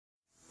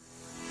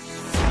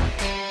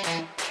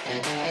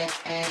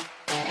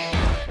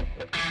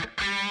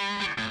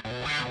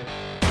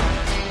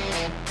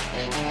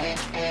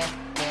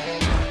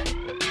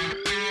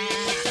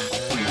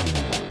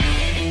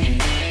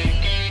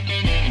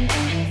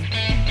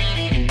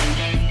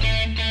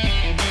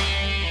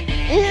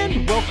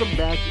Welcome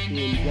back in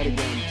yet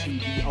again to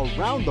the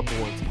Around the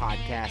Boards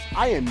podcast.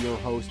 I am your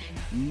host,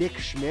 Nick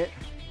Schmidt.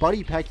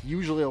 Buddy Peck,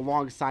 usually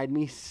alongside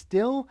me,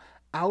 still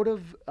out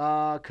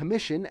of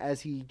commission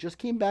as he just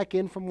came back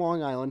in from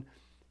Long Island.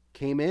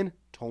 Came in,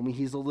 told me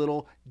he's a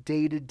little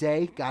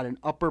day-to-day, got an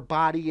upper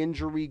body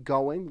injury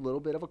going, a little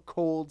bit of a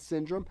cold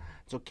syndrome.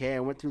 It's okay, I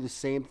went through the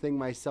same thing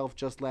myself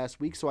just last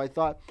week, so I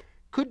thought,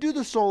 could do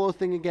the solo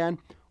thing again,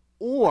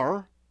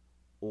 or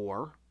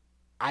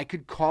I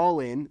could call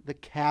in the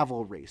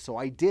cavalry. So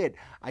I did.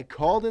 I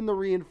called in the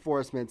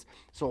reinforcements.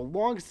 So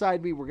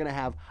alongside me, we're going to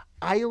have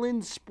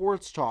Island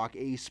Sports Talk,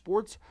 a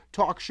sports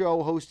talk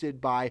show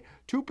hosted by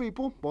two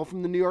people, both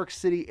from the New York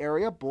City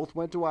area. Both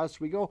went to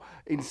Oswego.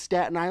 In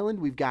Staten Island,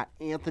 we've got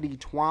Anthony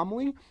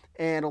Twomley,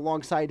 and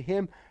alongside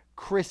him,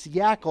 Chris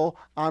Yackel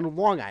on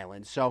Long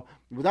Island. So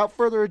without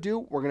further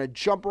ado, we're going to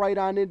jump right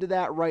on into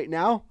that right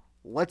now.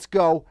 Let's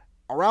go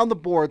Around the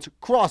Boards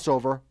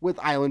crossover with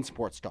Island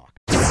Sports Talk.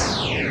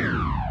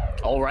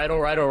 All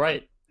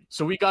right.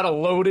 So we got a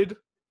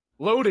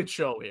loaded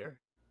show here.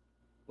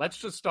 Let's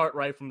just start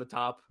right from the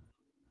top.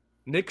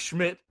 Nick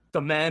Schmidt,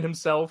 the man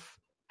himself.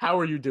 How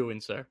are you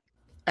doing, sir?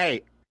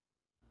 Hey,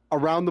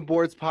 Around the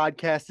Boards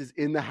podcast is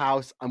in the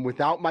house. I'm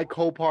without my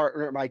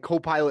co-partner, my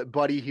co-pilot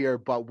buddy here,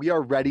 but we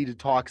are ready to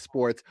talk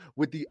sports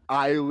with the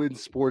Island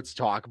Sports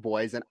Talk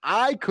boys, and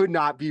I could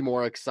not be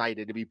more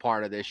excited to be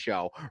part of this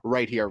show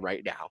right here,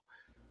 right now.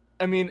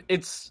 I mean,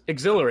 it's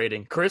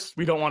exhilarating. Chris,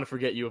 we don't want to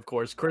forget you, of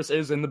course. Chris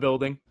is in the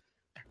building.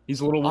 He's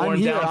a little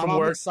worn down from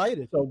work. I'm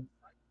excited.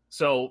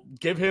 So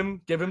give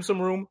him some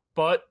room.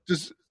 But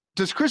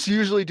does Chris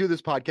usually do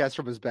this podcast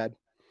from his bed?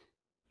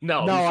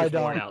 No, I just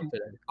don't. worn out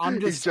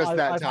today. He's just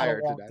that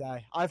tired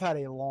today. I've had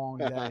a long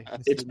day.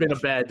 It's been a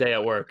bad day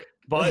at work.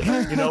 But,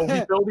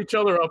 we build each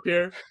other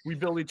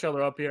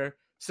up here.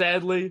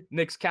 Sadly,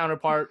 Nick's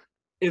counterpart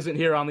isn't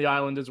here on the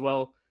island as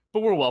well.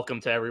 But we're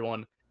welcome to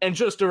everyone. And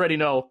just to already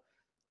know,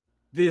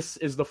 this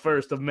is the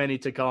first of many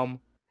to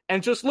come.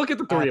 And just look at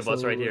the three of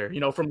us right here.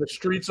 From the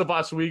streets of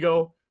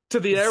Oswego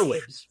to the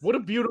airwaves. What a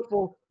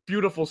beautiful,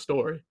 beautiful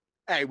story.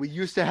 Hey, we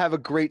used to have a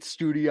great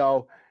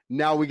studio.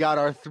 Now we got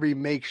our three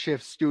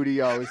makeshift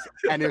studios,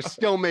 and they're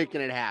still making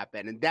it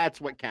happen, and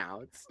that's what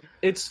counts.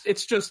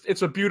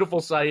 It's a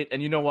beautiful sight,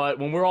 and you know what?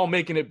 When we're all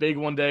making it big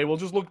one day, we'll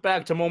just look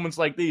back to moments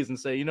like these and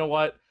say, you know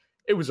what?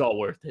 It was all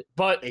worth it.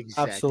 But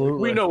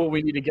Absolutely. We know what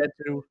we need to get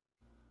to.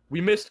 We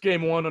missed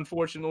game one,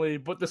 unfortunately,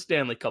 but the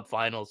Stanley Cup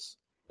Finals.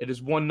 It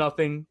is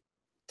 1-0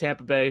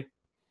 Tampa Bay.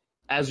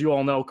 As you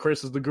all know,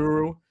 Chris is the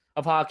guru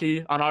of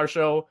hockey on our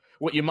show.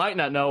 What you might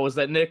not know is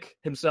that Nick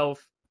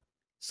himself,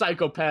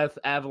 psychopath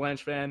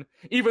Avalanche fan,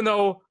 even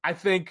though I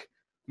think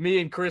me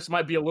and Chris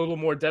might be a little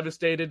more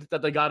devastated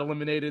that they got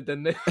eliminated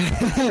than Nick. We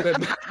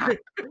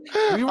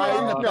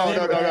were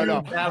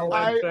no.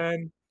 Avalanche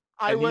fan,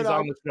 and he's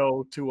on the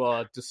show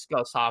to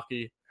discuss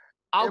hockey.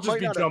 I'll just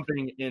be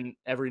jumping in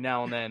every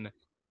now and then.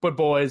 But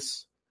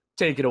boys,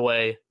 take it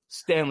away.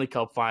 Stanley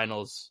Cup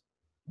Finals.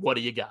 What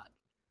do you got?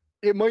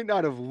 It might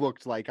not have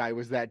looked like I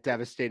was that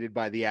devastated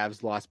by the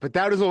Avs loss, but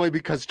that is only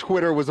because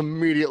Twitter was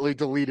immediately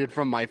deleted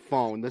from my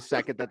phone the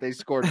second that they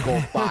scored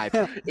goal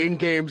 5. In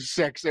game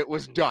 6, it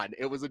was done.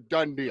 It was a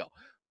done deal.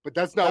 But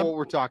that's not what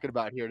we're talking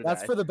about here today.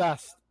 That's for the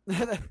best.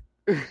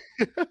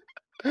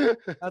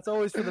 That's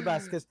always for the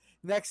best, because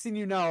next thing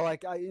you know,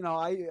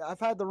 I've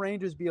had the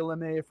Rangers be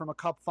eliminated from a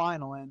Cup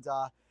final, and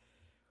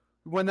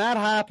when that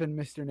happened,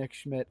 Mr. Nick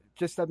Schmidt,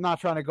 just I'm not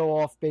trying to go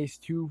off base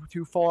too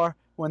far.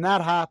 When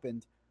that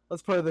happened,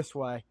 let's put it this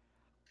way.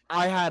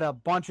 I had a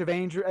bunch of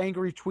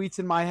angry tweets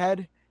in my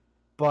head,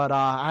 but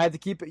I had to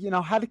keep it,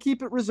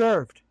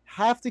 reserved.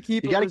 Have to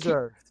keep it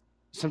reserved.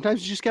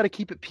 Sometimes you just got to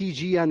keep it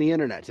PG on the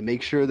internet to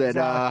make sure that,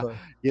 exactly.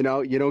 you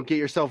don't get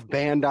yourself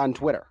banned on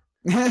Twitter.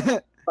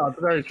 That's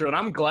very true. And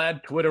I'm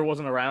glad Twitter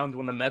wasn't around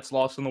when the Mets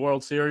lost in the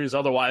World Series.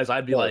 Otherwise,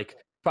 I'd be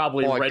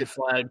probably red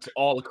flagged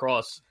all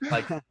across,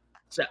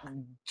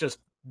 just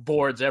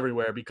boards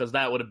everywhere, because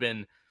that would have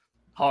been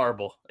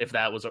horrible if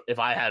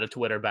I had a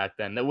Twitter back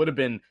then. That would have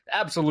been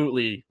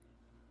absolutely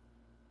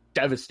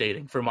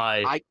devastating for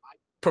my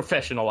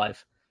professional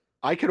life.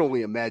 I can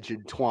only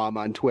imagine Twom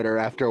on Twitter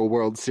after a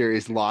World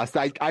Series loss.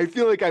 I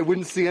feel like I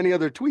wouldn't see any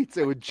other tweets.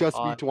 It would just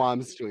be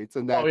Twom's tweets,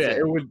 and that's it.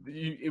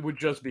 It would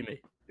just be me.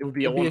 It would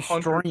be a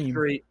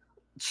 100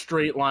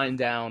 straight line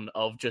down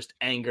of just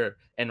anger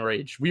and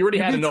rage. We already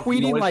had enough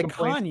tweeting noise like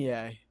complaints.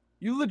 Kanye.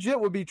 You legit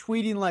would be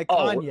tweeting like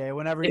Kanye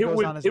whenever he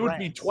goes on his It would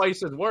rants. be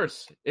twice as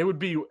worse. It would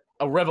be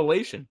a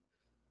revelation.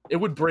 It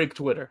would break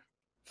Twitter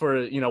for,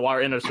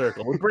 our inner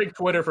circle. It would break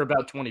Twitter for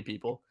about 20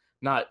 people,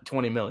 not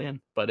 20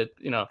 million, but it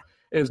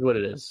is what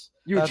it is.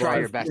 You try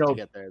your best to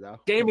get there,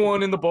 though. Game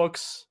 1 in the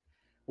books.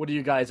 What are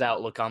you guys'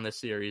 outlook on this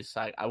series?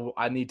 I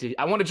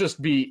want to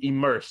just be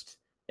immersed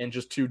in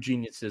just two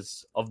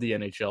geniuses of the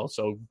NHL.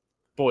 So,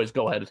 boys,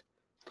 go ahead.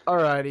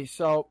 Alrighty,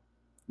 so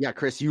yeah,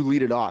 Chris, you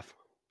lead it off.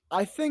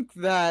 I think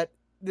that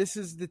this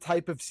is the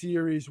type of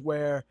series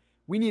where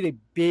we need a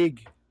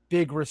big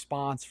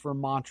response from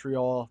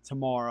Montreal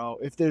tomorrow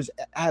if there's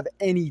have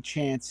any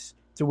chance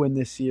to win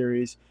this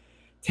series.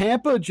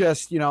 Tampa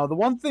just, the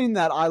one thing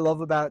that I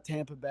love about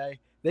Tampa Bay,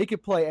 they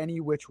could play any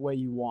which way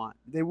you want.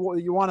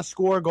 You want to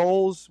score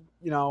goals,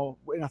 in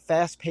a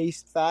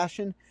fast-paced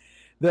fashion,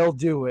 they'll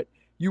do it.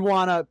 You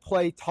want to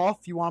play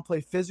tough, you want to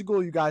play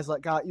physical. You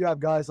have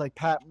guys like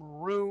Pat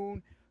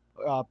Maroon,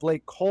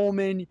 Blake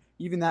Coleman,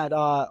 even that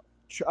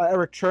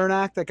Eric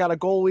Chernak that got a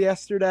goal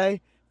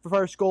yesterday, the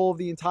first goal of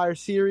the entire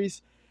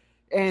series.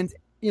 And,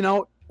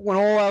 when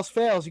all else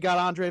fails, you got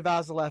Andre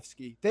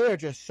Vasilevsky. They are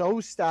just so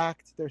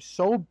stacked. They're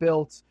so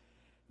built.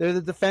 They're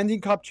the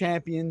defending Cup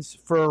champions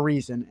for a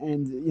reason.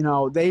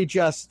 And, they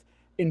just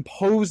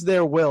imposed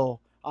their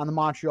will on the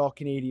Montreal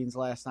Canadiens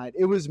last night.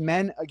 It was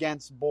men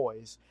against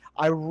boys.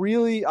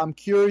 I'm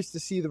curious to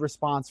see the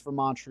response from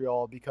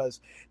Montreal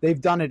because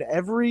they've done it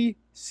every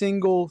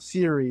single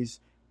series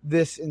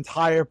this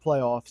entire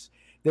playoffs.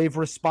 They've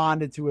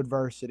responded to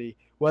adversity,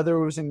 whether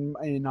it was in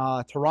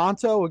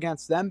Toronto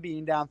against them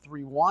being down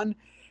 3-1.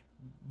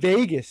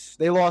 Vegas,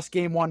 they lost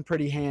game one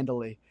pretty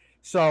handily.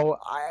 So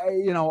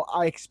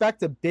I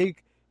expect a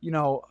big,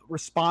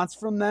 response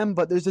from them,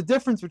 but there's a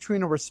difference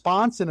between a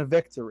response and a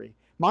victory.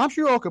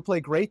 Montreal could play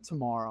great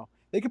tomorrow.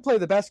 They could play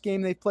the best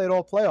game they've played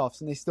all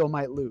playoffs, and they still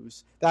might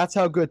lose. That's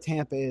how good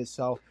Tampa is.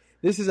 So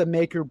this is a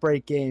make or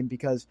break game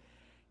because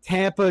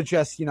Tampa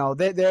just,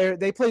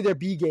 they played their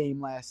B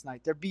game last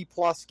night, their B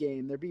plus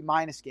game, their B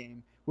minus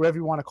game, whatever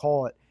you want to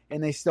call it,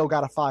 and they still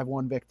got a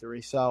 5-1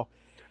 victory. So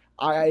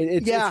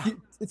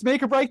it's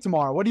make or break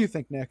tomorrow. What do you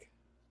think, Nick?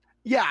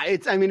 Yeah,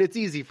 it's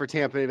easy for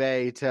Tampa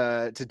Bay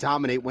to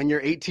dominate when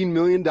you're $18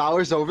 million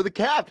over the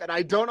cap, and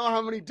I don't know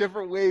how many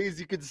different ways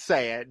you could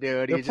say it,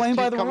 dude. They're playing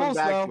by the rules,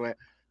 though. To it.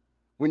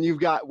 When you've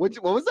got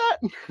what was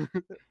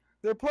that?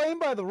 They're playing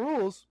by the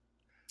rules.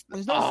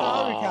 There's no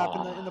salary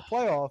cap in the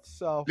playoffs,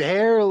 so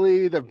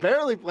they're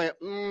barely playing.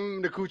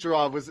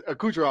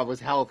 Kucherov was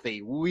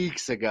healthy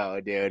weeks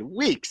ago, dude.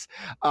 Weeks.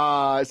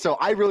 So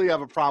I really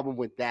have a problem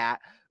with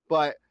that,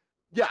 but.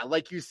 Yeah,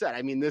 like you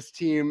said, this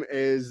team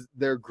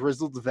they're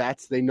grizzled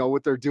vets. They know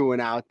what they're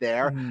doing out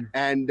there,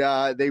 and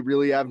they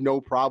really have no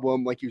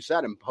problem, like you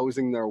said,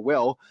 imposing their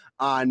will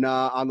on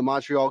the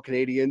Montreal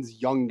Canadiens'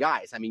 young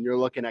guys. You're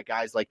looking at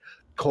guys like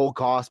Cole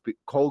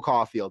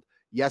Caulfield,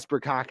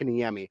 Jesper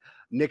Kotkaniemi,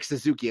 Nick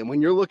Suzuki, and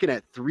when you're looking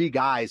at three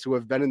guys who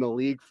have been in the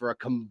league for a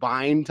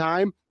combined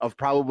time of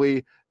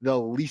probably the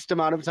least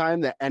amount of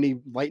time that any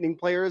Lightning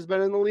player has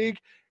been in the league,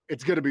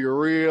 it's going to be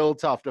real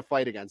tough to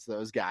fight against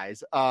those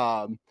guys.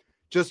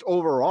 Just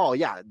overall,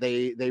 yeah,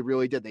 they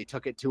really did. They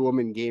took it to them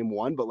in game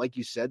one. But like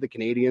you said, the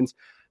Canadiens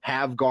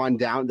have gone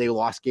down. They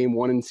lost game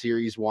one in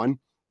series one.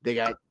 They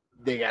got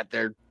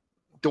their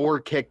door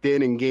kicked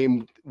in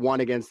game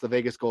one against the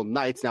Vegas Golden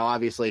Knights. Now,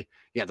 obviously,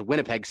 the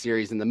Winnipeg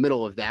series in the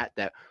middle of that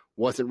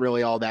wasn't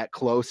really all that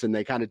close, and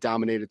they kind of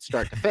dominated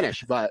start to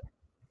finish. But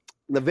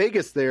the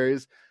Vegas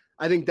series,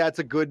 I think that's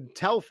a good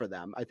tell for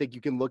them. I think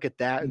you can look at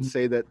that and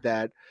say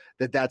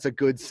that's a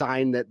good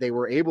sign that they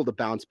were able to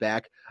bounce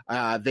back.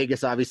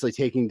 Vegas obviously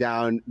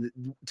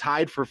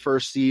tied for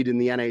first seed in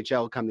the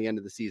NHL come the end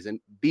of the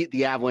season, beat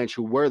the Avalanche,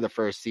 who were the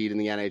first seed in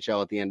the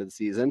NHL at the end of the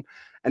season.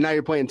 And now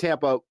you're playing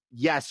Tampa,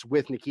 yes,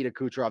 with Nikita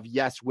Kucherov,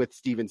 yes, with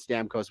Steven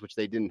Stamkos, which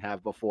they didn't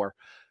have before.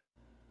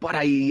 But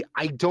I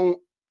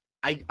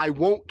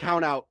won't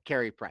count out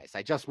Carey Price.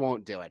 I just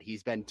won't do it.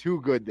 He's been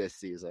too good this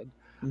season.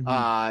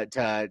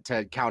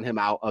 To count him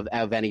out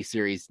of any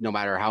series, no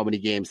matter how many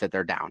games that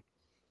they're down.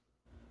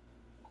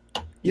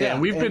 Yeah,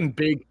 and we've been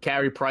big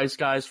Carey Price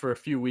guys for a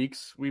few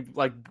weeks. We've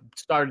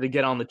started to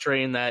get on the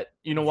train that,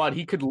 you know what,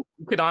 he could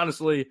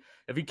honestly,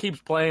 if he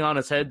keeps playing on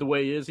his head the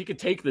way he is, he could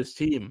take this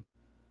team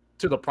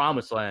to the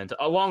promised land.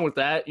 Along with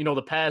that,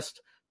 the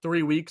past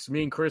 3 weeks,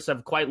 me and Chris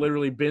have quite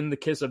literally been the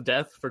kiss of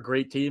death for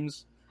great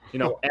teams.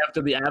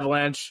 After the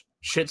Avalanche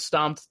shit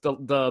stomped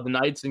the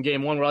Knights in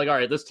game one, we're like, all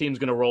right, this team's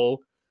going to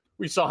roll.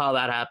 We saw how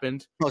that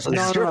happened. No, come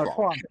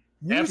on.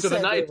 After the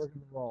night,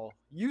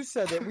 you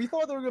said that we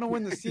thought they were going to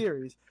win the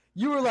series.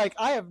 You were like,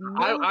 I have no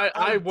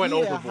I went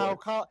idea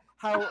overboard.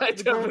 how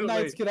the Golden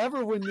Knights could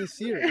ever win this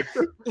series.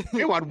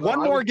 They won one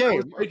more game. I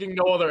was making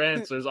no other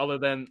answers other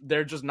than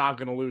they're just not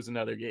going to lose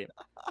another game.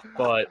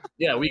 But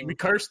yeah, we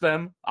cursed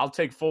them. I'll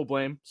take full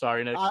blame.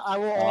 Sorry, Nick. I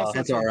will also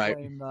that's take all right.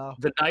 blame, though.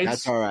 The Knights.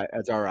 That's all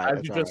right.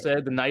 As you just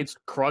said, the Knights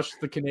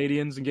crushed the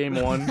Canadiens in game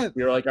one.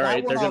 You're like, all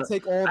right, they're going to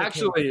take all the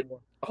actually.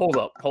 Hold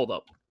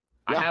up.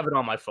 I have it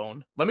on my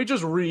phone. Let me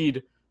just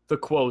read the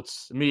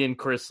quotes me and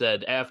Chris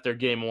said after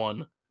game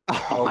one.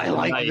 Oh, I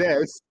like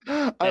this.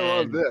 I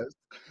love this.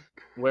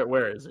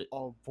 Where is it?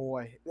 Oh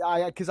boy,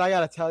 because I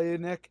gotta tell you,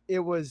 Nick, it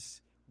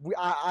was.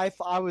 I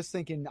was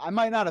thinking I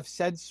might not have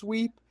said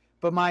sweep,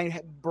 but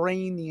my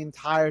brain the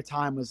entire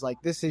time was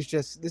like, this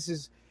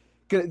is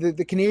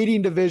the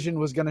Canadian division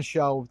was going to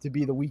show to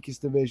be the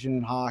weakest division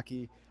in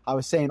hockey. I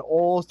was saying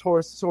all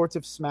sorts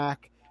of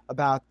smack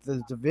about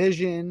the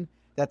division,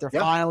 that they're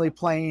finally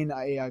playing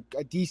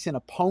a decent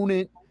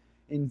opponent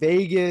in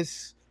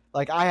Vegas.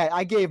 Like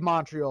I gave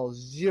Montreal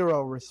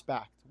zero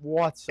respect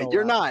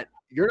whatsoever.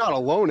 you're not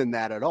alone in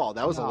that at all.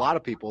 That was a lot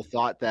of people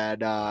thought that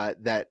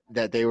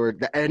that they were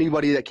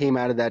anybody that came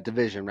out of that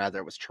division, rather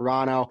it was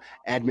Toronto,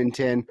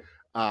 Edmonton.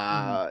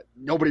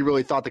 Nobody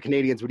really thought the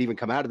Canadians would even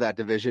come out of that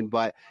division,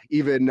 but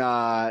even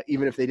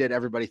if they did,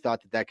 everybody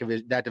thought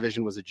that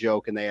division was a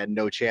joke and they had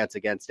no chance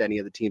against any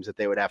of the teams that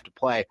they would have to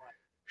play.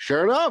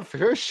 Sure enough,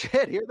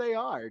 here they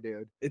are,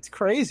 dude. It's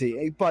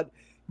crazy, but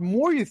the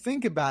more you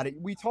think about it,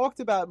 we talked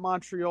about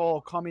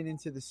Montreal coming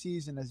into the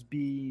season as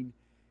being,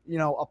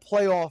 a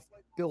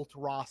playoff-built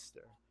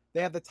roster.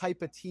 They have the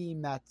type of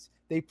team that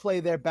they play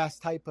their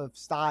best type of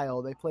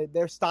style.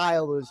 Their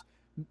style is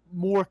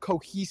more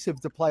cohesive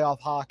to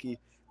playoff hockey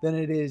than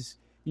it is,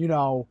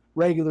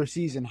 regular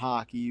season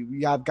hockey.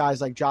 You have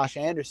guys like Josh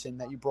Anderson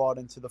that you brought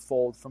into the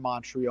fold for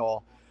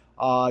Montreal.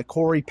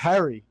 Corey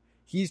Perry,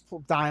 he's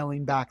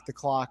dialing back the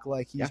clock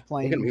like he's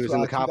playing. He was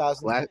in the Cup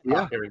last.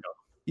 Yeah, here we go.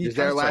 He's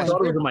there last. I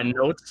thought it was in my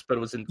notes, but it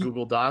was in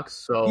Google Docs.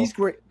 So he's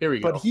great. Here we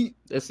go. But he's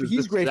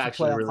great for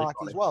playoff really hockey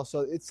funny as well.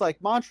 So it's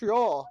like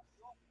Montreal,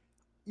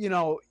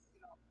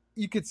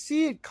 you could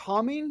see it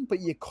coming, but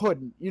you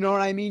couldn't. You know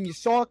what I mean? You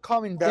saw it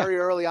coming very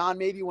early on,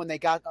 maybe when they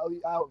got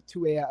out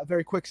to a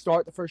very quick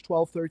start, the first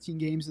 12, 13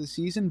 games of the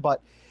season.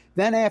 But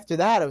then after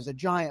that, it was a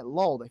giant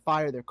lull. They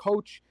fired their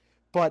coach.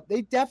 But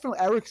they definitely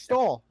 – Eric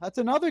Stahl, that's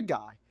another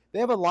guy. They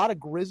have a lot of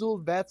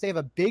grizzled vets. They have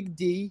a big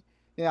D.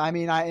 Yeah,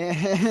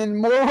 in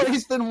more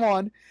ways than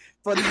one.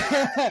 But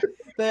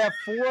they have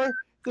 4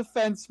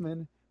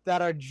 defensemen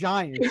that are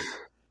giants.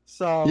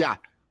 So yeah.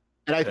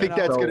 And I think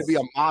that's going to be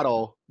a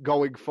model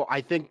going for. I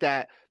think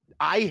that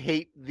I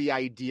hate the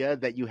idea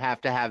that you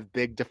have to have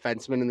big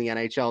defensemen in the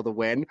NHL to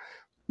win.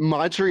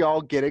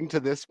 Montreal getting to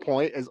this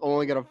point is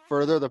only going to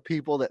further the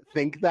people that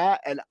think that,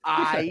 and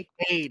I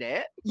hate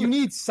it. You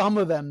need some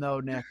of them, though,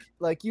 Nick.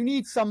 Like, you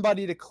need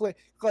somebody to click.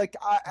 Like,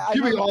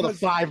 give me all the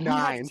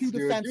 5'9", dude.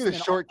 Give me the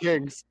short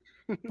kings.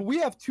 But we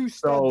have 2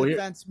 stud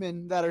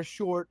defensemen that are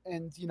short,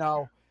 and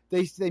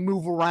they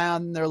move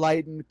around and they're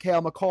light, and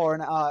Cale McCarr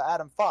and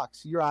Adam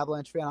Fox. You're an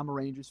Avalanche fan. I'm a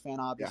Rangers fan,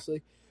 obviously.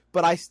 Yeah.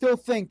 But I still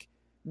think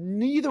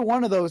neither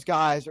one of those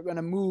guys are going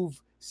to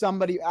move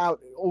somebody out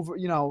over,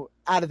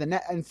 out of the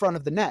net, in front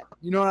of the net.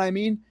 You know what I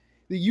mean?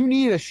 You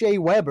need a Shea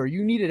Weber.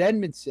 You need an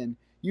Edmondson.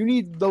 You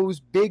need those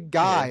big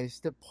guys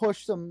to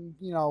push them,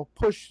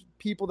 push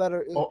people that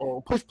are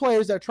push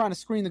players that are trying to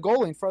screen the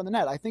goalie in front of the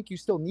net. I think you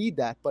still need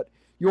that, but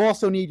you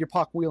also need your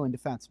puck wheeling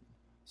defenseman.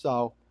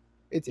 So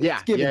it's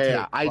give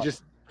and take.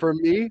 For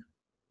me,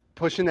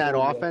 pushing that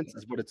offense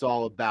is what it's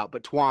all about.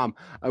 But Twom,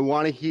 I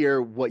want to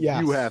hear what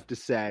you have to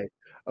say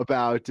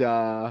about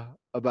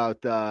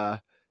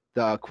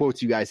the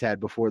quotes you guys had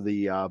before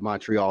the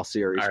Montreal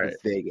series with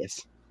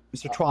Vegas.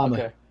 Mr. Twomley.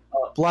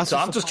 Okay. So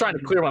I'm just trying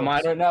to clear my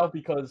mind right now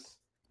because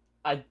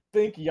I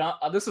think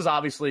this is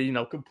obviously,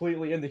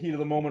 completely in the heat of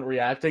the moment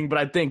reacting, but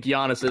I think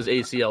Giannis's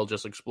ACL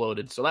just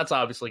exploded. So that's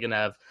obviously going to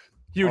have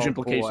huge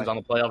implications on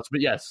the playoffs.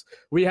 But yes,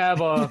 we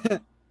have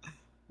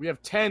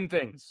 10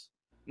 things.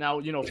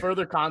 Now,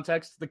 further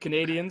context, the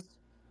Canadians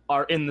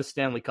are in the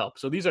Stanley Cup.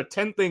 So these are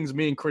 10 things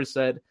me and Chris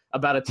said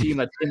about a team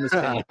that's in the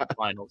Stanley Cup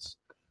Finals.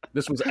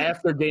 This was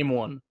after game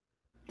 1.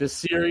 This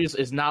series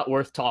is not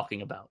worth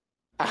talking about.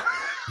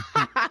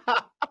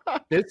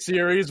 This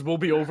series will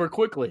be over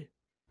quickly.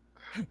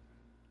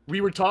 We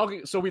were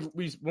talking, so we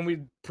when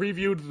we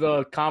previewed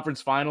the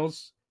conference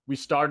finals, we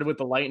started with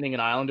the Lightning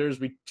and Islanders.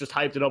 We just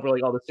hyped it up. We're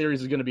like, oh, the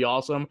series is going to be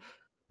awesome.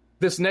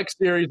 This next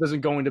series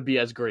isn't going to be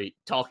as great,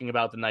 talking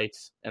about the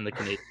Knights and the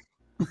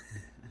Canadiens.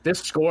 This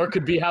score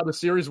could be how the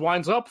series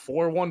winds up,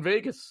 4-1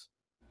 Vegas.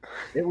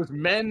 It was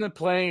men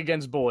playing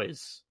against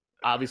boys.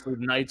 Obviously,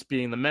 the Knights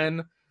being the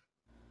men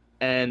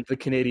and the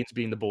Canadiens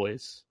being the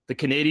boys. The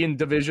Canadian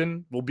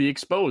division will be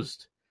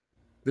exposed.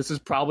 This is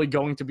probably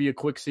going to be a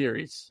quick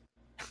series.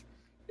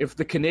 If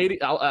the Canadian,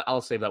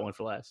 I'll save that one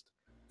for last.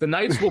 The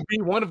Knights will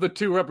be one of the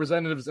 2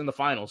 representatives in the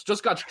finals.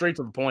 Just got straight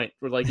to the point.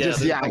 We're like,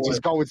 just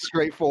going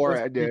straight for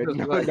it, dude.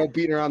 No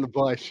beating around the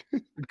bush.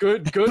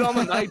 Good on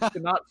the Knights to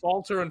not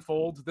falter and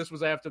fold. This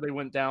was after they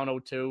went down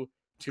 0-2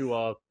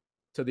 to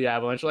the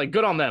Avalanche. Like,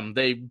 good on them.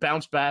 They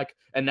bounced back,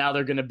 and now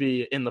they're going to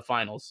be in the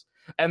finals.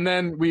 And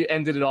then we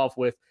ended it off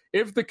with,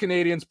 if the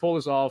Canadians pull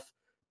this off,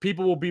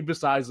 people will be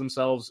besides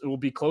themselves. It will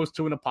be close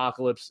to an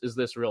apocalypse. Is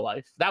this real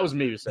life? That was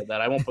me who said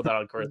that. I won't put that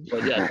on Chris.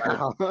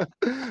 But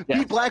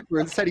Pete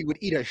Blackburn said he would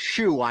eat a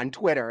shoe on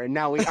Twitter, and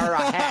now or a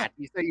hat.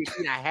 He said he'd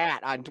eat a hat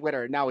on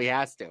Twitter, and now he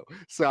has to.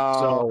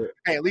 So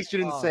hey, at least you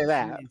didn't say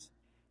that.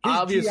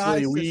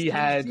 Obviously, we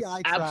had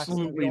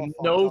absolutely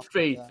no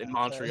faith in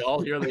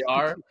Montreal. Here they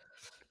are.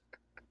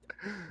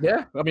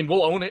 Yeah, I mean,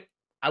 we'll own it.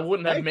 I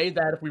wouldn't have made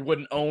that if we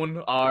wouldn't own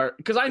our –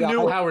 because I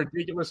knew how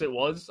ridiculous it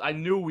was. I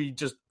knew we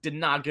just did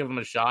not give them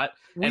a shot.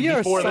 And we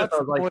before are such that, I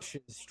was like,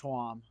 bushes,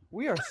 Twom.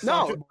 We are such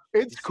No,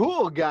 it's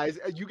cool, guys.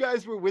 You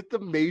guys were with the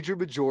major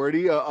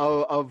majority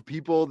of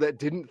people that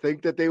didn't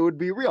think that they would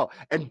be real.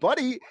 And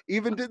Buddy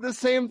even did the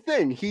same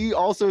thing. He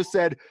also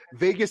said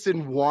Vegas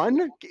in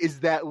one, is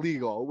that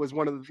legal? Was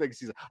one of the things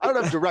he said. I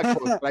don't have direct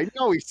quotes, but I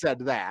know he said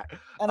that.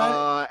 And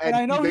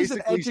I know he's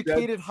an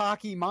educated said,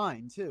 hockey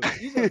mind too.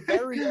 He's a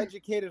very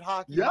educated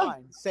hockey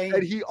mind. Saying,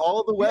 and he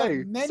all the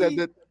way said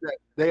that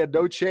they had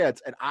no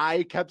chance. And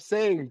I kept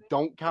saying,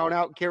 don't count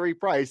out Carey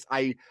Price.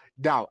 I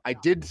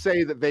did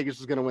say that Vegas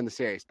was going to win the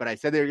series, but I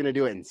said they were going to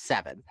do it in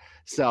 7.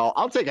 So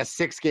I'll take a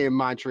 6-game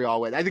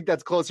Montreal win. I think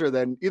that's closer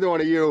than either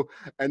one of you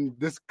and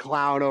this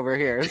clown over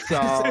here. So,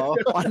 I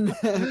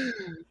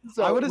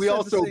would have we said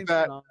also the same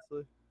bet. thing,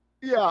 honestly.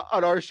 Yeah,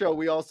 on our show,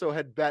 we also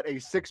had bet a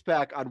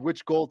 6-pack on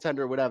which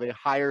goaltender would have a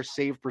higher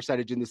save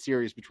percentage in the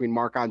series between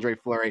Marc-Andre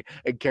Fleury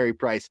and Carey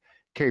Price.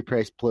 Carey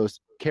Price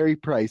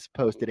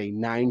posted a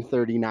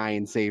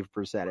 .939 save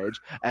percentage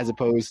as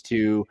opposed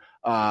to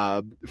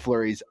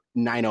Fleury's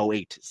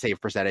 .908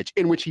 save percentage,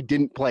 in which he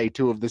didn't play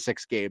 2 of the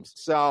 6 games.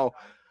 So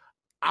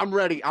I'm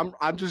ready.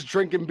 I'm just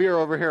drinking beer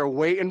over here,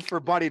 waiting for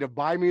Buddy to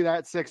buy me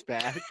that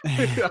 6-pack.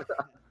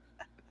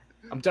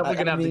 I'm definitely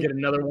going to have to get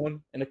another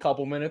one in a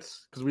couple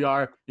minutes because we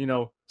are,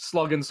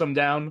 slugging some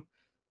down.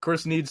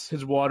 Chris needs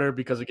his water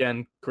because,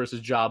 again,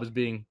 Chris's job is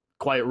being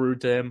quite rude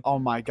to him. Oh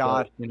my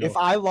God! So, If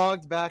I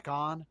logged back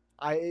on,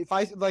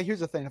 here's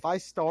the thing: if I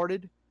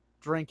started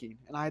drinking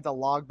and I had to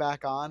log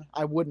back on,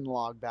 I wouldn't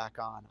log back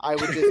on. I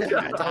would just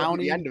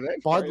downing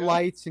Bud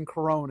Lights and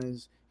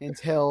Coronas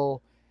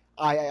until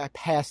I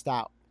passed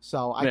out.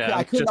 So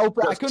I couldn't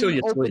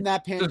open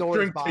that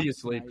Pandora's box. Till you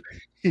sleep.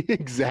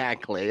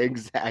 Exactly.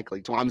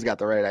 Tom's got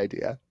the right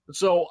idea.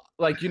 So,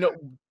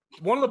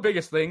 one of the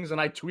biggest things, and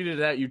I tweeted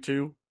it at you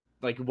too,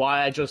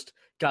 why I just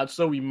got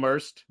so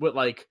immersed with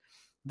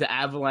the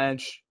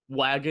Avalanche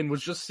wagon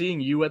was just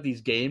seeing you at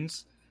these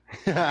games.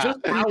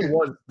 Just how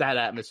was that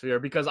atmosphere?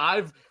 Because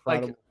I'm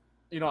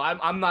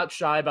not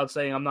shy about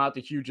saying I'm not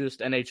the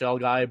hugest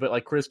NHL guy,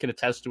 but Chris can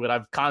attest to it.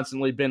 I've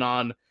constantly been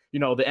on, the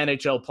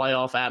NHL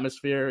playoff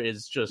atmosphere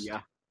is just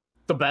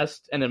the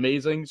best and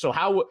amazing. So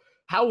how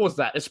was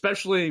that?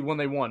 Especially when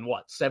they won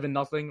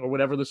 7-0 or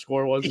whatever the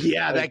score was.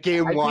 Yeah, that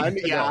game 1.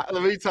 Yeah,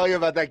 let me tell you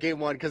about that game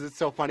 1 because it's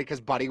so funny because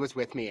Buddy was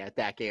with me at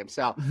that game.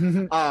 So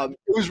it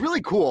was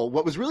really cool.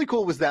 What was really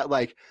cool was that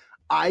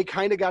I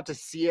kind of got to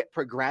see it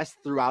progress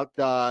throughout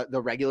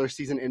the regular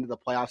season into the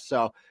playoffs.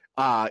 So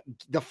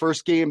the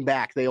first game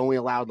back, they only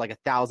allowed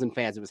 1,000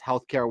 fans. It was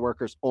healthcare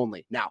workers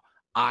only. Now,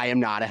 I am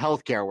not a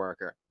healthcare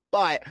worker,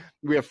 but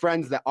we have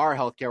friends that are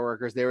healthcare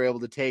workers. They were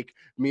able to take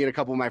me and a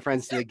couple of my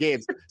friends to the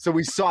games. So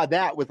we saw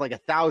that with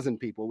 1,000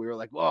 people. We were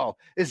like, whoa,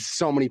 this is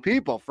so many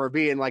people for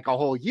being a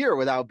whole year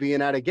without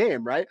being at a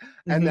game, right?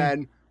 Mm-hmm. And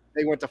then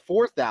they went to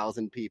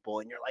 4,000 people,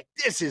 and you're like,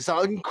 this is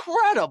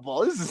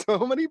incredible. This is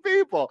so many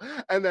people.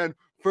 And then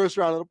first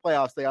round of the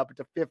playoffs, they up it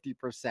to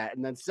 50%.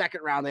 And then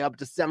second round, they up it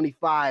to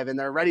 75%. And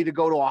they're ready to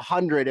go to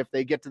 100 if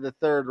they get to the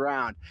third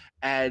round.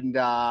 And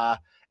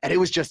it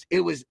was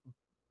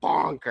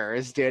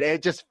bonkers, dude.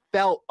 It just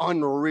felt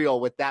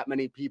unreal with that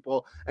many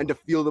people and to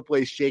feel the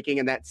place shaking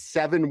in that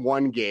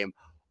 7-1 game.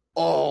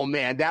 Oh,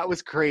 man, that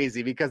was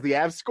crazy because the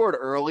Avs scored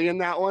early in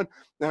that one.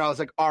 And I was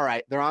like, all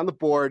right, they're on the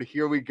board.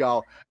 Here we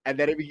go. And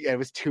then it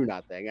was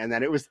 2-0. And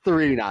then it was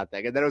 3-0.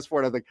 And then it was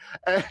 4-0.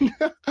 And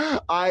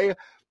I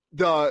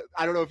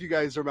don't know if you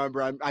guys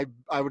remember.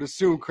 I would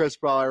assume Chris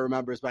probably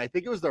remembers, but I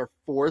think it was their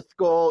 4th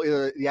goal,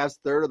 either the Avs'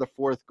 3rd or the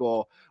 4th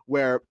goal,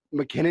 where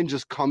McKinnon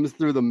just comes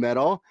through the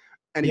middle.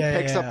 And he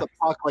picks up the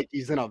puck like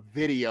he's in a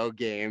video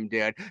game,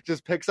 dude.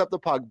 Just picks up the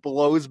puck,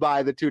 blows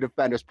by the 2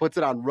 defenders, puts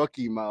it on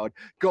rookie mode,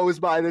 goes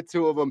by the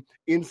 2 of them,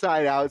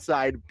 inside,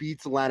 outside,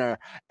 beats Leonard.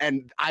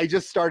 And I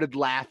just started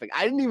laughing.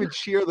 I didn't even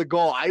cheer the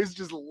goal. I was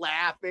just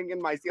laughing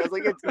in my seat. I was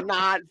like, it's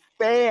not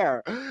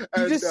fair.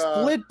 He just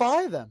split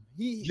by them.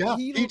 He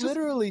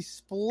literally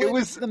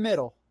split the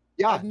middle.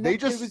 Yeah, they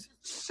just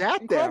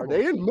sat there.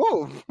 They didn't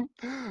move.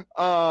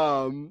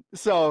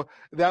 So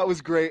that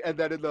was great. And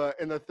then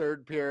in the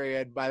third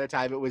period, by the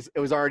time it was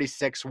already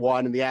 6-1,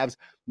 and the Avs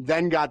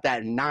then got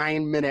that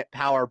 9-minute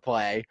power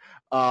play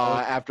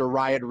after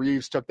Ryan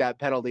Reeves took that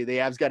penalty. The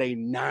Avs got a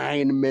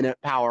 9-minute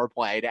power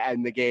play to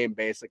end the game,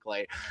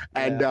 basically.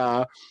 And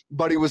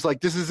Buddy was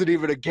like, this isn't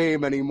even a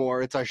game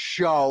anymore. It's a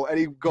show. And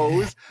he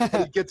goes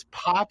and he gets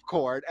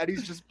popcorn, and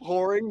he's just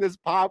pouring this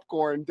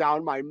popcorn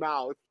down my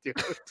mouth, dude.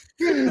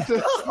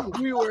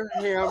 We were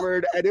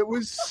hammered, and it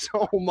was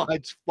so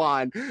much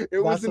fun.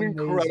 It was an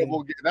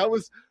incredible game. That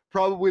was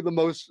probably the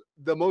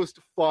most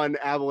fun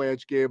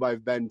Avalanche game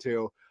I've been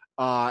to.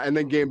 And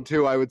then game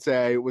 2, I would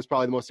say, was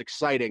probably the most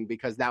exciting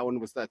because that one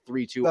was the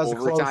 3-2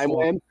 overtime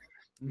win.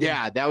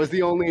 Yeah, that was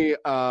the only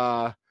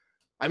the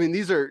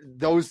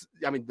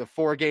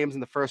 4 games in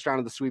the first round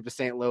of the sweep of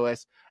St.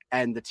 Louis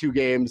and the 3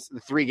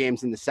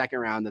 games in the second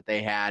round that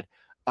they had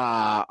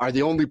are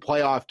the only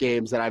playoff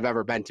games that I've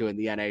ever been to in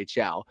the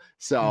NHL.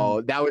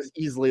 So that was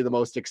easily the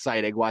most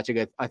exciting, watching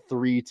a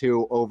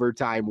 3-2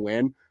 overtime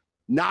win.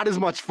 Not as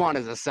much fun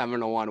as a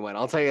 7-1 win,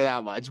 I'll tell you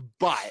that much.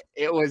 But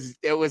it was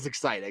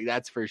exciting,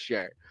 that's for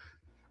sure.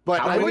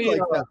 But I would many,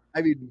 like that.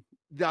 I mean,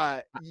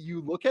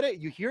 you look at it,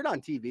 you hear it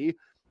on TV,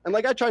 and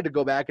like I tried to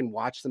go back and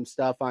watch some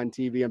stuff on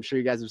TV. I'm sure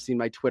you guys have seen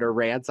my Twitter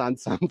rants on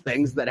some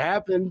things that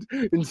happened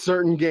in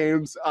certain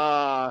games.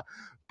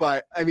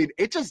 But I mean,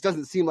 it just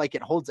doesn't seem like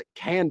it holds a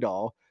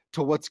candle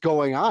to what's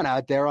going on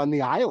out there on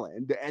the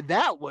island. And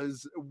that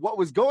was what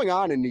was going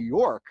on in New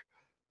York.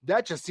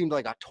 That just seemed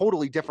like a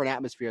totally different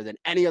atmosphere than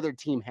any other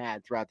team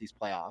had throughout these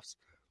playoffs.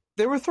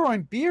 They were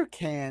throwing beer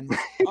cans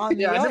on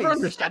the ice. I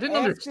didn't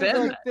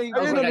understand that.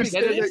 I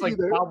get it. It's like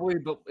either. probably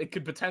it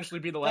could potentially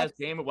be the last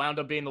game. It wound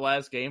up being the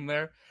last game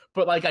there,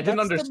 but like I didn't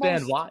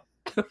understand why.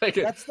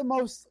 That's the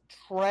most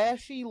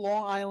trashy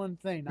Long Island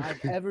thing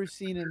I've ever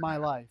seen in my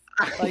life.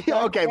 Like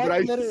okay, but I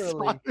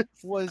literally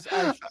was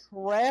a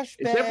trash bag.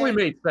 It definitely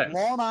made sense.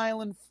 Long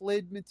Island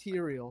flid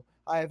material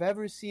I have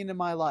ever seen in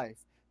my life.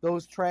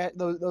 Those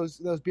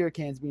beer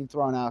cans being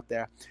thrown out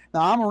there.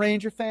 Now I'm a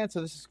Ranger fan,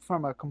 so this is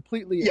from a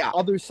completely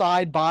other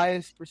side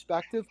biased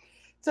perspective.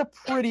 It's a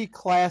pretty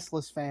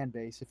classless fan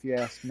base, if you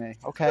ask me.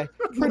 Okay.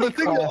 The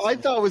thing that I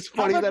thought was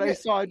funny that I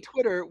saw on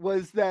Twitter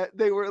was that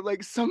they were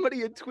like,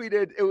 somebody had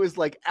tweeted, it was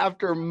like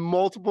after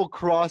multiple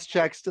cross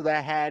checks to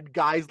the head,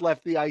 guys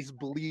left the ice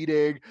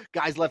bleeding,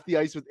 guys left the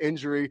ice with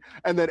injury,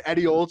 and then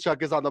Eddie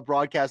Olchuk is on the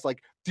broadcast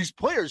like, these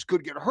players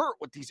could get hurt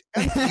with these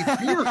empty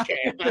beer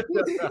cans.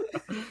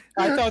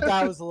 I thought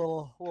that was a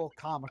little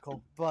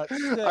comical, but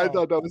still, I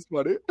thought that was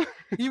funny.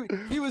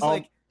 He was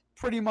like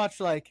pretty much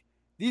like,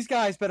 these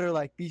guys better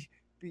like be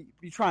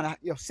trying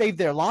to save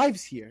their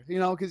lives here,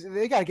 because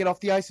they got to get off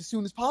the ice as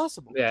soon as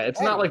possible. Yeah,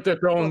 it's not like they're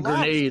throwing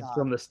grenades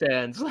from the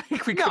stands.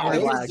 Like we can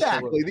relax.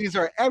 Exactly. These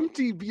are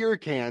empty beer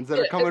cans that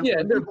are coming.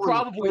 Yeah, they're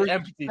probably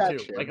empty too.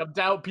 Like I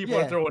doubt people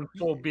are throwing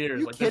full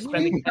beers. Like they're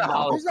spending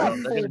 $10. There's not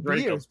full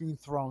beers being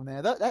thrown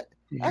there.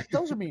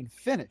 Those are being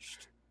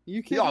finished.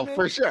 You kidding me?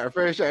 For sure.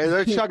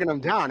 They're chugging them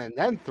down and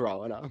then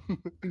throwing them.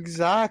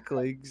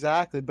 Exactly.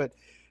 But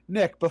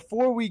Nick,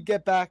 before we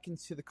get back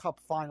into the Cup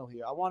final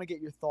here, I want to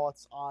get your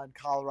thoughts on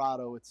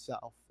Colorado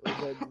itself,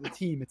 the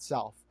team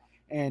itself,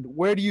 and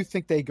where do you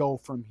think they go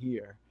from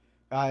here?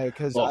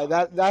 Because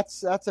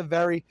that's a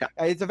very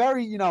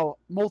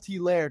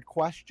multi-layered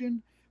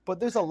question,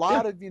 but there's a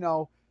lot of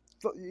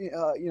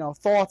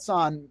thoughts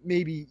on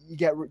maybe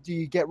do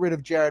you get rid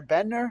of Jared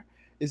Bednar?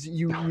 Is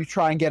you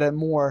try and get a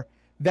more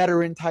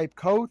veteran type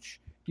coach?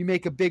 You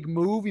make a big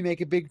move, you make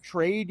a big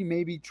trade, you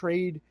maybe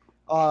trade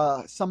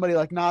somebody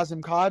like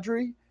Nazem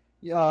Kadri,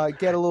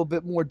 get a little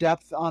bit more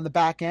depth on the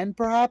back end,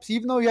 perhaps.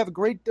 Even though you have a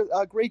great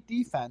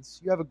defense,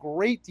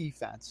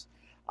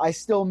 I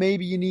still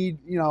maybe you need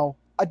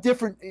a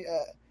different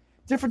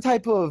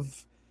type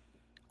of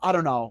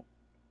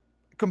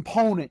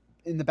component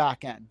in the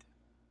back end.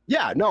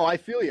 Yeah, no, I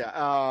feel you.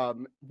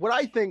 What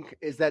I think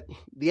is that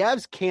the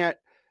Avs can't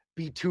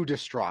be too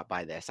distraught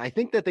by this. I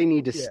think that they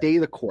need to stay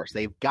the course.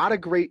 They've got a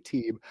great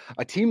team,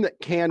 a team that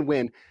can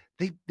win.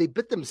 They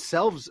bit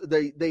themselves.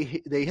 They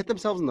hit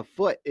themselves in the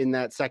foot in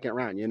that second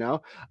round.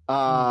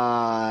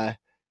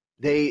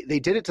 They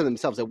did it to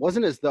themselves. It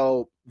wasn't as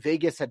though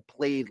Vegas had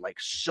played like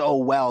so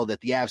well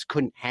that the Avs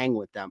couldn't hang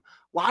with them.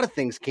 A lot of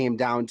things came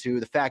down to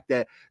the fact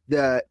that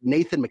the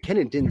Nathan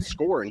MacKinnon didn't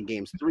score in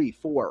games 3,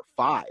 4,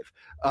 5,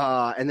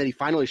 and then he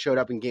finally showed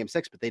up in game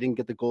 6, but they didn't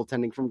get the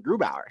goaltending from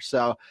Grubauer.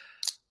 So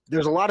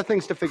there's a lot of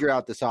things to figure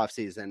out this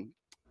offseason.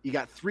 You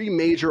got 3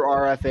 major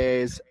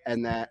RFAs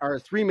or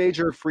 3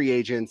 major free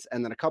agents,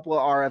 and then a couple of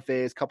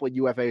RFAs, a couple of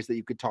UFAs that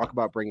you could talk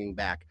about bringing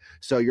back.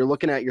 So you're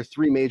looking at your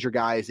 3 major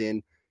guys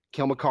in.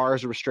 Kyle McCarr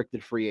is a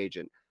restricted free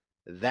agent.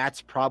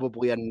 That's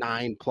probably a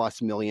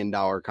 $9+ million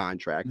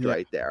contract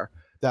right there.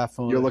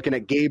 Definitely. You're looking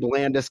at Gabe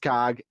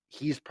Landeskog.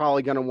 He's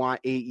probably going to want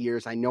 8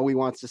 years. I know he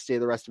wants to stay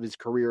the rest of his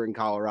career in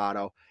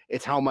Colorado.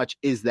 It's how much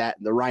is that?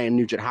 The Ryan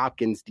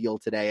Nugent-Hopkins deal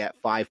today at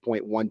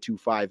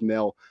 $5.125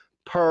 million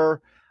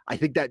per. I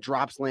think that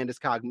drops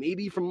Landeskog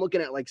maybe from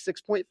looking at like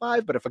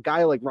 6.5, but if a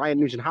guy like Ryan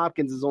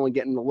Nugent-Hopkins is only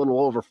getting a little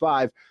over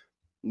 5,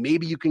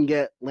 maybe you can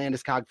get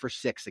Landeskog for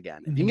 6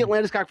 again. If you can get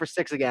Landeskog for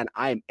 6 again,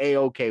 I'm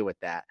A-okay with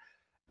that.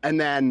 And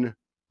then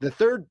the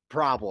third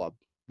problem,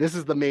 this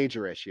is the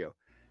major issue.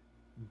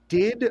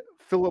 Did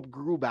Philip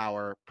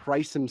Grubauer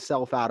price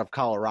himself out of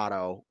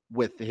Colorado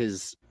with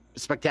his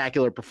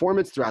spectacular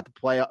performance throughout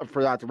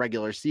the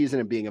regular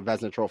season and being a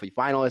Vezina Trophy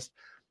finalist?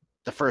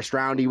 The first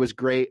round, he was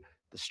great.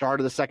 The start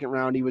of the second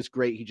round, he was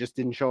great. He just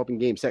didn't show up in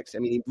game 6. I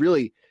mean,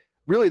 really,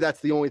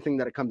 that's the only thing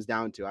that it comes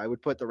down to. I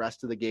would put the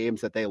rest of the games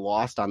that they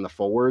lost on the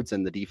forwards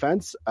and the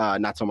defense,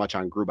 not so much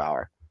on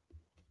Grubauer.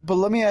 But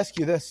let me ask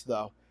you this,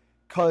 though,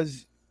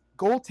 because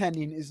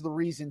goaltending is the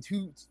reason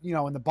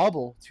in the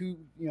bubble, two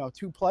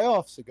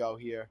playoffs ago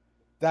here,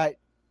 that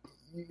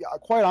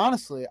quite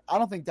honestly, I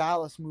don't think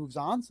Dallas moves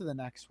on to the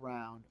next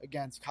round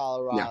against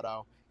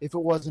Colorado if it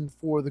wasn't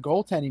for the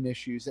goaltending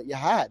issues that you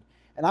had.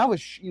 And I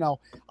was,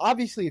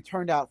 obviously it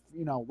turned out,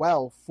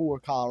 well for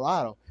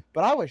Colorado,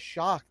 but I was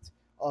shocked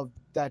of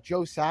that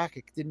Joe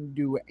Sakic didn't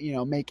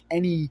make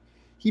any.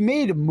 He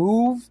made a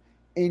move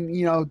in,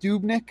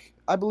 Dubnyk,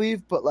 I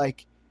believe, but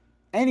like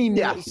Any more,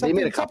 Yeah, they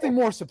made a couple. something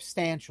more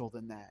substantial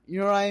than that. You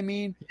know what I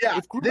mean? Yeah,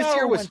 if this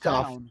year was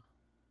tough. Down,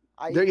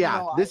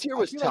 this year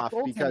was tough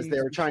because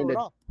they were trying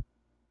to.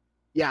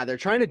 Yeah, they're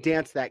trying to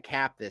dance that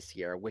cap this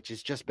year, which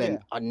has just been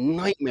a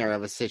nightmare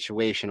of a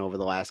situation over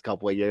the last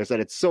couple of years.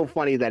 And it's so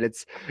funny that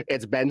it's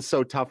been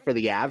so tough for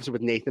the Avs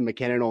with Nathan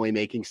McKinnon only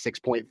making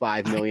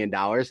 $6.5 million.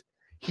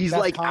 He's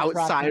like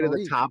outside of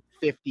the top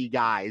 50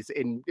 guys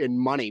in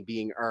money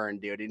being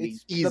earned, dude. And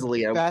he's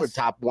easily a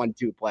top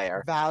 1-2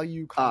 player.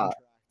 Value contract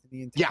in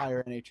the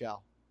entire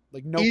NHL.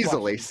 Like no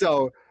easily. question.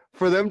 So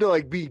for them to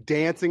like be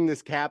dancing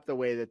this cap the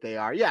way that they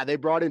are. Yeah, they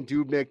brought in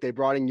Dubnyk, they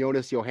brought in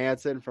Jonas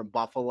Johansson from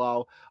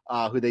Buffalo,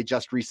 who they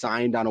just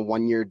re-signed on a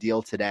 1-year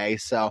deal today.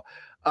 So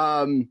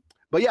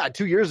but yeah,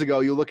 2 years ago,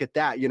 you look at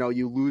that,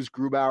 you lose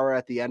Grubauer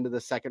at the end of the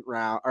second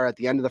round or at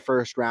the end of the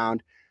first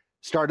round.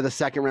 Start of the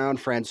second round,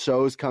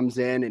 Francouz comes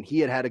in, and he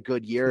had a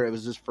good year. It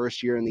was his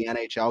first year in the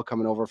NHL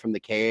coming over from the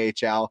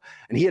KHL,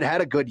 and he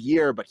had a good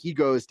year, but he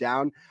goes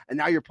down, and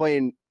now you're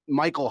playing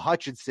Michael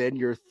Hutchinson,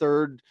 your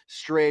third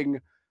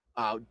string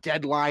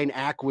deadline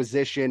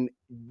acquisition,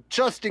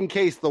 just in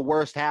case the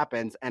worst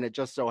happens, and it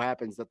just so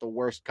happens that the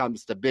worst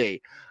comes to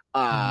be.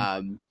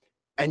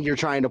 And you're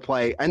trying to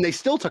play, and they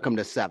still took them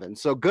to 7.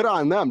 So good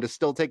on them to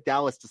still take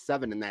Dallas to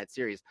 7 in that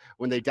series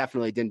when they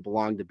definitely didn't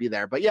belong to be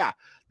there. But yeah,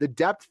 the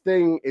depth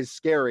thing is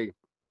scary,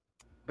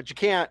 but you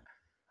can't,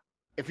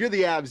 if you're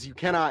the Avs, you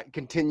cannot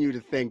continue to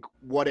think,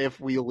 what if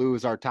we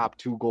lose our top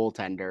 2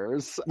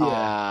 goaltenders?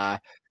 Yeah.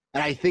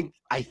 And I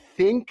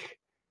think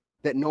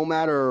that no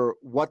matter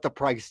what the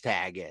price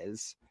tag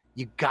is,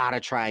 you got to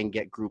try and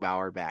get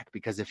Grubauer back,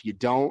 because if you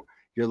don't,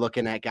 you're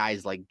looking at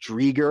guys like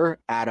Drieger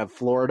out of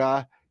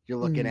Florida. You're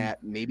looking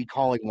at maybe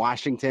calling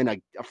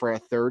Washington for a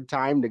third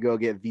time to go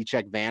get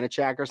Vitek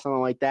Vanacek or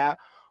something like that.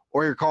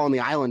 Or you're calling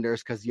the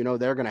Islanders because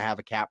they're going to have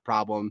a cap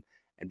problem,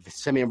 and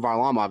Semyon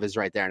Varlamov is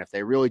right there. And if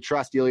they really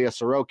trust Ilya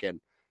Sorokin,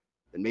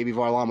 then maybe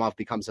Varlamov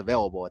becomes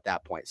available at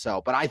that point.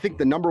 So, but I think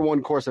the number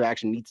one course of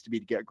action needs to be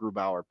to get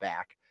Grubauer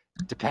back.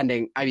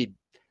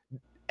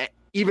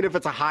 Even if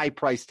it's a high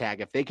price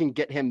tag, if they can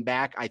get him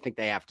back, I think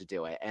they have to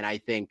do it. And I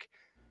think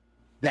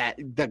that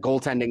the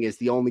goaltending is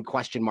the only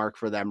question mark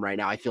for them right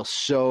now. I feel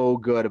so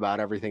good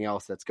about everything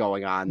else that's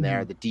going on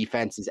there. The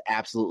defense is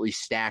absolutely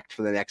stacked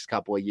for the next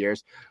couple of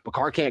years.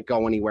 Bakar can't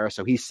go anywhere,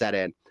 so he's set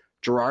in.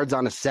 Girard's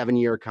on a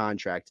 7-year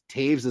contract.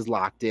 Taves is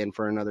locked in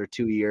for another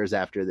 2 years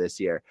after this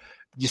year.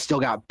 You still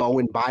got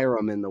Bowen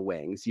Byram in the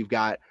wings. You've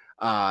got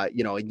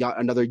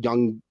another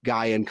young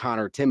guy in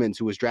Connor Timmins,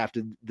 who was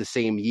drafted the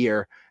same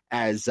year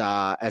as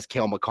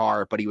Cale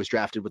Makar, but he was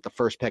drafted with the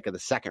first pick of the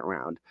second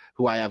round,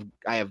 who I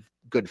have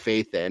good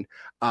faith in.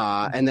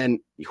 And then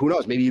who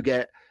knows, maybe you've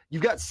got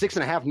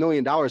 $6.5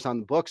 million on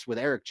the books with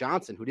Eric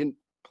Johnson, who didn't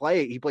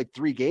play. He played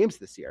 3 games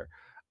this year.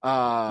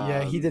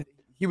 He did.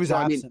 He was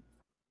absent.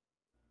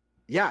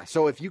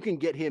 So if you can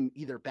get him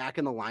either back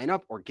in the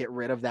lineup or get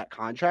rid of that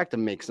contract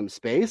and make some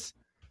space,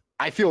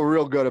 I feel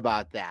real good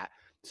about that.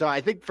 So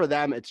I think for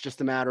them, it's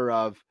just a matter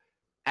of,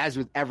 as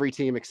with every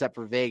team except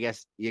for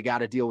Vegas, you got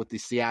to deal with the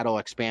Seattle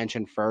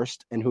expansion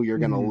first and who you're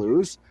going to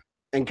lose,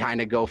 and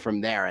kind of go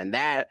from there. And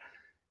that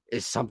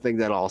is something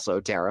that also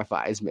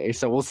terrifies me.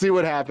 So we'll see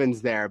what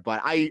happens there.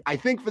 But I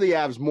think for the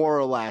Avs, more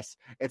or less,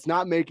 it's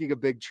not making a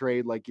big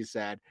trade, like you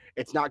said.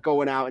 It's not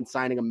going out and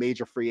signing a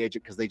major free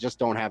agent because they just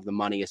don't have the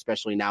money,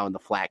 especially now in the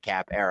flat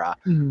cap era.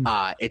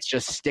 It's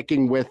just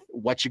sticking with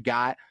what you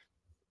got,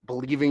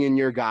 believing in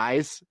your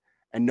guys,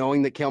 and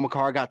knowing that Cale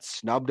Makar got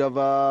snubbed of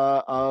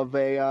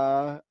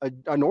a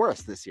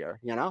Norris this year,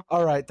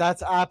 All right,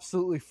 that's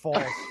absolutely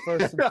false.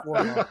 First and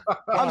foremost,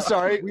 I'm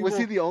sorry. Was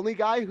he the only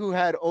guy who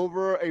had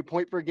over a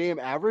point per game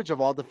average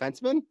of all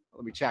defensemen?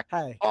 Let me check.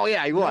 Hey, oh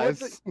yeah, he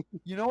was.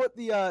 You know what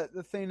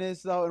the thing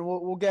is though, and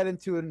we'll get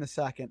into it in a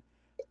second.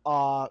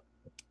 I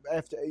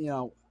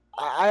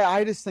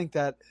just think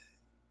that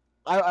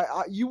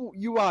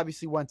you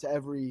obviously went to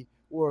every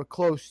or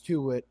close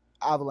to it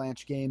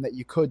Avalanche game that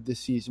you could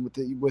this season with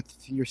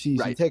your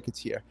season tickets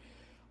here.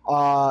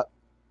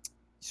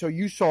 So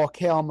you saw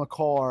Cale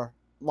Makar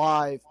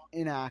live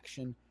in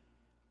action.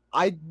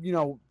 I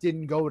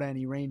didn't go to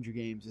any Ranger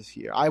games this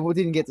year. I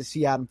didn't get to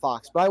see Adam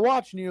Fox, but I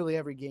watched nearly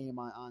every game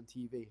on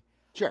TV.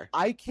 Sure.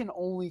 I can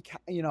only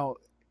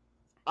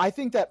I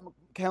think that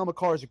Cale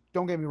Makar is,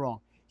 don't get me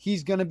wrong,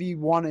 he's going to be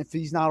one, if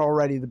he's not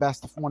already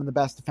one of the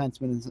best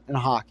defensemen in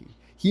hockey.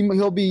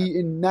 He'll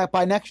be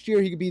by next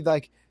year. He could be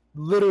like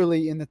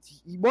literally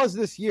he was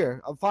this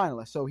year a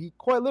finalist, so he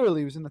quite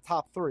literally was in the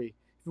top 3 if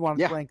you want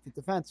to rank the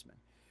defenseman.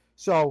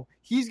 So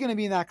he's going to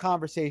be in that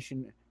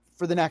conversation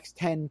for the next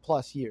 10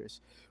 plus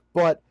years.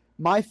 But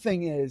my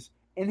thing is,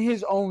 in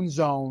his own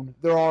zone,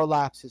 there are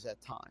lapses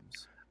at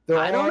times.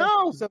 I don't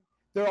know.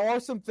 There are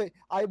some things.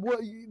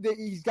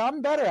 He's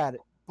gotten better at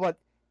it, but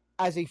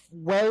as a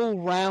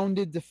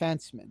well-rounded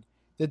defenseman,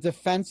 the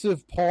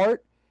defensive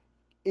part,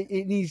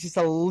 it needs just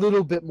a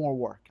little bit more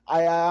work.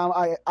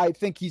 I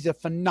think he's a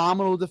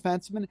phenomenal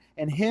defenseman,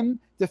 and him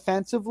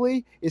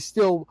defensively is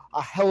still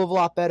a hell of a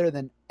lot better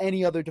than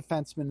any other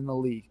defenseman in the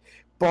league.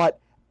 But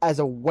as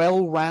a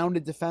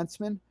well-rounded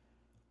defenseman,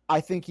 I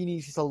think he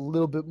needs just a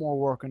little bit more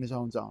work in his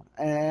own zone.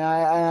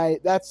 And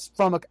that's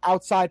from an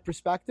outside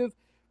perspective.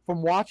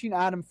 From watching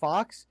Adam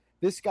Fox,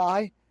 this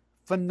guy,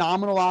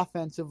 phenomenal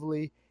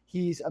offensively.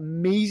 He's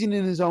amazing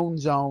in his own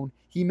zone.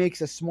 He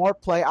makes a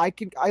smart play. I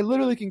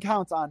literally can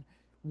count on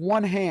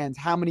one hand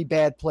how many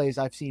bad plays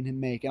I've seen him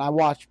make, and I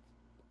watch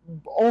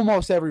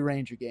almost every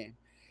Ranger game.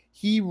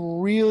 He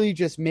really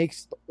just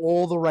makes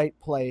all the right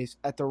plays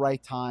at the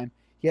right time.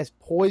 He has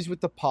poise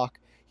with the puck.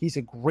 He's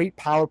a great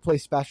power play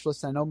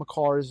specialist. I know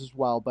Makar is as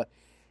well, but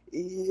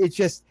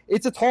it's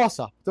a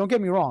toss-up. Don't get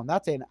me wrong.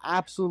 That's an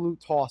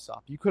absolute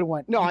toss-up. You could have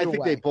went No, I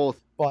think way, they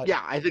both but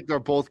yeah, I think they're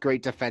both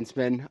great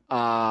defensemen.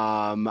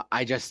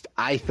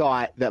 I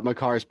thought that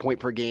Makar's point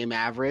per game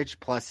average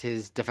plus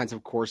his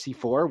defensive Corsi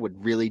for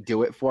would really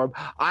do it for him.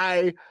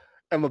 I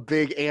am a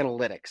big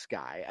analytics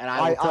guy, and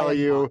I will tell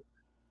you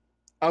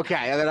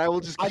okay, and then I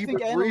will just keep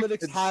it brief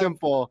and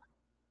simple.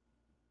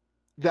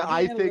 That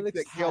I think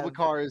that Cale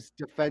Makar's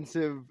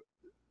defensive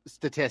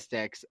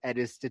statistics and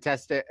his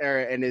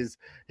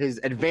his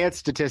advanced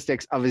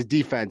statistics of his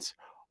defense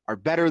are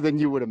better than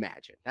you would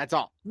imagine. That's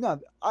all. No,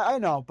 I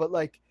know, but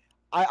like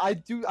I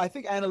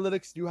think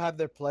analytics do have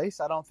their place.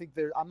 I don't think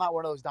I'm not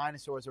one of those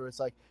dinosaurs where it's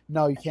like,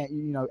 no, you can't,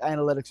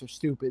 analytics are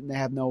stupid and they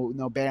have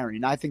no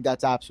bearing. I think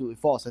that's absolutely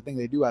false. I think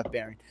they do have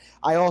bearing.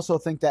 I also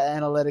think that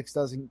analytics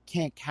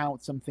can't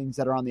count some things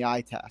that are on the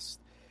eye test.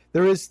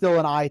 There is still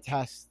an eye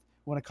test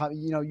when it comes,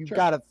 you've Sure.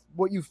 got to,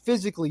 what you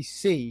physically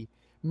see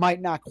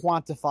might not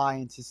quantify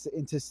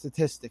into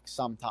statistics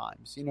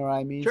sometimes. You know what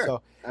I mean? Sure.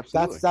 So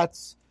Absolutely.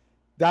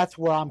 that's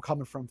where I'm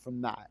coming from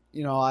that.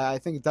 I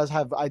think it does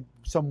have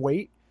some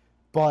weight,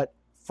 but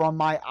from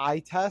my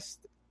eye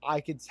test,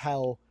 I could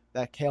tell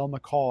that Cale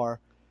Makar,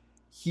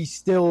 he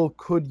still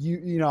could,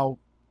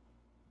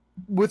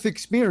 with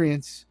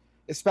experience,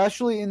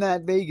 especially in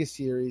that Vegas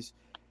series,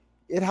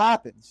 it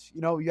happens.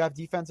 You have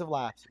defensive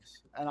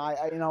lapses. And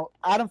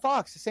Adam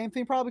Fox, the same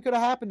thing probably could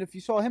have happened if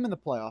you saw him in the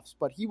playoffs,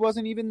 but he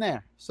wasn't even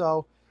there.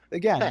 So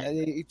again,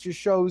 it just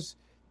shows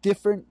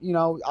different,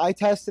 eye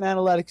test and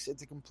analytics.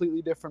 It's a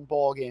completely different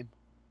ball game.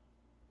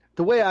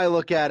 The way I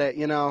look at it,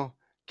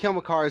 Cale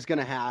Makar is going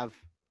to have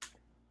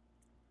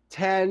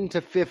 10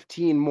 to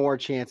 15 more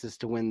chances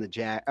to win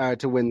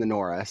the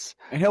Norris.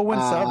 And he'll win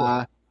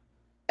several.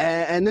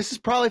 And this is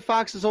probably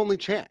Fox's only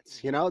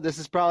chance. This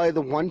is probably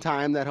the one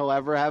time that he'll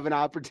ever have an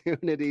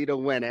opportunity to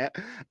win it.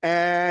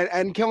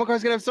 And Cale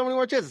Makar's going to have so many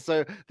more chances.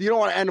 So you don't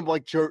want to end up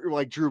like Drew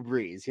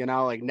Brees,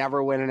 like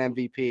never win an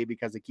MVP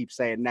because they keep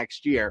saying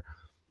next year.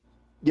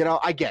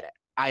 I get it.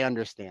 I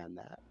understand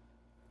that.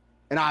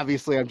 And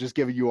obviously, I'm just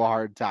giving you a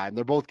hard time.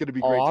 They're both going to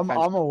be great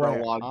defensemen for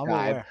a long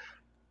time.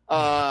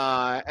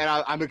 And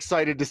I'm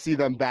excited to see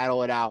them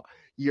battle it out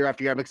year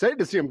after year. I'm excited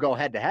to see them go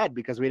head to head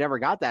because we never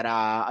got that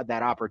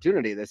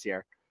opportunity this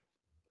year.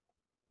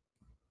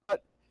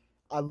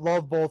 I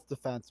love both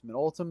defensemen.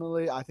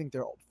 Ultimately, I think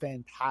they're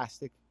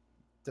fantastic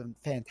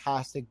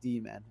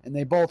D-men, and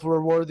they both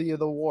were worthy of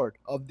the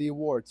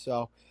award.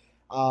 So,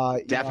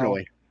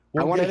 definitely,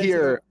 I want to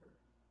hear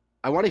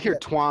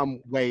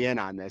Twom weigh in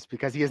on this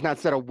because he has not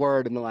said a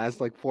word in the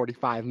last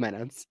 45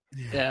 minutes.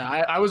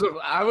 Yeah,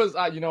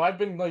 I've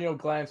been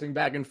glancing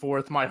back and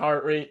forth. My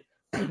heart rate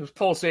was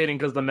pulsating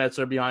because the Mets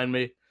are behind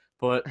me.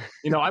 But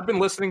I've been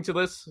listening to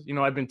this.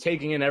 I've been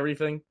taking in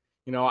everything.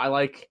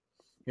 I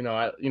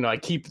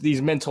keep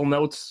these mental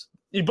notes.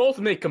 You both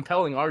make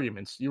compelling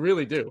arguments. You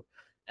really do.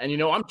 And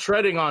I'm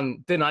treading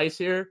on thin ice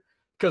here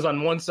because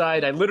on one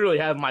side I literally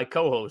have my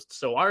co-host,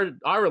 so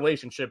our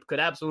relationship could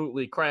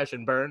absolutely crash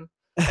and burn.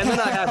 And then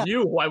I have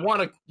you, who I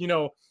want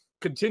to,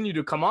 continue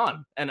to come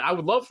on, and I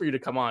would love for you to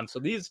come on. So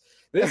this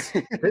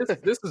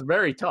is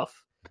very tough,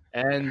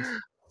 and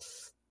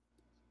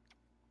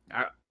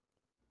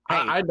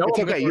I know it's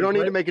okay. You don't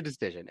need to make a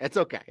decision. It's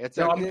okay.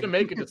 I'm going to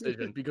make a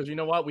decision because you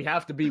know what? We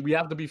have to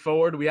be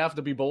forward. We have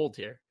to be bold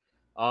here.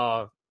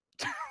 I'm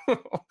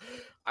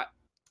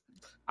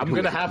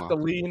going to have to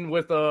lean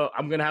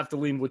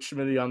with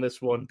Schmidt on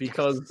this one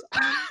because.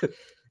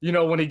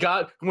 When he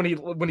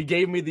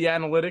gave me the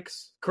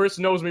analytics, Chris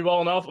knows me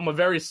well enough. I'm a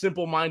very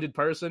simple-minded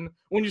person.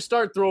 When you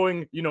start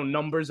throwing,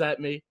 numbers at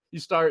me, you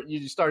start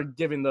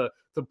giving the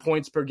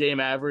points per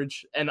game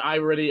average, and I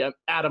already am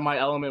out of my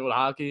element with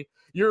hockey.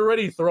 You're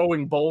already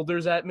throwing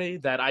boulders at me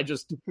that I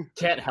just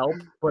can't help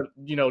but,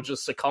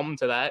 just succumb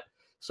to that.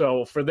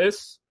 So for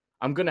this,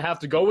 I'm going to have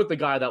to go with the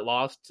guy that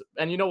lost.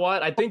 And you know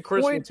what? I think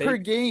Chris will take... per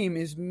game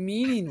is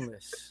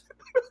meaningless.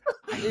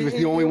 He was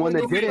the only one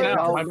that did it.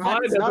 My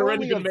mind has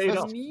already been made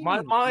up.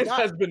 My mind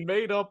has been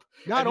made up.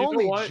 Not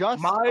only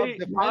just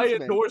my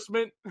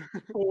endorsement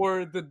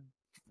for the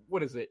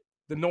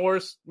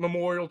Norris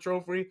Memorial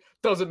Trophy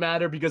doesn't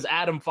matter because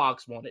Adam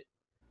Fox won it.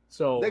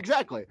 So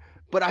exactly.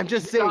 But I'm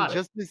just saying,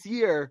 just this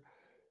year,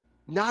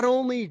 not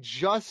only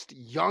just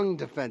young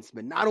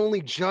defensemen, not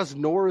only just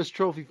Norris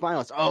Trophy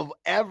finalists, of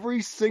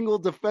every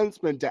single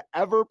defenseman to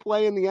ever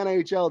play in the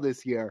NHL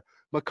this year,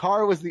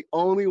 Makar was the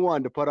only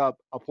one to put up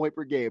a point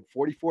per game,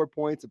 44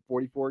 points in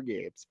 44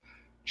 games.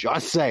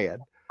 Just saying.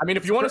 I mean,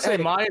 if you want to say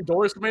my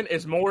endorsement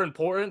is more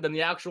important than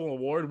the actual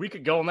award, we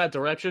could go in that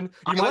direction.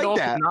 You might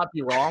also not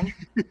be wrong.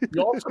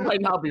 You also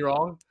might not be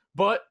wrong,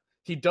 but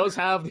he does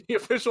have the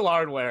official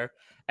hardware.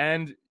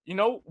 And, you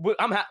know,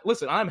 I'm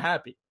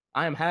happy.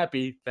 I am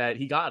happy that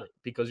he got it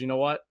because you know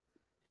what?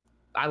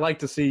 I like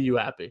to see you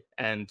happy.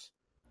 And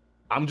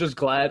I'm just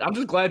glad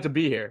to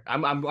be here.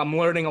 I'm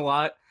learning a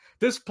lot.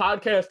 This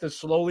podcast is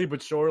slowly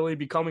but surely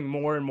becoming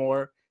more and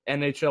more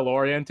NHL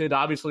oriented.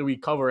 Obviously, we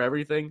cover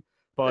everything,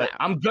 but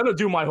I'm going to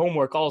do my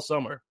homework all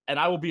summer, and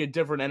I will be a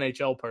different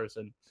NHL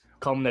person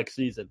come next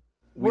season.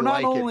 We're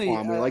not only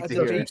a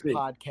debate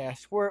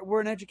podcast,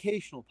 we're an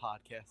educational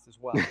podcast as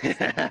well.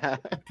 So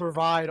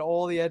provide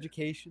all the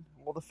education,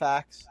 all the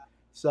facts.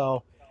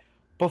 So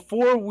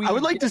before we... I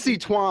would like to see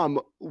Twom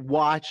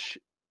watch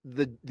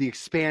the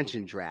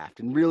expansion draft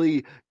and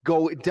really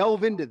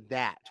delve into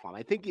that, Twom.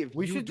 I think if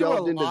we you should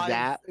delved into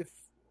that...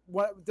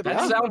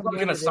 That sounds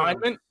like an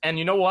assignment, and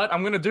you know what?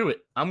 I'm going to do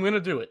it.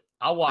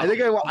 I'll watch.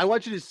 I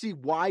want you to see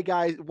why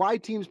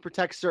teams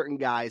protect certain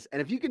guys,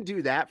 and if you can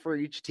do that for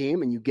each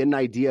team, and you get an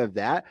idea of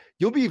that,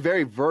 you'll be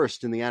very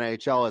versed in the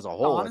NHL as a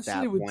whole. Honestly,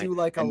 at that would point. do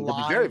like a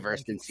live very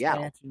versed in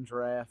Seattle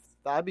draft.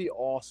 That'd be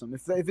awesome.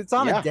 If it's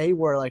on a day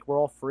where like we're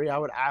all free, I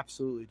would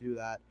absolutely do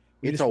that.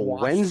 It's a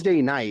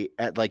Wednesday night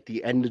at like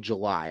the end of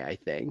July, I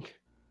think.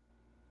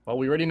 Well,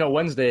 we already know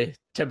Wednesday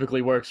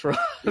typically works for us,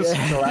 so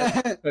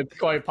that's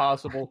quite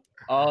possible.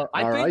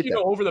 I think,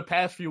 over the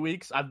past few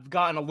weeks, I've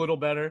gotten a little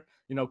better.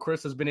 You know,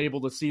 Chris has been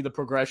able to see the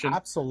progression.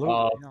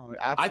 Absolutely.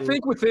 I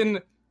think within,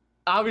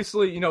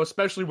 obviously,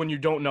 especially when you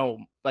don't know,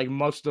 like,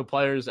 most of the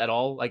players at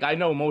all. Like, I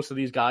know most of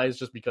these guys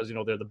just because,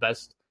 they're the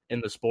best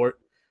in the sport.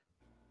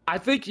 I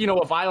think,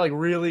 if I, like,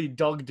 really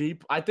dug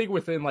deep, I think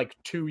within, like,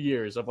 2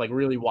 years of, like,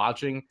 really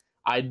watching,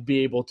 I'd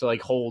be able to,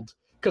 like, hold...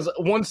 Because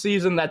one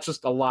season, that's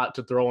just a lot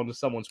to throw onto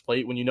someone's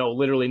plate when you know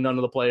literally none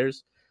of the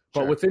players.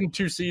 But within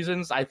 2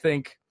 seasons, I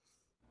think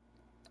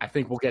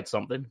we'll get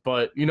something.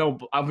 But, I'm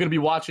going to be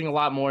watching a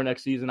lot more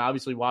next season.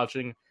 Obviously I'll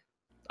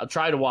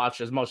try to watch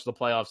as much of the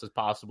playoffs as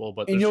possible.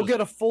 But you'll get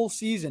a full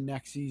season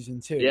next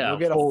season, too. Yeah, you'll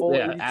get a full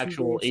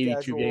actual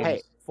 82 games.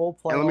 Hey, full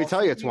playoffs. And let me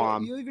tell you,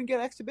 Twom. You'll even get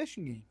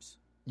exhibition games.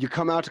 You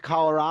come out to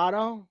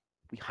Colorado,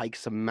 we hike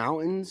some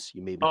mountains.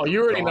 You maybe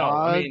you already know.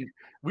 I mean,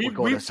 we've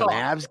to some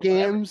Avs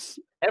games.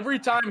 Every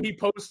time he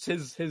posts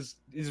his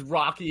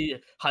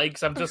rocky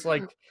hikes, I'm just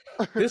like,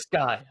 this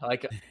guy.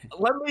 Like,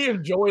 let me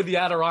enjoy the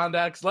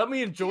Adirondacks. Let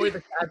me enjoy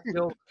the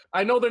Catskills.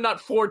 I know they're not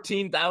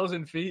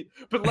 14,000 feet,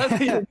 but let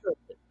me enjoy it.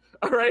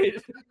 All right,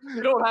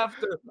 you don't have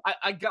to.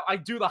 I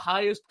do the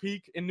highest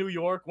peak in New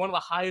York, one of the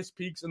highest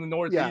peaks in the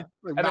Northeast. Yeah,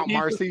 like Mount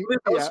Marcy.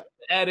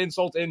 Add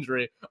insult to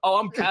injury. Oh,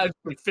 I'm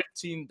casually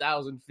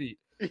 15,000 feet.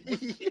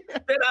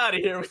 Get out of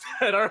here with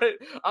that. All right,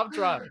 I'm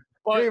trying.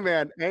 But, hey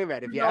man,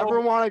 if you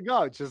ever want to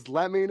go, just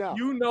let me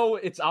know.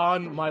 It's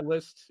on my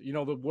list.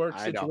 The work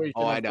situation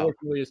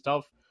unfortunately is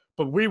tough,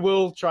 but we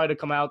will try to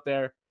come out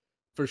there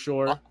for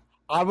sure.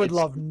 I would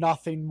love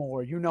nothing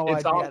more.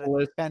 It's on the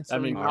list. I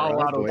mean,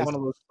 Colorado is one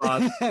of those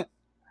spots.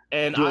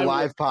 And do a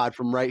live pod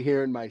from right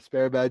here in my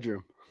spare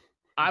bedroom.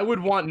 I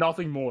would want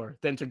nothing more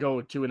than to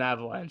go to an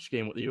Avalanche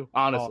game with you,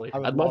 honestly.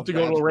 I'd love to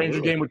go to a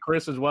Ranger game with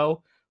Chris as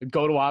well.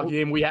 Go to a hockey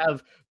game. We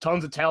have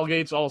tons of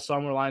tailgates all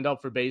summer lined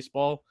up for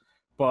baseball.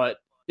 But,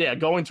 yeah,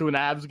 going to an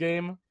Avs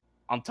game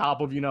on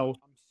top of,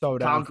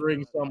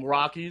 conquering some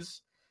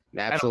Rockies.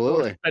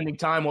 Absolutely. And spending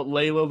time with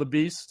Layla the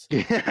Beast.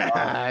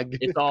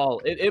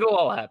 It'll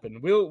all happen.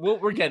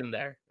 We're getting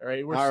there. All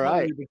right. We're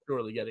slowly but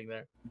surely getting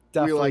there.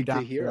 Definitely we like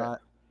to hear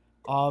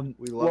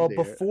that.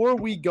 Before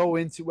we go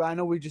into, I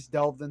know we just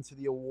delved into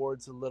the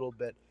awards a little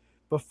bit.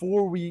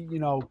 Before we,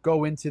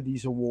 go into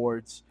these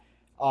awards,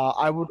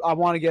 I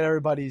want to get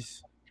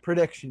everybody's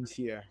predictions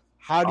here.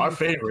 Our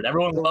favorite.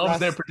 Everyone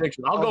loves their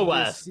prediction. I'll go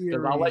last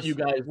because I'll let you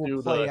guys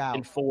do the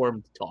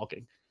informed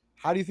talking.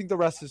 How do you think the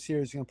rest of the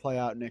series is going to play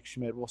out, Nick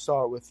Schmidt? We'll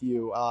start with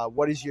you.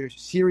 What is your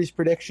series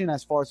prediction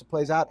as far as it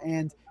plays out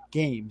and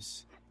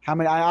games? How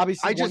many?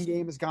 One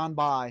game has gone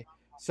by,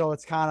 so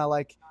it's kind of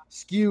like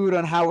skewed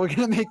on how we're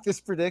going to make this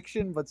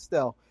prediction. But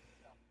still,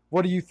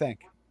 what do you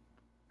think?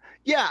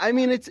 Yeah, I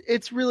mean,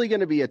 it's really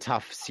going to be a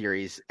tough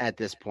series at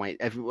this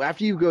point.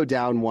 After you go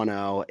down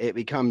 1-0, it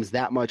becomes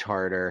that much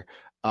harder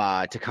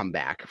to come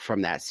back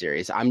from that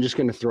series. I'm just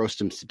going to throw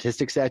some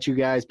statistics at you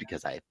guys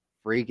because I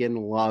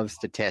freaking love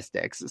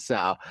statistics.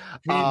 So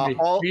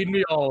feed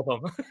me all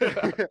of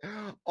them.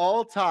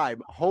 All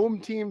time home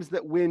teams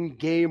that win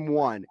game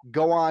 1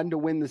 go on to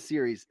win the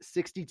series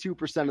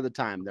 62% of the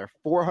time. They're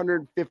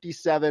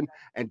 457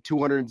 and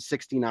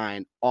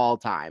 269 all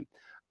time.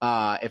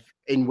 If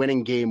in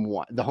winning game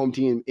 1, the home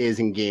team is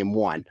in game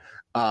 1.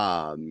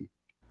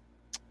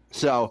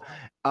 So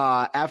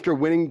after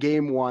winning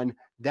game 1,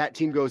 that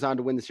team goes on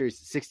to win the series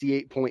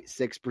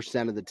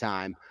 68.6% of the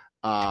time.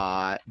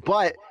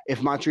 But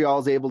if Montreal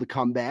is able to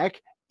come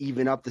back,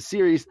 even up the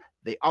series,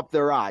 they up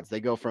their odds. They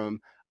go from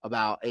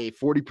about a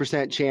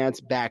 40% chance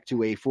back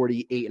to a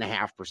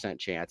 48.5%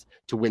 chance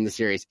to win the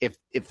series if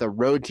the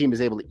road team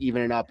is able to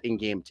even it up in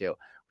game 2,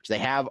 which they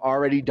have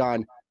already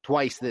done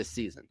twice this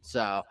season.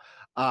 So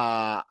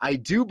I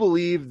do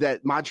believe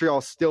that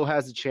Montreal still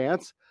has a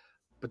chance,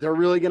 but they're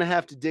really going to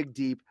have to dig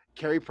deep.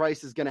 Carey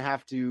Price is going to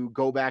have to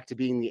go back to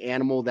being the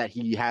animal that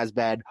he has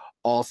been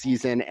all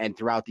season and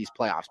throughout these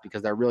playoffs,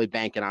 because they're really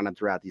banking on him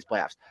throughout these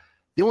playoffs.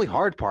 The only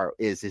hard part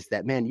is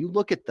that, man, you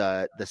look at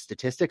the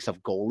statistics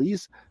of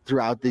goalies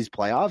throughout these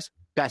playoffs,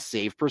 best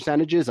save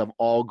percentages of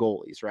all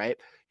goalies, right?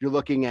 You're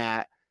looking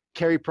at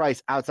Carey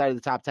Price outside of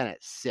the top 10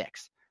 at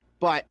 6.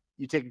 But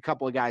you take a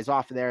couple of guys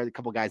off of there, a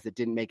couple of guys that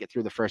didn't make it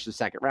through the first or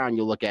second round.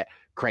 You look at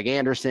Craig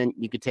Anderson.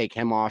 You could take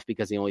him off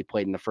because he only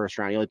played in the first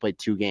round. He only played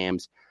 2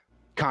 games.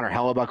 Connor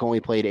Hellebuck only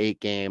played 8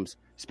 games.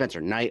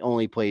 Spencer Knight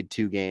only played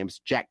 2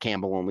 games. Jack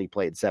Campbell only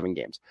played 7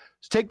 games.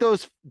 So take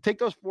those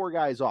 4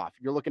 guys off.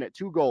 You're looking at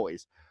 2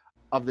 goalies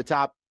of the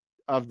top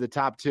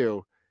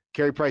 2.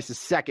 Carey Price is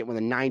second with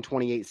a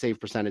 .928 save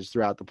percentage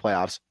throughout the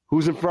playoffs.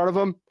 Who's in front of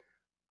him?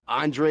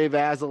 Andrei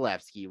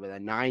Vasilevsky with a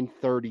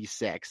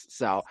 .936.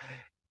 So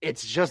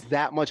it's just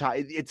that much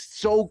high. It's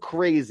so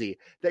crazy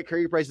that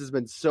Carey Price has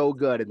been so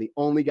good, and the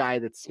only guy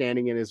that's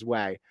standing in his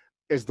way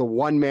is the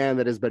one man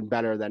that has been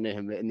better than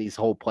him in these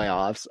whole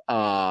playoffs.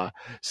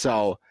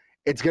 So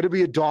it's going to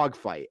be a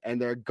dogfight,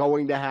 and they're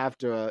going to have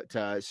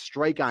to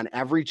strike on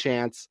every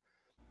chance.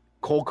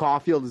 Cole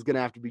Caulfield is going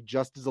to have to be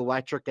just as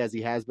electric as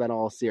he has been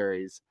all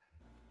series.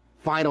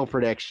 Final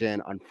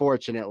prediction,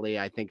 unfortunately,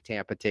 I think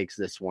Tampa takes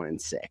this one in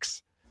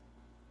 6.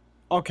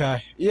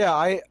 Okay. Yeah,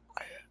 I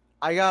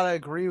got to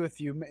agree with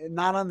you.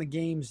 Not on the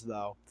games,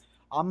 though.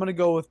 I'm going to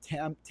go with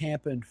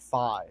Tampa in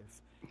 5.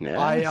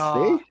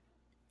 Yeah,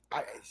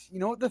 you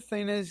know what the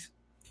thing is?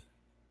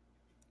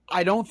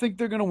 I don't think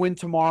they're going to win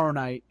tomorrow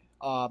night,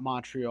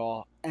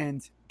 Montreal.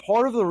 And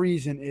part of the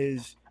reason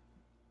is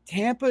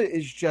Tampa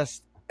is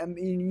just, I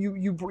mean,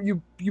 you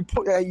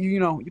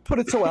put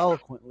it so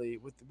eloquently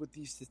with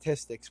these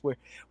statistics, where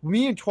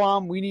me and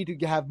Twom, we need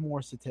to have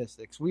more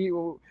statistics. We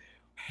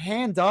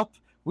hand up,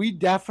 we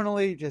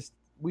definitely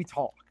we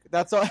talk.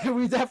 That's all.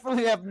 We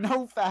definitely have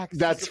no facts.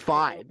 That's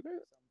fine.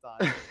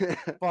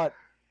 But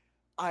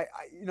I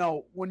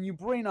when you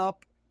bring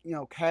up,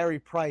 Carey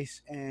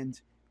Price, and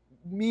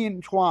me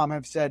and Twom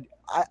have said,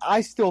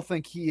 I still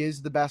think he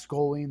is the best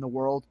goalie in the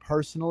world.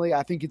 Personally,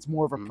 I think it's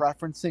more of a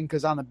preference thing,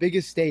 because on the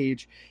biggest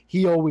stage,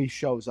 he always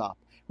shows up.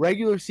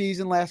 Regular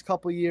season last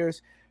couple of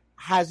years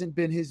hasn't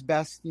been his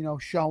best,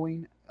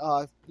 showing,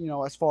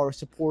 as far as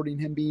supporting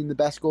him being the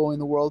best goalie in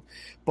the world.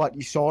 But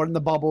you saw it in the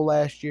bubble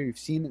last year. You've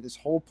seen it this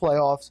whole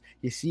playoffs.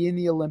 You see in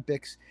the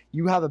Olympics.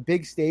 You have a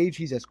big stage.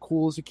 He's as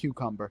cool as a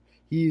cucumber.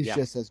 He is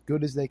just as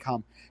good as they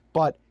come.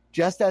 But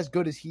just as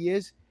good as he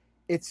is,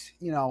 it's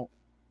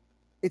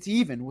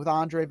even with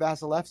Andrei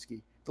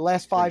Vasilevsky. The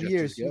last 5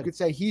 years, you could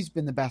say he's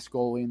been the best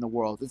goalie in the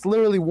world. It's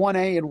literally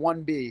 1A and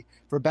 1B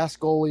for best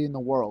goalie in the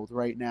world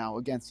right now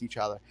against each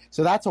other.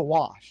 So that's a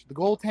wash. The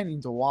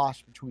goaltending's a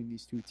wash between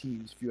these two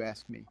teams, if you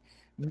ask me,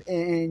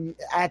 and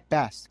at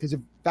best. Because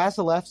if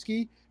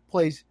Vasilevsky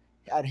plays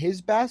at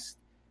his best,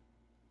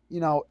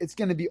 it's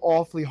going to be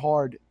awfully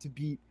hard to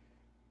beat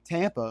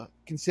Tampa,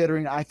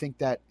 considering I think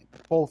that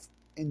both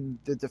in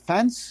the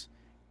defense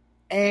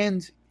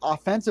and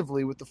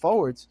offensively with the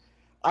forwards,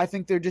 I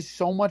think they're just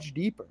so much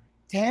deeper.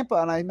 Tampa,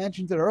 and I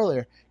mentioned it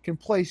earlier, can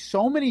play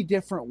so many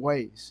different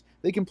ways.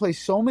 They can play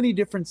so many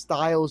different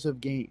styles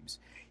of games.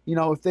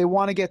 If they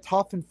want to get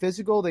tough and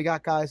physical, they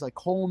got guys like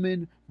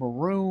Coleman,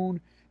 Maroon,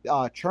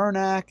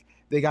 Chernak.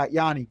 They got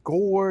Yanni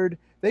Gourde.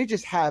 They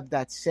just have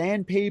that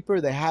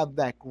sandpaper. They have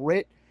that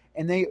grit.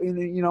 And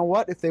you know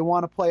what? If they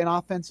want to play an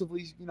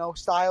offensively,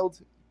 styled,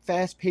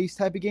 fast-paced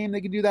type of game,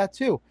 they can do that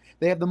too.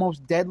 They have the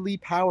most deadly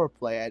power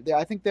play.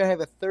 I think they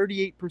have a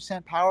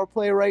 38% power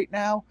play right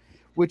now,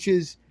 which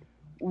is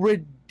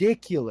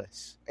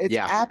ridiculous. It's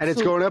and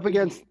it's going up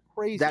against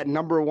crazy. That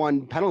number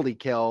 1 penalty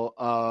kill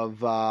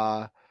of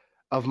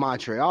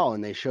Montreal,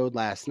 and they showed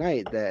last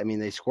night that,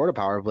 they scored a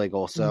power play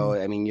goal. So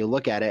you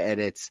look at it, and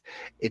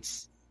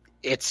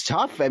it's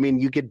tough.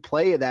 You could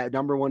play that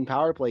number 1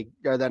 power play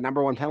or that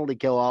number 1 penalty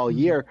kill all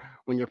year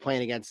when you're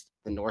playing against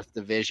the North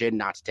Division,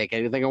 not to take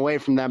anything away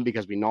from them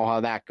because we know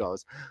how that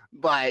goes,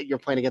 but you're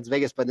playing against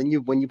Vegas. But then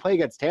when you play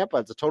against Tampa,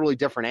 it's a totally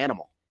different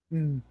animal.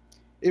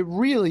 It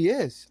really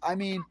is.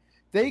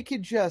 They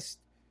could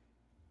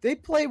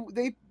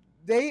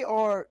they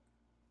are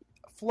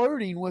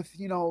flirting with,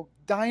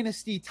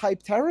 dynasty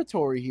type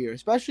territory here,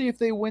 especially if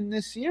they win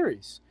this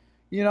series,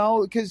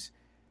 because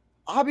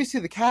obviously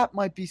the cap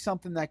might be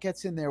something that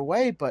gets in their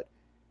way, but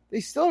they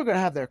still are going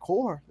to have their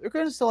core. They're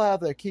going to still have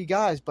their key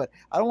guys, but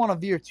I don't want to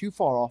veer too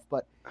far off.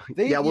 But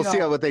we'll see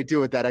what they do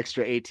with that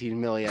extra $18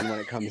 million when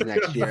it comes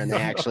next year, and they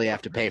actually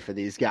have to pay for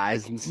these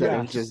guys instead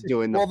of just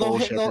doing the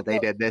bullshit that they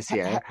did this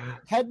year.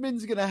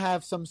 Hedman's going to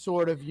have some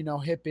sort of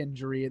hip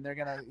injury, and they're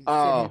going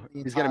to.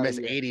 He's going to miss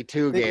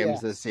 82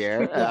 games this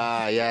year.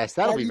 Yes,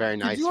 that'll be very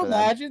nice. Could you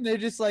imagine they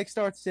just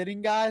start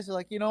sitting guys? They're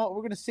like, you know what,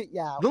 we're going to sit you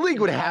out. The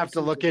league would have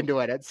to look into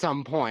it at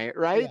some point,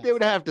 right? Yeah. They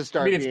would have to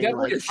start. It's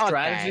definitely a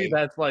strategy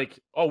that's like,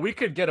 we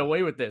could get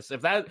away with this.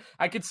 If that,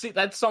 I could see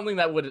that's something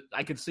that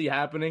I could see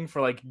happening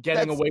for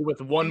getting away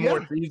with one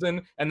more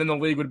season, and then the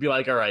league would be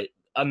like, all right,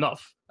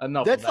 enough.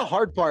 That's the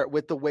hard part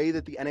with the way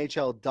that the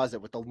NHL does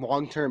it with the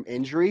long-term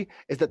injury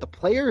is that the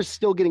player is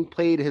still getting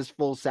paid his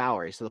full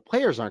salary. So the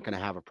players aren't going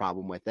to have a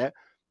problem with it.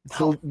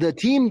 So the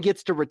team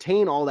gets to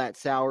retain all that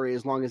salary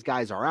as long as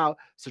guys are out.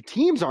 So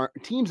teams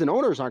and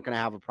owners aren't going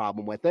to have a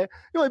problem with it.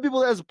 The only people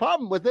that has a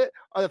problem with it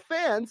are the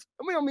fans,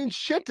 and we don't mean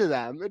shit to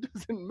them. It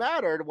doesn't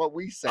matter what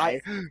we say.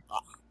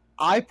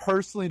 I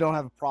personally don't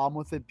have a problem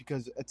with it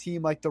because a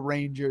team like the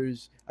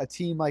Rangers, a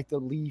team like the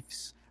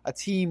Leafs, a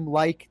team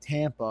like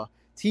Tampa,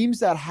 teams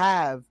that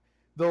have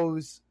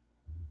those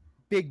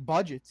big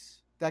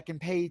budgets that can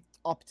pay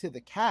up to the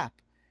cap,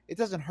 it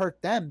doesn't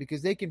hurt them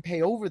because they can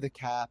pay over the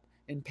cap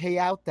and pay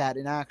out that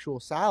in actual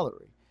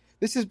salary.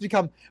 This has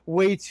become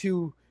way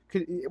too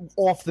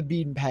off the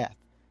beaten path.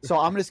 So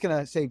I'm just going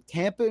to say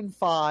Tampa in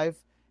 5,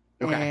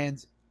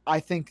 and I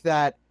think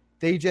that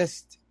they're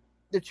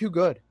too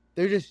good.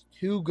 They're just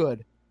too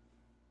good.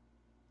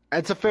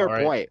 That's a fair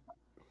point.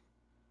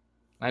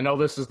 I know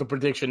this is the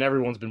prediction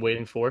everyone's been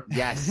waiting for.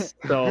 Yes.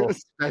 So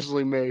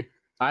especially me.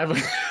 I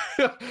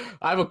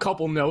have a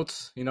couple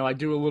notes. I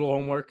do a little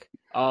homework.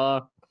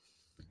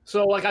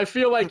 So I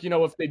feel like,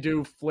 if they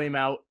do flame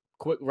out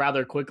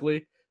rather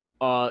quickly,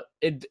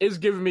 it is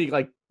giving me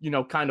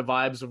kind of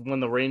vibes of when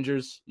the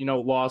Rangers,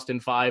 lost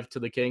in 5 to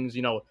the Kings,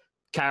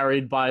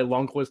 carried by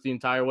Lundqvist the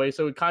entire way.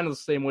 So kind of the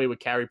same way with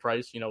Carey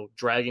Price,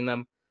 dragging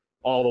them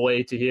all the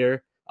way to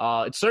here.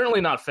 It's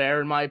certainly not fair,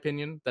 in my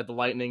opinion, that the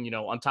Lightning,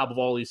 on top of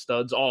all these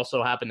studs,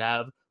 also happen to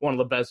have one of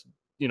the best,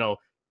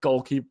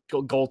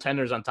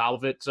 goaltenders on top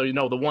of it. So,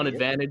 the one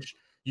advantage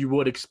you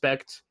would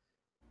expect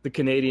the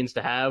Canadians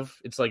to have,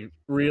 it's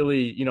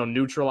really,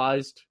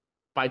 neutralized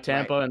by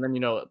Tampa. Right. And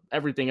then,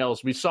 everything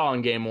else we saw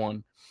in game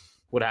 1,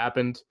 what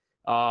happened.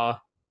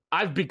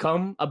 I've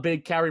become a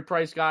big Carey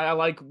Price guy. I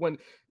like when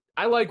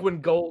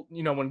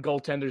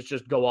goaltenders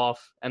just go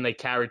off and they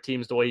carry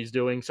teams the way he's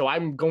doing. So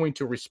I'm going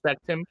to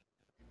respect him.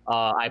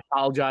 I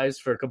apologize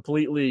for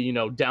completely,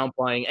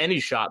 downplaying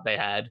any shot they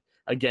had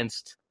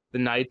against the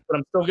Knights, but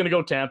I'm still going to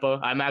go Tampa.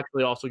 I'm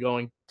actually also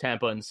going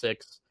Tampa in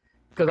 6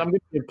 because I'm going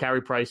to give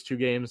Carey Price 2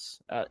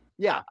 games. I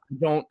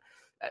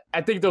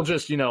think they'll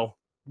just,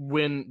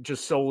 win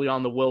just solely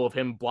on the will of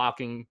him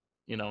blocking,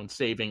 and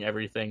saving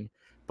everything.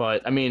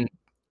 But I mean,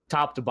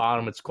 top to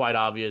bottom, it's quite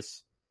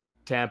obvious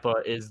Tampa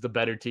is the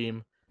better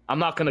team. I'm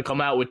not going to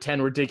come out with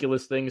 10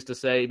 ridiculous things to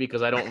say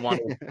because I don't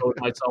want to expose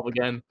myself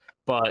again,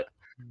 but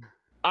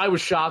I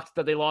was shocked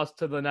that they lost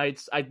to the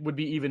Knights. I would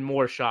be even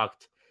more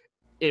shocked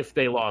if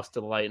they lost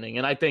to the Lightning.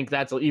 And I think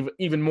that's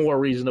even more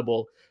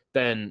reasonable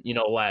than,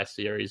 last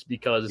series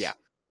because,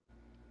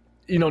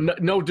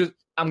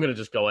 I'm going to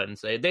just go ahead and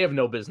say it. They have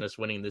no business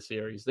winning this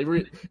series. They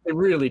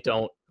really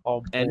don't.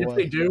 Oh, and if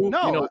they do,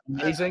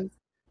 amazing.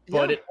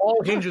 But it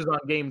all hinges on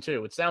game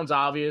 2. It sounds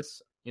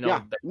obvious.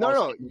 You're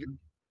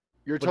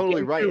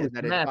totally right in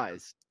that it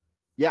does.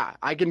 Yeah,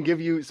 I can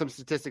give you some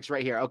statistics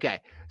right here. Okay,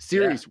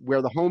 series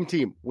where the home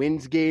team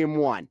wins game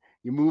 1,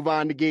 you move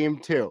on to game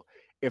 2.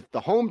 If the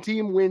home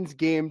team wins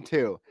game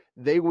 2,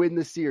 they win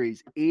the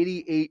series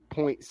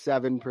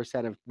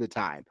 88.7% of the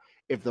time.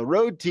 If the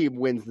road team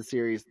wins the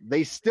series,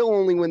 they still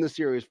only win the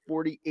series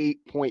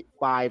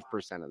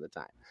 48.5% of the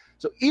time.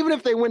 So even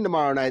if they win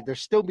tomorrow night, they're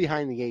still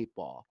behind the 8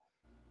 ball.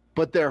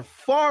 But they're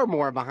far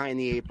more behind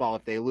the 8 ball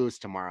if they lose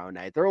tomorrow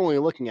night. They're only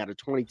looking at a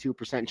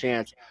 22%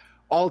 chance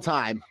all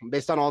time,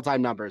 based on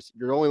all-time numbers.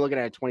 You're only looking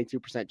at a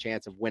 22%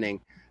 chance of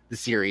winning the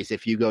series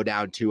if you go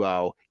down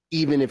 2-0,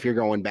 even if you're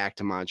going back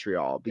to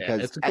Montreal.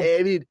 Because,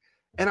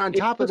 and on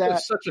top of that...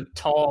 It's such a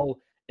tall,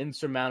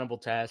 insurmountable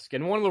task.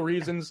 And one of the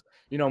reasons,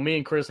 me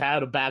and Chris had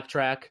to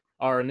backtrack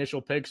our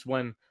initial picks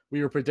when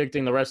we were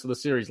predicting the rest of the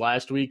series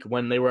last week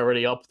when they were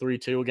already up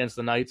 3-2 against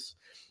the Knights.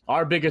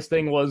 Our biggest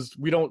thing was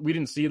we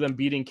didn't see them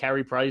beating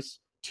Carey Price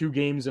 2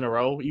 games in a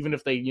row, even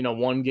if they,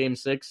 won game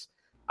 6.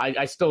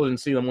 I still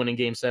didn't see them winning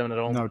game 7 at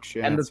home. No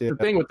chance. And the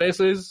thing with this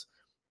is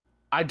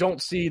I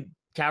don't see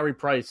Carey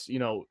Price,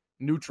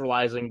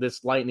 neutralizing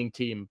this Lightning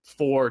team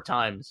 4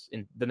 times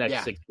in the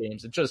next 6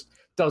 games. It just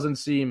doesn't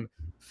seem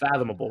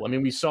fathomable. I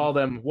mean, we saw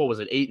them,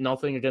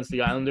 8-0 against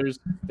the Islanders.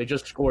 They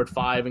just scored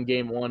 5 in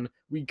game 1.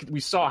 We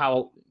saw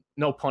how,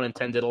 no pun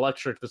intended,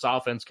 electric this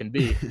offense can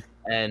be.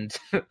 And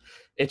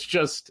it's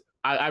just,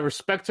 I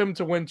respect him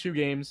to win 2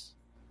 games.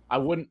 I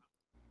wouldn't,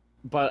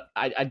 but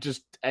I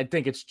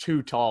think it's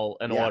too tall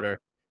an order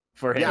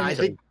for him. Yeah, I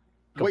think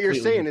what you're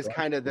saying is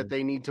kind of that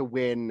they need to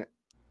win.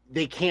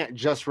 They can't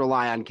just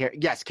rely on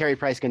yes, Carey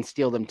Price can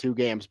steal them 2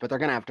 games, but they're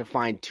going to have to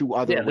find 2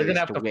 other ways to win. They're going to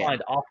have to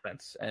find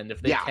offense, and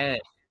if they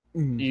can't,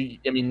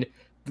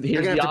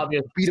 here's the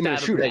obvious beat them in a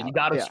shootout. You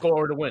got to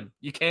score to win.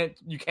 You can't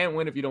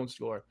win if you don't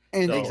score.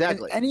 And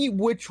exactly. And any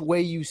which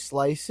way you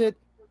slice it,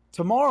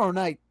 tomorrow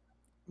night,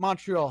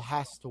 Montreal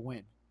has to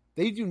win.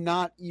 They do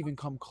not even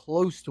come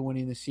close to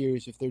winning the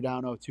series if they're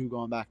down 0-2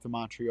 going back to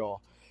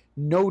Montreal.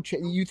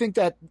 You think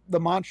that the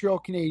Montreal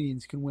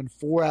Canadiens can win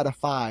 4 out of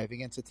 5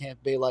 against the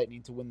Tampa Bay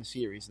Lightning to win the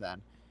series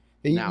then?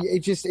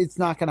 It's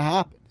not going to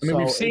happen. I mean,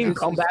 we've seen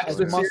comebacks as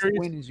this must series.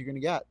 win as you're going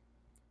to get.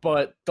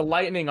 But the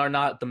Lightning are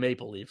not the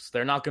Maple Leafs.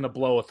 They're not going to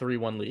blow a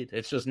 3-1 lead.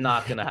 It's just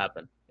not going to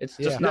happen. It's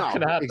just not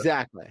going to happen.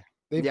 Exactly.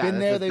 They've been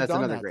there. They've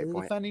done that. They're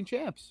point. defending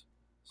champs.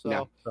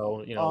 So,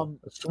 So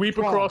a sweep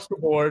across the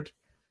board.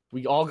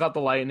 We all got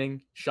the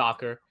Lightning.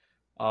 Shocker.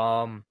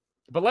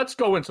 But let's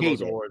go into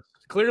those awards.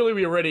 Clearly,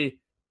 we already,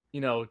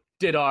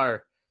 did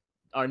our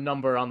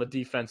number on the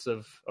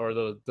defensive or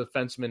the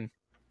defenseman,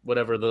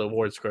 whatever the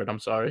award scored. I'm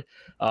sorry.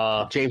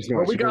 James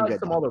Norris. But we got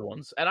some other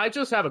ones. And I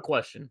just have a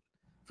question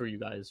for you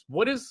guys.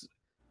 What is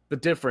the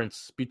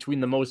difference between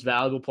the most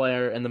valuable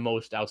player and the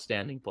most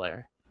outstanding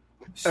player?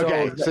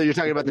 So you're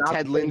talking about the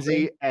Ted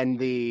Lindsay and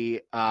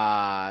the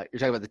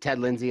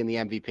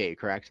MVP,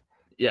 correct?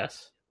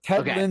 Yes.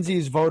 Ted Lindsay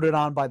is voted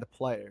on by the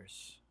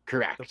players.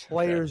 Correct. The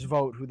players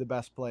vote who the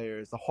best player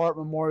is. The Hart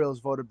Memorial is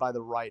voted by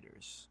the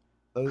writers.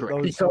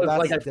 Because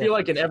I feel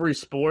like in every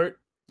sport,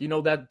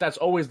 that's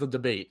always the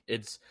debate.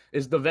 Is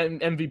the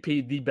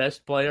MVP the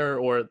best player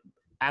or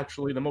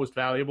actually the most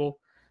valuable?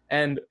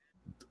 And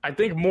I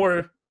think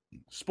more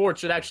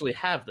sports should actually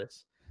have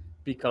this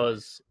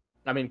because,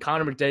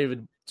 Connor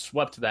McDavid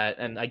swept that,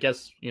 and I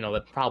guess,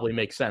 that probably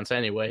makes sense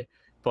anyway.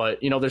 But,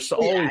 there's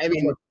always...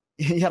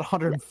 he had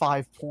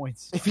 105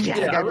 points.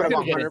 Yeah,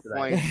 100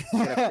 points.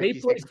 They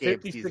played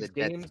 56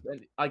 games,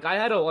 and I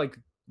had to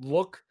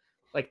look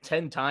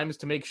 10 times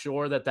to make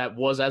sure that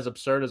was as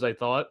absurd as I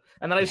thought.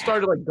 And then I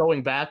started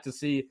going back to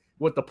see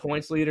what the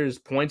points leader's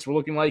points were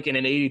looking like in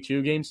an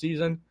 82 game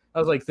season. I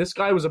was like, this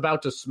guy was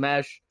about to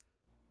smash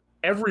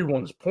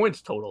everyone's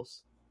points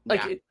totals.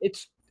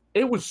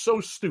 It was so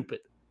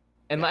stupid.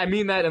 And I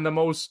mean that in the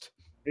most,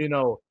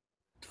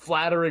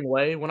 flattering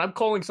way. When I'm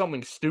calling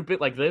something stupid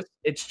like this,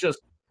 it's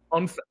just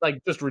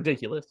just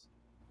ridiculous.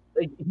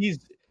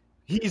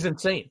 He's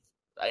insane.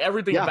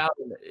 Everything about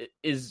him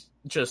is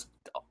just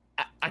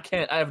I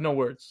have no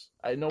words.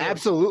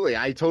 Absolutely.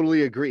 I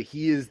totally agree.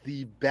 He is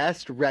the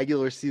best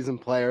regular season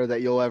player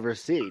that you'll ever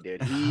see,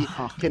 dude. He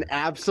can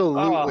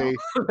absolutely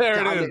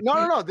there it is.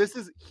 No. This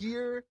is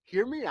hear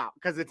me out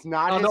because it's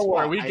not his don't fault.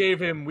 worry. We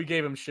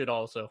gave him shit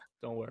also.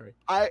 Don't worry.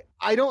 I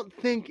don't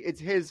think it's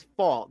his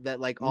fault that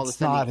all of a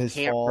sudden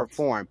he can't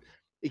perform.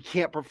 He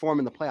can't perform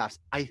in the playoffs.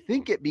 I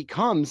think it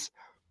becomes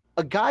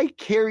a guy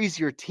carries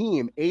your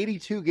team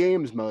 82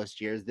 games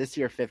most years. This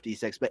year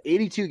 56, but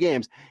 82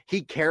 games.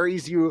 He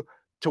carries you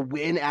to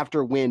win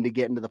after win to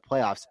get into the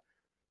playoffs.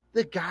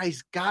 The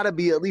guy's got to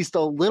be at least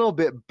a little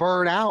bit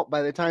burnt out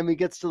by the time he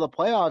gets to the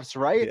playoffs,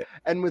 right? Yeah.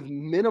 And with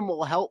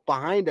minimal help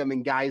behind him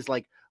and guys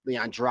like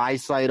Leon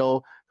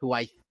Draisaitl, who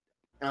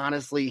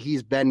honestly,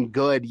 he's been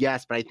good,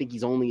 yes, but I think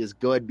he's only as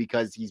good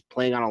because he's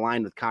playing on a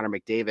line with Connor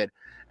McDavid.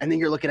 And then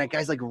you're looking at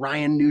guys like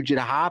Ryan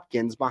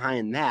Nugent-Hopkins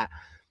behind that.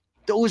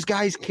 Those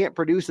guys can't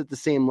produce at the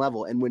same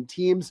level. And when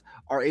teams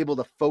are able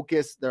to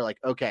focus, they're like,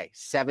 okay,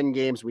 7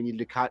 games, we need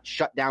to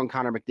shut down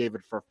Connor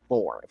McDavid for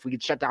 4. If we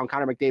could shut down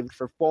Connor McDavid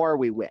for 4,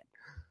 we win.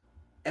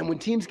 And when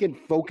teams can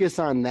focus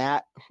on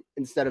that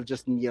instead of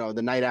just,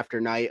 the night after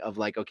night of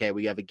okay,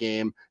 we have a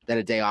game, then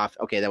a day off.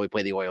 Okay, then we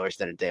play the Oilers,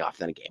 then a day off,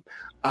 then a game.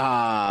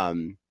 I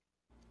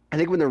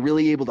think when they're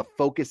really able to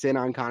focus in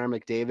on Connor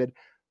McDavid,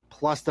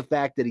 plus the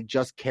fact that he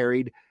just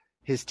carried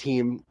his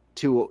team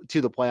to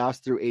the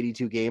playoffs through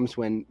 82 games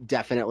when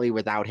definitely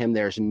without him,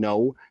 there's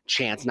no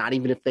chance, not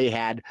even if they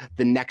had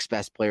the next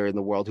best player in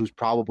the world, who's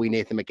probably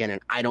Nathan McKinnon.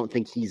 I don't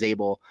think he's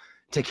able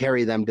to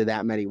carry them to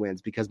that many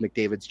wins because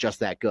McDavid's just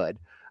that good.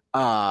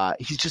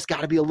 He's just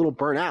got to be a little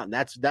burnt out. And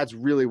that's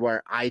really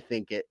where I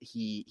think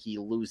he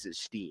loses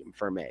steam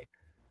for me.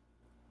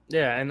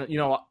 Yeah. And,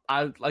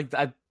 I like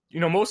that,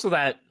 most of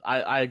that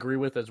I agree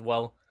with as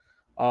well.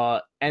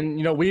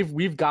 And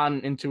we've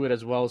gotten into it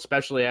as well,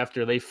 especially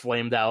after they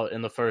flamed out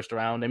in the first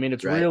round.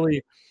 It's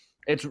right.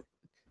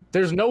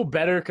 There's no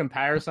better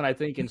comparison, I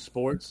think, in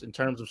sports in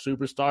terms of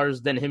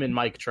superstars than him and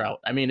Mike Trout.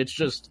 It's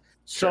just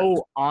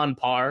so on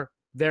par.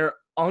 There's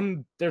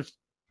no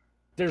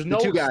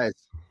two guys.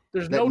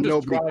 There's no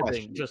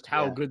describing just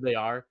how good they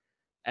are.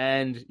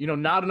 And,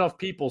 not enough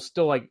people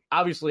still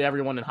obviously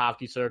everyone in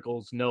hockey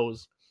circles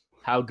knows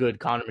how good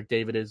Connor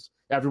McDavid is.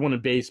 Everyone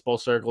in baseball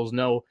circles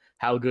know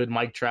how good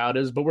Mike Trout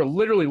is, but we're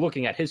literally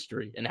looking at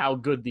history and how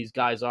good these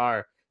guys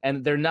are.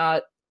 And they're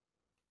not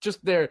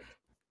just there.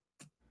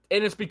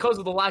 And it's because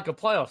of the lack of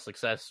playoff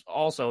success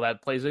also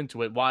that plays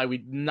into it, why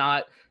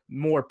not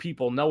more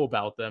people know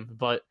about them.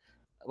 But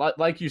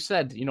like you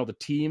said, the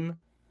team,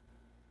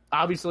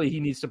 obviously he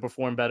needs to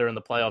perform better in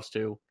the playoffs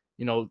too.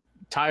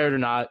 Tired or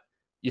not,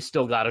 you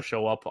still got to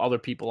show up. Other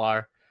people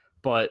are.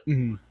 But,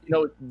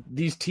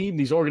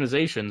 these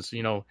organizations,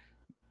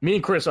 me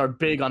and Chris are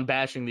big on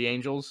bashing the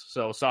Angels,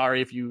 so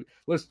sorry if you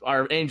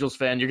are an Angels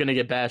fan, you're going to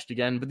get bashed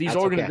again. But these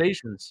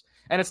organizations,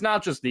 and it's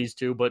not just these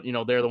two, but,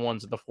 they're the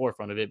ones at the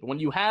forefront of it. But when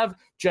you have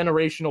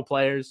generational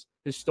players,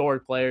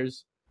 historic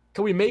players,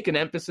 can we make an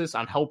emphasis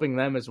on helping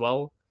them as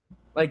well?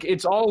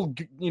 It's all,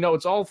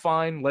 it's all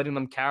fine letting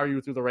them carry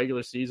you through the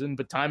regular season,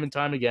 but time and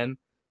time again,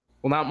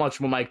 well, not much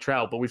with Mike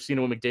Trout, but we've seen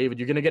it with McDavid,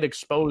 you're going to get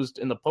exposed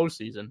in the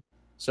postseason.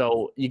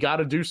 So you got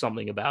to do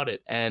something about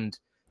it. And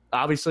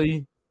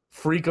obviously,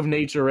 freak of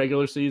nature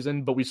regular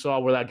season, but we saw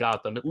where that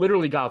got them. It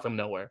literally got them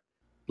nowhere.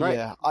 Right.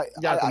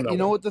 Yeah, you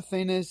know what the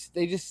thing is?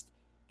 They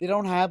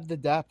don't have the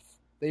depth.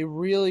 They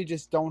really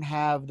just don't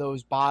have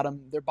those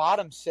their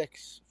bottom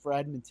six for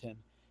Edmonton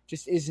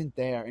just isn't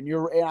there.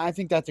 And I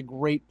think that's a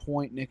great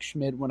point, Nick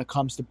Schmidt, when it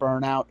comes to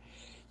burnout.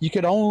 You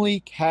could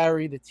only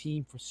carry the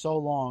team for so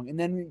long. And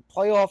then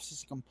playoffs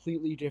is a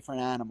completely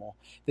different animal.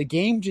 The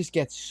game just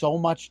gets so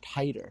much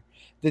tighter.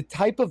 The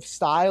type of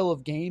style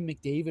of game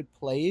McDavid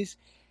plays,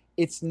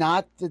 it's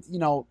not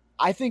that,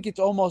 I think it's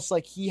almost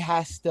like he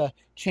has to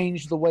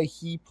change the way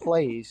he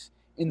plays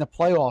in the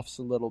playoffs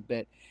a little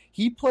bit.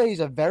 He plays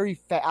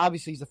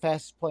obviously he's the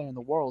fastest player in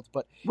the world,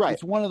 but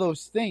It's one of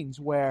those things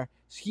where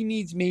he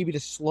needs maybe to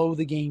slow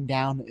the game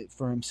down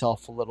for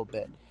himself a little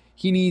bit.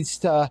 He needs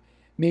to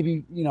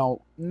maybe,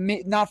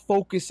 not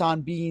focus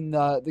on being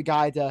the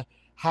guy to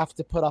have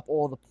to put up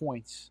all the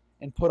points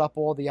and put up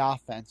all the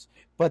offense.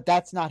 But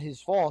that's not his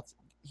fault.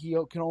 He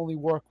can only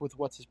work with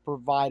what's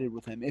provided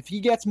with him. If he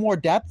gets more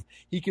depth,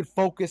 he could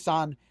focus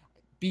on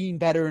being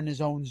better in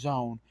his own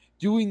zone,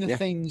 doing the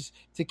things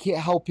to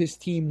help his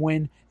team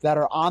win that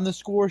are on the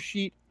score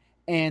sheet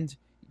and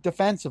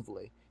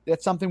defensively.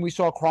 That's something we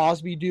saw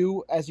Crosby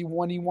do as he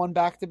won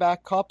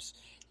back-to-back cups.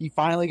 He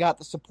finally got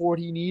the support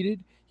he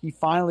needed. He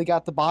finally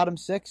got the bottom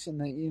six and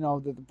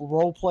the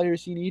role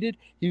players he needed.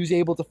 He was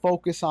able to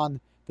focus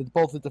on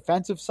both the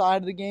defensive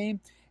side of the game,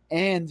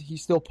 and he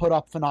still put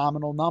up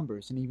phenomenal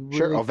numbers. And he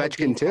really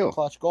Ovechkin too.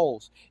 Clutch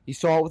goals. He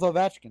saw it with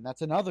Ovechkin.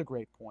 That's another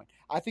great point.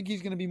 I think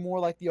he's going to be more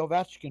like the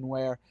Ovechkin,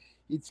 where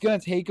it's going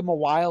to take him a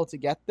while to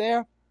get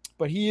there,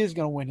 but he is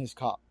going to win his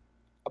cup.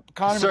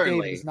 Connor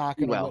McDavid is not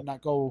going to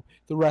not go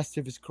the rest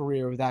of his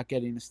career without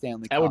getting the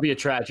Stanley Cup. That would be a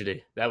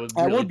tragedy. That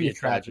would be a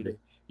tragedy.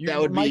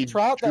 Mike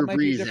Trout, that might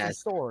be a different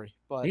story,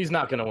 but he's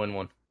not going to win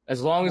one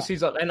as long as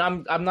he's up. And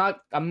I'm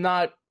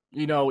not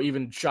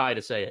even shy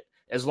to say it.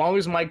 As long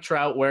as Mike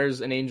Trout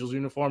wears an Angels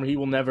uniform, he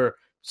will never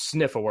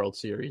sniff a World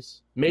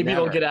Series. Maybe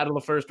they'll get out of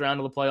the first round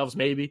of the playoffs.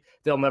 Maybe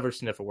they'll never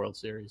sniff a World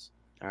Series.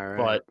 All right.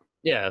 But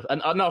yeah,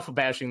 enough of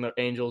bashing the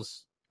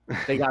Angels.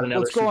 They got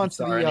another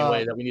superstar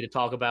anyway that we need to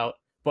talk about.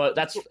 But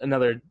that's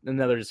another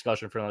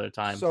discussion for another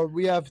time. So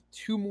we have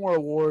two more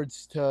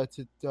awards to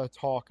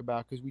talk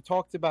about, because we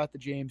talked about the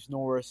James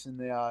Norris in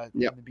the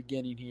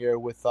beginning here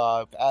with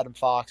Adam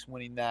Fox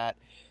winning that.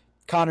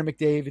 Connor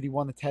McDavid, he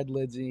won the Ted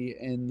Liddy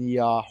in the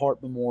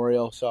Hart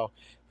Memorial. So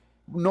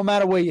no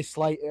matter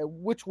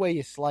which way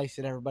you slice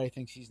it, everybody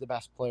thinks he's the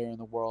best player in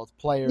the world.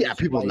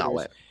 People know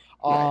it.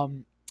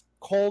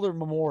 Calder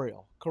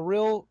Memorial,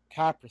 Kirill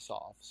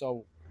Kaprizov.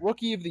 So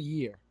Rookie of the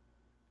Year,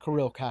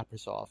 Kirill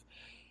Kaprizov.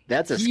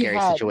 That's a scary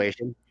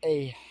situation.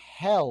 A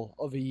hell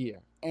of a year.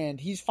 And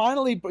he's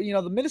finally,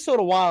 the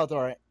Minnesota Wild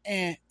are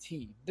an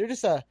team. They're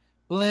just a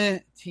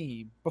bleh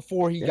team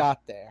before he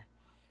got there.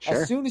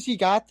 Sure. As soon as he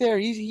got there,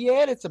 he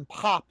added some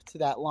pop to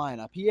that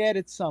lineup. He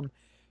added some,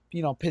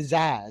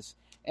 pizzazz.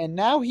 And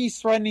now he's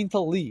threatening to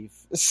leave.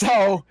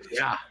 So,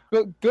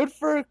 good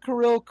for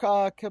Kirill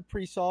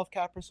Kaprizov.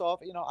 I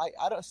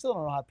still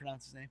don't know how to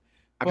pronounce his name.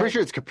 I'm pretty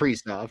sure it's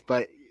Kaprizov,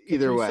 but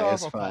either way,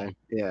 it's fine.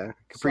 Yeah,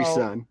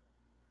 Kaprizov.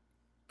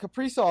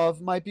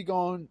 Kaprizov might be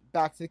going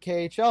back to the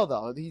KHL,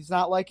 though. He's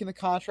not liking the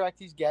contract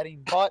he's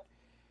getting, but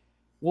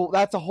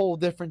that's a whole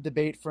different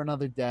debate for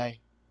another day.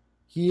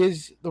 He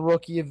is the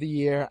Rookie of the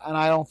Year, and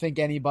I don't think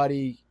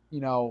anybody,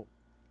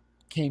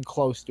 came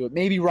close to it.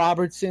 Maybe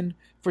Robertson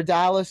for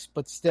Dallas,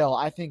 but still,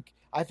 I think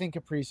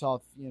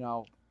Kaprizov,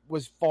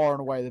 was far and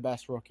away the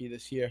best rookie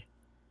this year.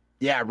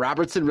 Yeah,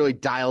 Robertson really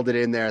dialed it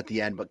in there at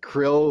the end, but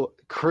Krill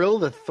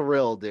the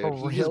Thrill,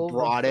 dude. He just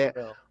brought it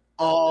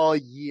all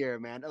year,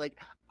 man.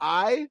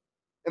 I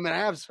am an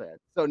Avs fan,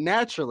 so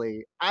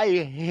naturally, I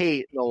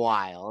hate the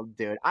Wild,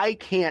 dude. I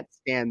can't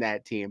stand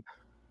that team.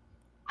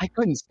 I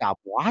couldn't stop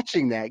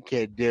watching that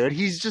kid, dude.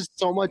 He's just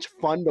so much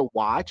fun to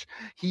watch.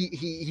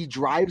 He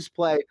drives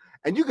play,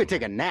 and you could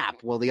take a nap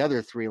while the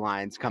other three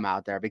lines come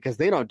out there because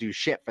they don't do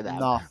shit for them.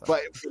 Nothing.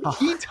 But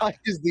he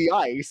touches the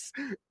ice.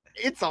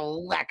 It's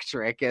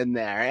electric in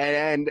there,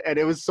 and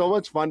it was so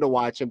much fun to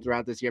watch him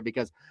throughout this year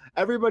because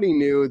everybody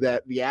knew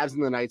that the Avs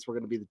and the Knights were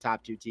going to be the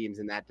top two teams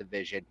in that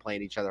division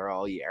playing each other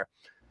all year.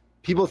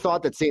 People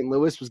thought that St.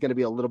 Louis was going to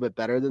be a little bit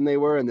better than they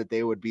were and that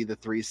they would be the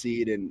 3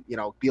 seed and,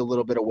 be a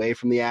little bit away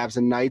from the Avs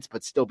and Knights,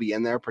 but still be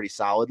in there pretty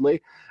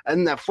solidly.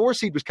 And that 4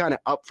 seed was kind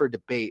of up for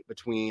debate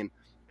between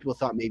people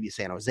thought maybe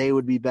San Jose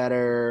would be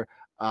better,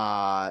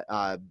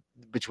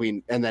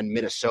 between and then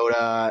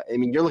Minnesota. I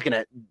mean, you're looking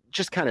at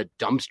just kind of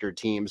dumpster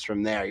teams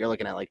from there. You're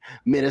looking at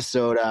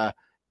Minnesota,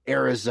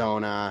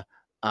 Arizona,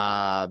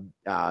 all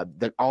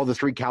the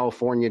 3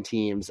 California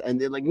teams, and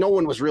no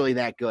one was really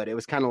that good. It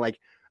was kind of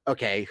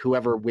okay,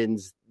 whoever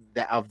wins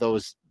of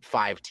those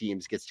 5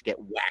 teams gets to get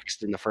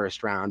waxed in the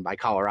first round by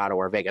Colorado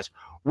or Vegas,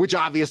 which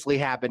obviously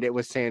happened. It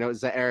was San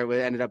Jose. It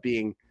ended up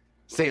being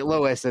St.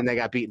 Louis, and they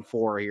got beaten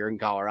 4 here in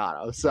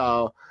Colorado.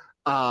 So,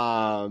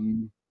 but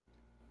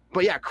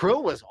yeah,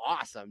 Krill was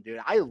awesome,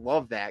 dude. I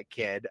love that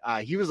kid.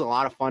 He was a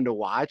lot of fun to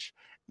watch,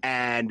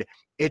 and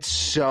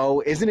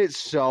Isn't it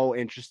so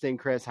interesting,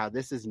 Chris, how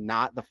this is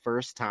not the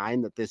first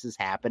time that this is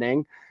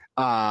happening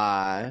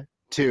to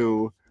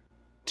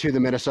the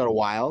Minnesota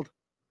Wild?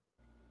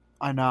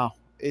 I know.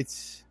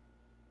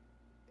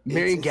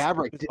 Marian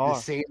Gaborik did the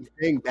same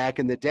thing back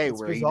in the day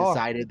where bizarre. He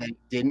decided that he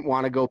didn't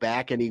want to go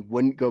back and he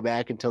wouldn't go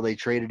back until they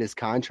traded his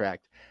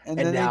contract. And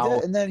then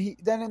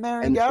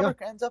Marian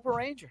Gaborik ends up a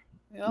Ranger.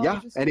 You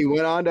know, and he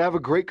went on to have a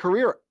great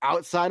career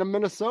outside of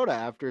Minnesota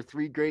after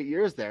 3 great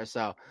years there.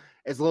 So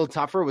it's a little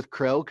tougher with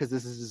Krill because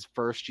this is his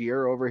first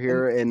year over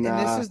here. And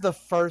this is the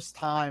first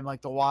time,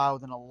 like, the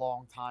Wild in a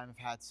long time have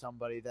had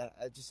somebody that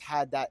just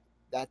had that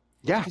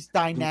just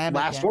dynamic.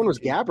 Last one was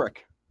Gaborik.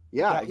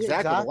 Yeah,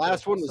 exactly. The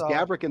last one was So,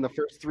 Gaborik in the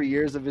first 3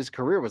 years of his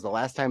career was the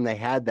last time they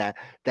had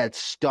that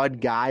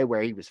stud guy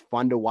where he was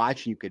fun to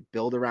watch and you could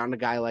build around a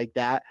guy like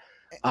that.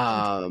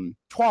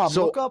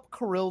 Look up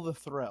Kirill the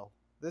Thrill.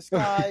 This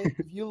guy,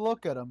 if you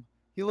look at him,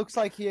 he looks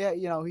like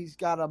he's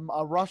got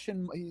a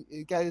Russian.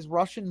 He got his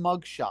Russian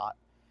mugshot.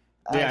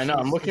 Yeah, I know.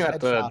 I'm looking at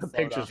the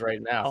pictures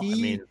right now.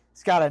 He's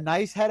got a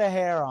nice head of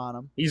hair on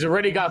him. He's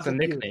already got the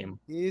nickname.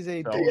 He's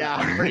a dude. Yeah,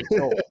 I'm pretty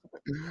cool.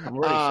 I'm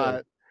already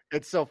sure.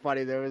 It's so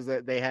funny.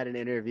 They had an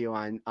interview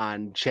on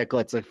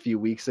Chicklets a few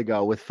weeks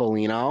ago with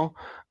Foligno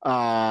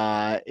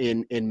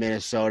in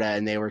Minnesota,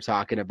 and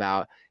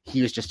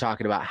he was just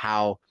talking about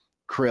how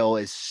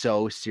Krill is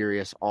so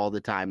serious all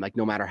the time. Like,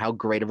 no matter how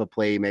great of a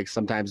play he makes,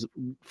 sometimes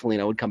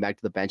Foligno would come back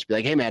to the bench and be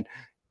like, "Hey man,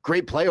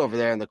 great play over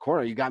there in the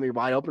corner. You got me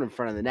wide open in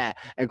front of the net."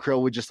 And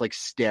Krill would just like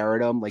stare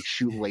at him, like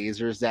shoot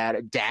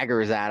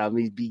daggers at him.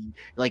 He'd be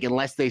like,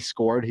 unless they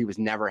scored, he was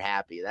never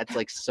happy. That's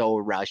like so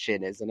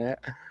Russian, isn't it?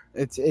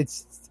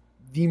 It's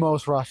the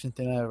most Russian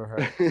thing I ever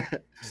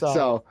heard.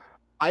 So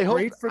I hope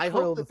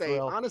that they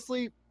Thrill.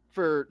 honestly,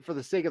 for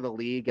the sake of the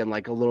league and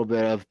like a little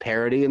bit of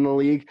parity in the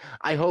league,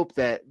 I hope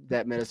that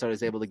Minnesota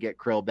is able to get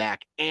Krill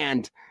back.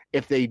 And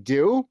if they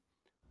do,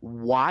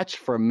 watch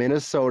for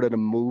Minnesota to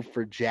move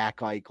for Jack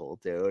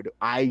Eichel, dude.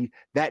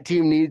 That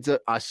team needs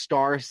a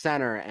star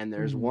center, and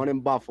there's one in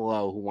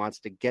Buffalo who wants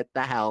to get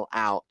the hell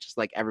out, just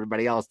like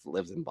everybody else that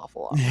lives in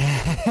Buffalo.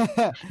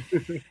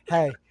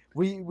 Hey,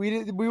 we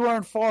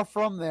weren't far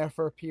from there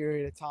for a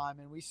period of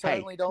time, and we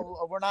certainly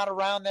we're not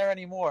around there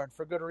anymore, and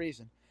for good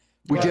reason.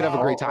 We did have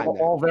a great time.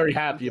 All very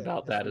happy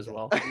about that as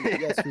well.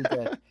 Yes, we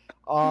did.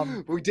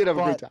 We did have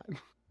a great time.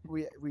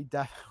 We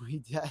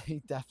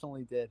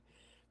definitely did.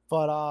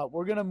 But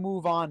we're gonna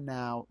move on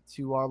now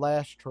to our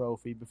last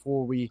trophy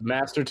before we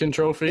Masterton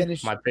Trophy,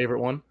 my favorite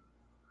one.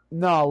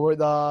 No, we're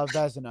the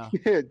Vezina.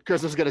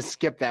 Chris was gonna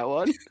skip that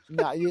one.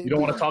 No, you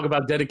don't want to talk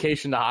about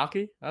dedication to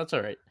hockey? That's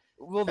all right.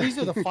 Well, these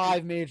are the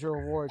 5 major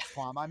awards,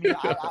 Twom. I mean,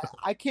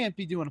 I can't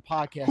be doing a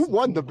podcast. Who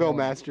won the Bill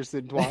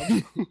Masterson,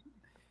 Twom?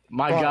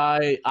 My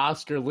guy,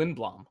 Oscar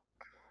Lindblom.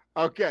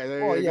 Okay,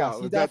 there you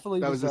go. He definitely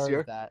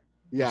deserved that.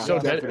 Yeah, so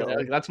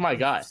that's my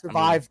guy. He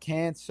survived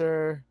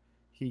cancer.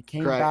 He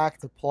came back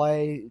to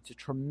play. It's a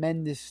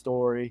tremendous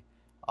story.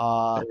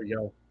 There we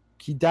go.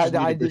 He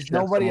died. There's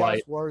nobody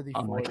else worthy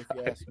for it, if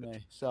you ask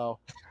me. So,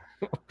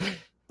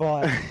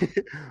 but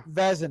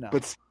Vezina.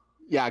 But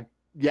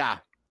yeah.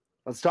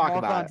 Let's talk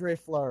about Marc-Andre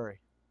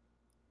Fleury.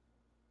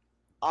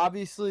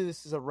 Obviously,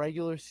 this is a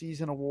regular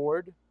season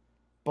award,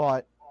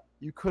 but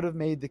you could have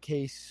made the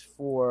case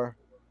for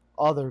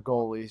other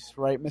goalies,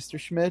 right, Mr.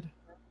 Schmidt?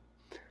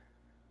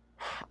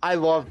 I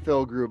love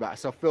Phil Grubauer.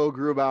 So Phil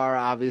Grubauer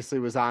obviously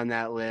was on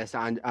that list.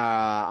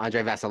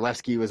 Andrei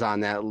Vasilevsky was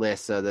on that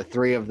list. So the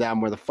 3 of them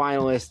were the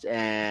finalists,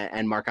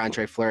 and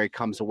Marc-Andre Fleury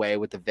comes away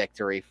with the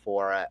victory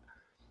for it.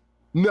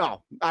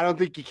 No, I don't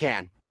think you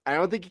can.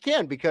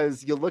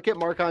 Because you look at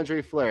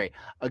Marc-Andre Fleury,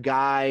 a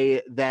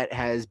guy that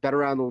has been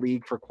around the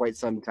league for quite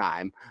some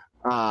time.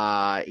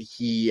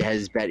 He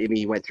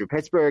went through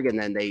Pittsburgh, and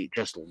then they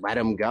just let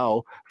him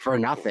go for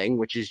nothing,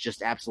 which is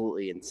just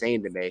absolutely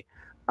insane to me.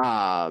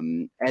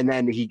 And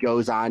then he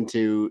goes on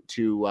to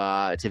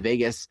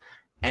Vegas,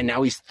 and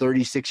now he's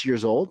 36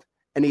 years old,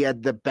 and he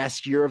had the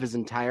best year of his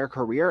entire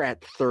career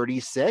at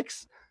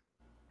 36.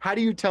 How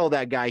do you tell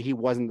that guy he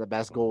wasn't the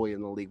best goalie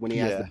in the league when he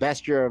has the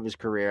best year of his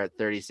career at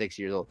 36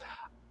 years old?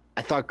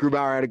 I thought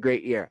Grubauer had a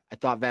great year. I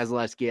thought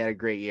Vasilevsky had a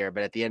great year,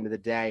 but at the end of the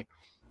day,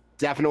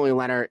 definitely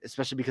Leonard,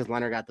 especially because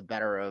Leonard got the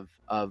better of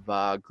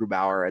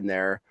Grubauer in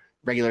their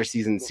regular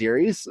season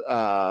series. The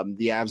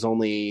Avs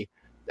the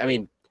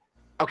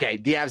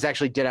Avs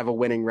actually did have a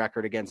winning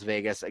record against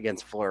Vegas,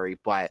 against Fleury,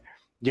 but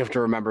you have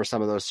to remember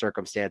some of those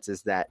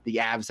circumstances that the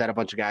Avs had a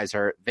bunch of guys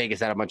hurt,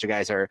 Vegas had a bunch of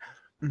guys hurt.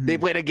 Mm-hmm. They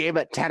played a game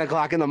at 10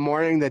 o'clock in the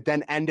morning that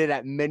then ended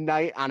at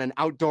midnight on an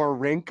outdoor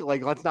rink.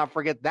 Like, let's not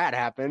forget that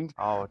happened.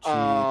 Oh,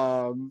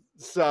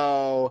 geez.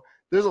 So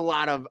there's a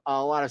lot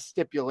of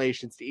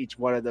stipulations to each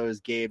one of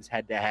those games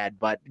head to head,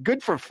 but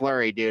good for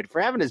Fleury, dude,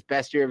 for having his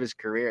best year of his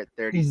career at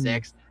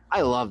 36. Mm-hmm.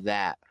 I love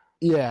that.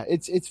 Yeah,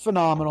 it's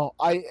phenomenal.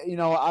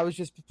 I was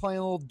just playing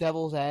a little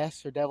devil's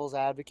ass or devil's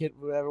advocate,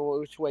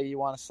 which way you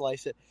want to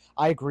slice it.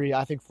 I agree.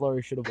 I think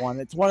Fleury should have won.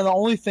 It's one of the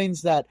only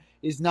things that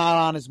is not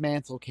on his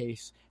mantle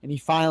case, and he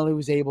finally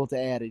was able to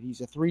add it.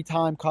 He's a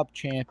 3-time Cup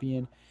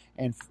champion,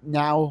 and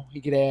now he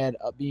could add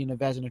being a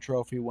Vezina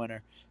Trophy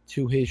winner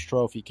to his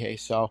trophy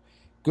case. So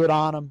good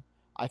on him.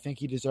 I think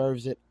he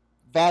deserves it.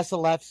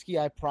 Vasilevsky,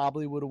 I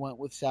probably would have went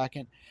with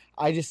second.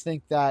 I just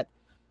think that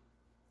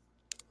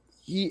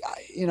he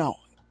 1A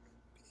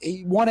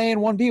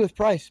and 1B with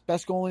Price,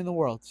 best goalie in the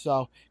world.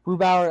 So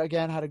Grubauer,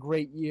 again, had a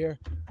great year,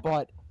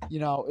 but,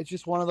 it's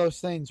just one of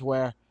those things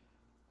where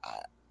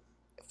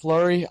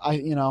Fleury,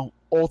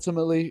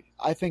 ultimately,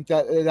 I think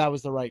that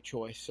was the right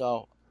choice.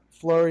 So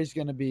Fleury's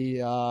going to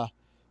be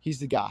he's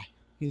the guy.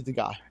 He's the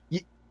guy.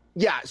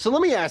 Yeah, so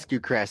let me ask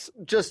you, Chris,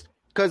 just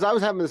because I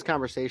was having this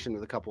conversation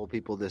with a couple of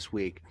people this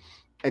week,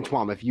 and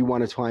Twom, if you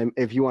want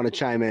to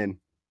chime in,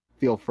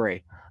 feel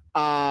free.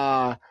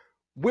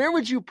 Where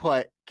would you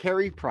put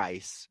Carey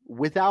Price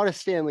without a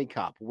Stanley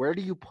Cup? Where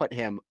do you put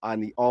him on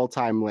the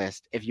all-time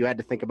list if you had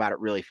to think about it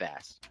really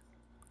fast?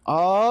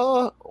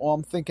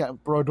 I'm thinking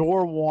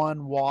Brodeur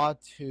 1, Waugh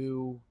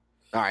 2.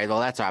 All right, well,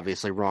 that's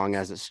obviously wrong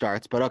as it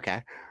starts, but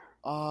okay.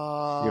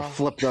 You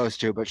flip those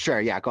two, but sure,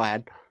 yeah, go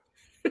ahead.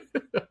 I'm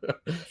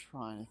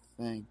trying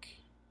to think.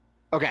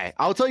 Okay,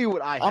 I'll tell you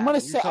what I have. I'm gonna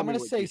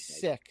say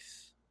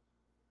 6.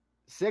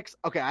 6?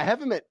 Okay, I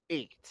have him at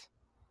 8.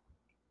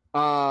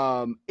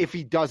 If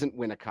he doesn't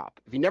win a cup.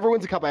 If he never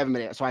wins a cup, I have him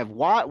at 8. So I have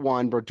Watt at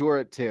 1, Brodeur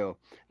at 2,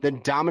 then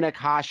Dominik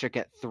Hasek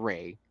at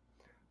 3,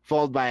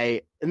 followed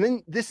by, and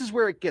then this is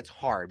where it gets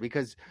hard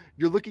because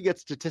you're looking at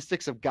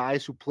statistics of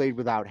guys who played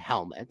without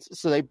helmets,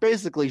 so they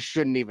basically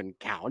shouldn't even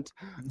count.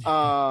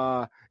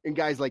 And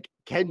guys like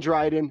Ken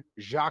Dryden,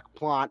 Jacques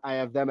Plante, I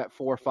have them at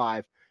 4,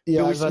 5. Yeah,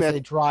 Billy I was gonna Smith, say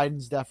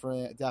Dryden's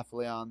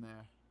definitely on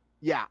there.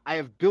 Yeah, I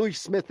have Billy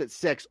Smith at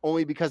 6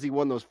 only because he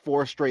won those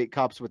 4 straight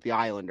cups with the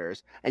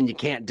Islanders, and you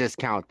can't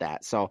discount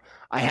that. So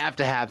I have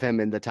to have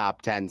him in the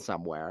top 10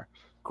 somewhere.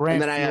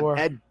 Grant and then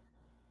Fuhr.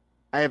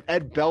 I have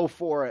Ed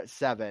Belfour at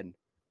 7,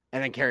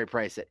 and then Carey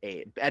Price at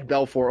 8. Ed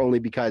Belfour only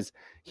because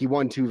he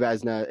won 2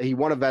 Vezina. He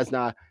won a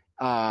Vezina,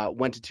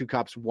 went to 2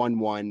 cups, won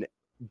 1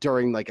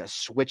 during like a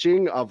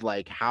switching of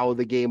like how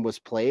the game was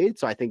played.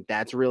 So I think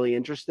that's really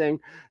interesting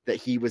that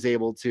he was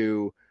able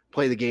to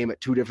play the game at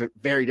 2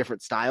 very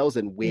different styles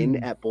and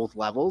win at both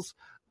levels.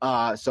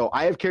 So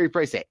I have Carey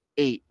Price at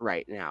 8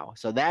 right now.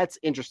 So that's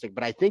interesting.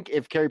 But I think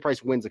if Carey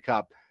Price wins a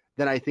cup,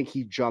 then I think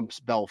he jumps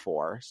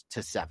Belfour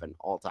to 7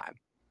 all time.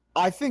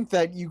 I think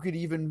that you could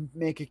even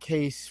make a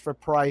case for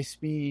Price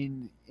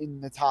being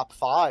in the top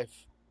 5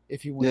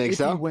 if he wins.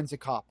 He wins a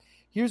cup.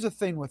 Here's the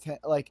thing with him,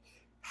 like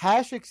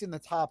Hasek's in the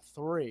top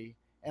 3,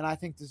 and I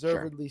think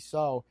deservedly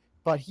so.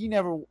 But he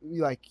never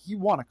he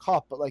won a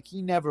cup, but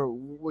he never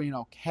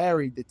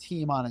carried the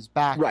team on his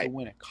back to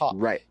win a cup.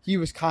 Right. He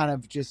was kind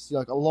of just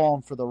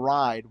along for the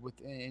ride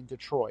in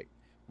Detroit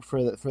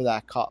for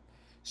that cup.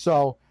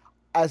 So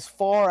as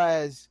far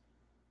as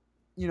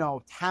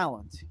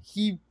talent,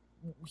 he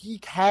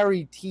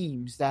carried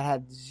teams that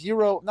had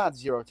not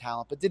zero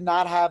talent, but did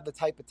not have the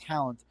type of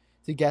talent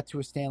to get to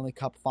a Stanley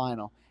Cup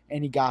final,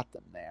 and he got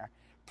them there.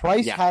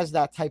 Price has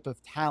that type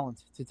of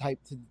talent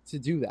to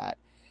do that.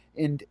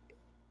 And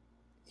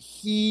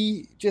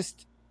he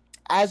just,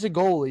 as a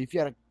goalie, if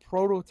you had a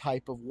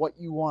prototype of what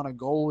you want a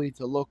goalie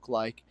to look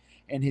like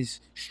and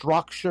his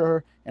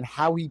structure and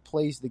how he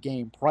plays the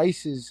game,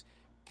 Price is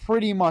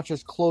pretty much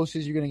as close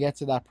as you're going to get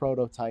to that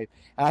prototype.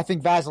 And I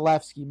think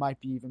Vasilevsky might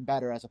be even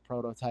better as a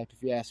prototype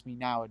if you ask me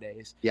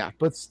nowadays. Yeah.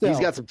 But still, he's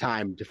got some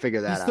time to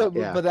figure that out.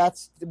 Yeah. But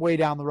that's way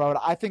down the road.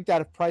 I think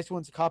that if Price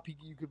wins a cup,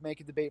 you could make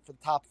a debate for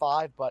the top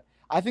 5, but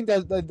I think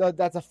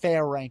that's a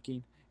fair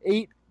ranking.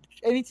 8,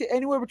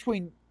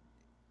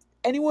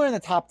 anywhere in the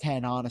top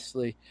 10,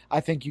 honestly. I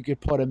think you could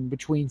put him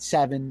between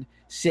 7,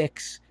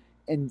 6,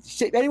 and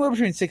anywhere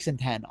between 6 and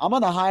 10. I'm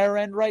on the higher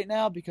end right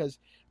now because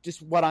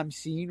just what I'm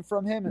seeing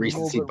from him and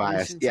recency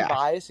bias.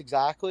 Bias,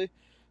 exactly.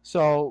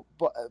 So,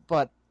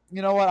 but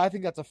you know what? I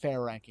think that's a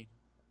fair ranking.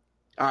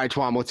 All right,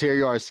 Twom, let's hear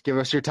yours. Give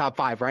us your top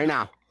 5 right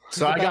now.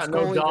 So I got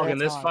no dog in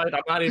this fight.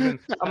 I'm not even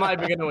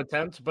going to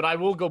attempt, but I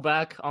will go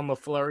back on the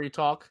Fleury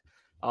talk.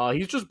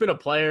 He's just been a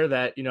player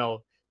that,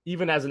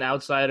 even as an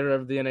outsider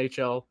of the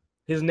NHL,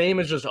 his name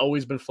has just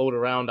always been floated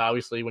around.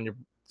 Obviously, when you're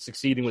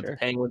succeeding with the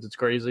Penguins, it's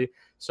crazy.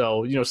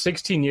 So,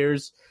 16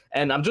 years,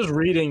 and I'm just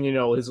reading,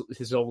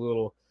 his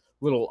old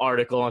little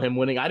article on him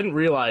winning. I didn't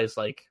realize,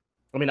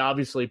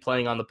 obviously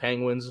playing on the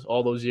Penguins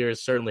all those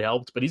years certainly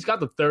helped, but he's got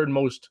the 3rd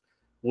most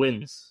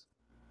wins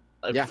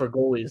for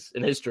goalies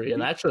in history,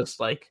 and that's just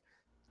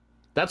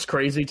that's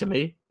crazy to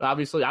me.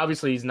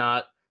 Obviously he's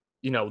not,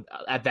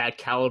 at that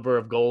caliber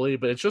of goalie,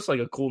 but it's just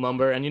a cool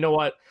number. And you know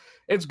what?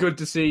 It's good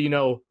to see,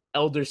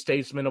 elder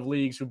statesmen of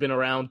leagues who've been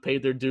around,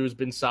 paid their dues,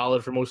 been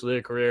solid for most of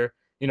their career,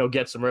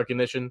 get some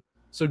recognition.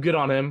 So good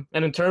on him.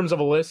 And in terms of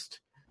a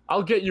list,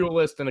 I'll get you a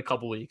list in a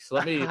couple weeks.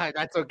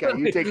 That's okay.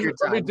 You take your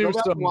time. Let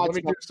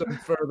me do some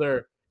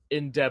further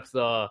in-depth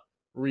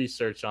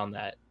research on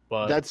that.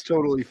 But that's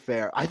totally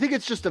fair. I think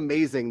it's just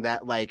amazing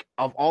that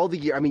of all the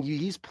year,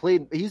 he's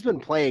been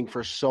playing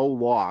for so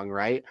long,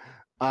 right?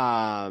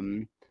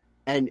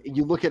 And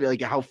you look at it,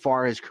 like how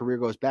far his career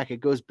goes back. It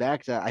goes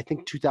back to, I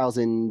think,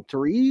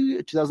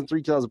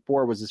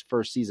 2004 was his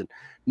first season.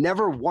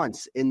 Never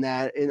once in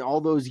all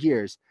those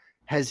years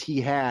has he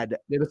had.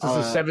 Yeah, this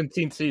is his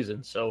 17th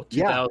season, so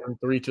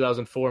 2003,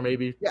 2004,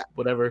 maybe,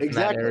 whatever.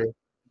 Exactly. In that area.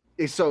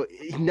 So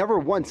never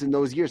once in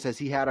those years has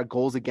he had a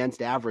goals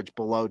against average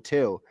below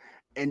 2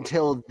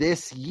 until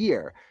this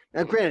year.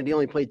 Now, granted, he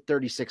only played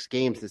 36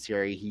 games this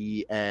year.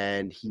 He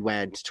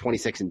went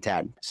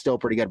 26-10, still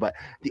pretty good. But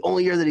the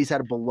only year that he's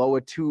had below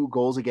a 2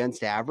 goals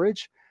against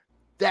average,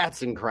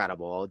 that's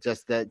incredible.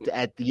 Just that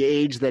at the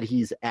age that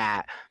he's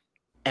at,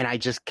 and I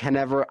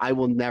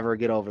will never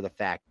get over the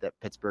fact that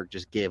Pittsburgh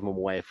just gave him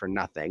away for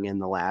nothing in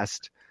the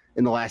last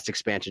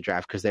expansion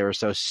draft because they were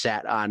so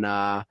set on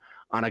a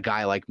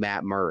guy like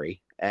Matt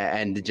Murray,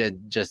 and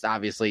just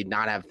obviously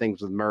not have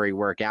things with Murray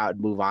work out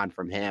and move on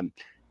from him.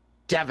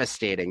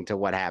 Devastating to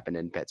what happened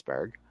in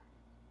Pittsburgh.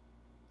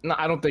 No,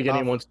 I don't think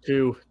anyone's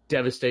too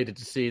devastated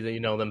to see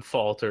that, them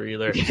falter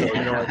either. So,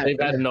 they've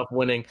had enough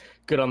winning.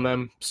 Good on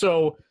them.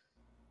 So,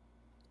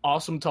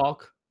 awesome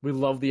talk. We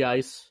love the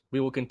ice.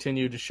 We will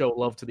continue to show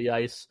love to the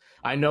ice.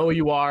 I know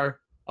you are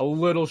a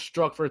little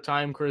struck for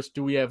time, Chris.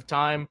 Do we have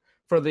time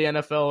for the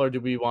NFL, or do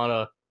we want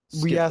to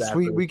skip that?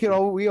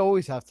 We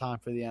always have time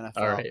for the NFL.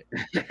 All right.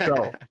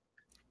 So,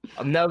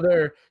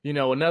 another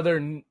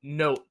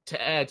note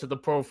to add to the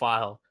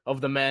profile of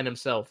the man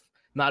himself.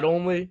 Not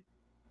only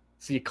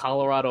is he a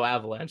Colorado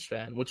Avalanche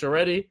fan, which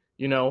already,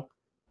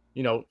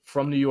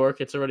 from New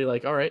York, it's already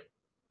like, all right.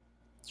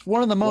 It's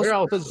one of the most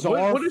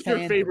bizarre. What is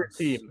your favorite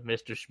team,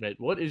 Mr. Schmidt?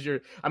 What is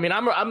your? I mean,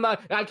 I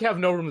have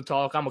no room to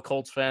talk. I'm a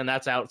Colts fan.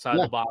 That's outside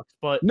the box.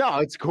 But no,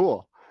 it's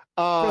cool.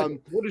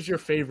 What is your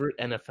favorite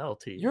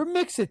NFL team? Your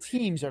mix of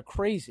teams are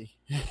crazy.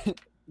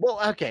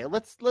 Well, okay,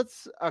 let's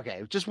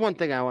just one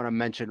thing I want to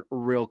mention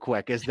real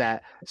quick is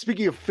that,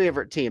 speaking of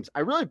favorite teams,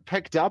 I really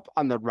picked up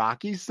on the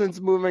Rockies since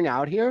moving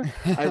out here.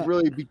 I've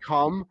really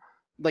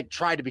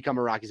tried to become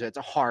a Rockies fan. It's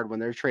hard when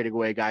they're trading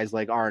away guys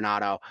like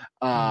Arenado.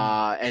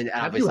 And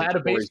have you had a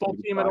baseball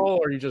team at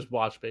all, or you just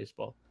watch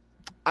baseball?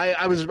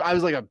 I was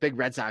like a big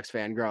Red Sox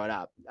fan growing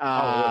up.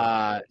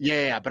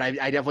 Yeah, but I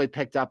definitely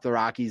picked up the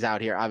Rockies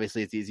out here.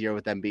 Obviously, it's easier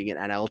with them being an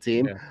NL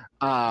team.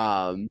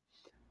 Yeah.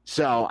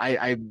 So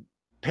I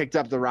picked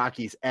up the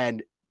Rockies,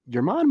 and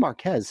German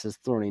Marquez has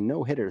thrown a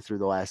no-hitter through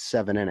the last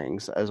 7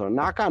 innings. So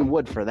knock on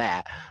wood for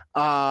that.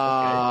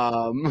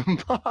 Okay.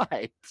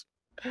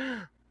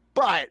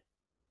 But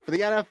for the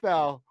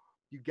NFL,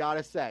 you got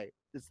to say,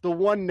 it's the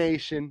one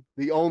nation,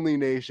 the only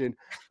nation.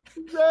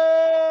 Raiders!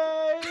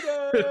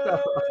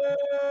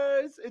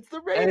 It's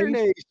the Raider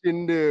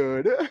Nation,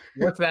 dude.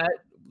 With that,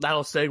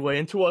 that'll segue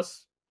into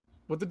us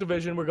with the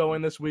division we're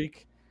going this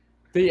week,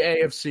 the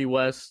AFC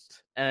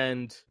West,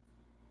 and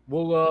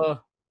we'll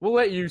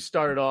let you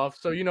start it off.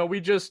 So, we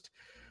just,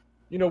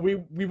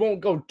 we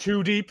won't go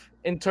too deep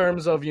in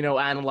terms of,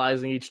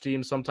 analyzing each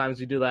team.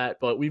 Sometimes we do that,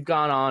 but we've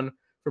gone on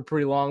for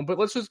pretty long. But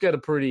let's just get a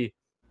pretty,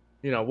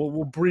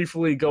 we'll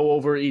briefly go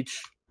over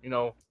each,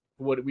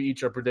 what we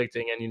each are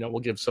predicting, and, we'll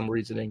give some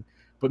reasoning.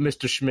 But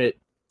Mr. Schmidt,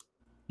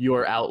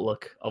 your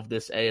outlook of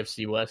this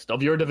AFC West,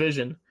 of your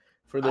division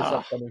for this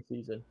upcoming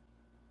season.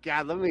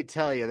 God, let me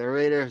tell you, the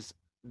Raiders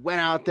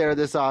went out there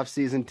this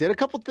offseason, did a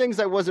couple things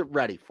I wasn't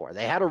ready for.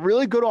 They had a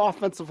really good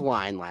offensive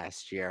line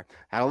last year,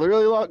 had a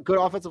really good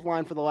offensive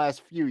line for the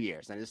last few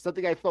years, and it's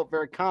something I felt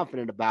very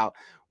confident about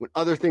when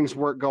other things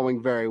weren't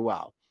going very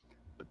well.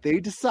 But they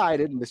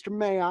decided, Mr.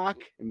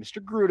 Mayock and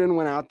Mr. Gruden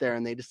went out there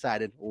and they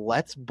decided,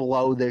 let's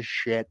blow this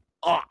shit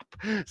up.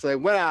 So they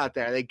went out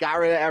there, they got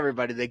rid of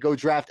everybody. They go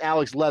draft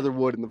Alex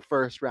Leatherwood in the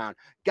first round.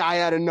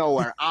 Guy out of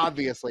nowhere,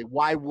 obviously.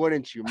 Why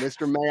wouldn't you?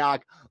 Mr.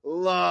 Mayock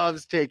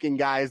loves taking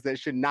guys that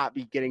should not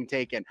be getting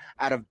taken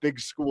out of big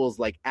schools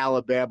like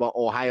Alabama,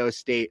 Ohio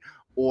State,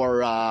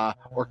 or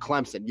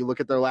Clemson. You look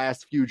at their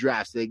last few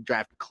drafts, they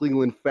draft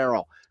Cleveland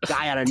Farrell,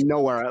 guy out of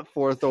nowhere at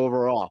 4th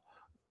overall,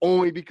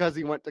 only because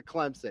he went to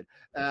Clemson.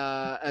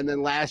 And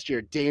then last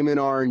year, Damon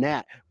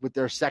Arnett with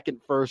their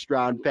second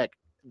first-round pick,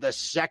 the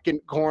second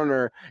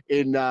corner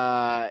in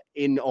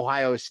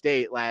Ohio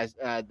State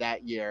that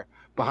year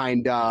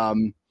behind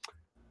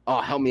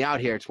help me out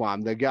here,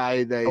 Twom. The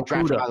guy they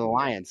drafted by the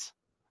Lions.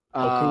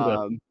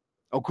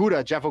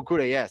 Okudah, Jeff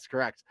Okudah, yes,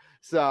 correct.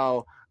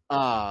 So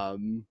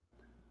and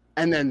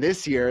then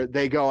this year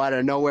they go out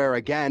of nowhere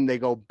again. They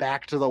go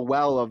back to the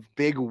well of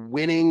big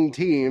winning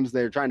teams.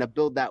 They're trying to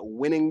build that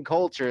winning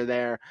culture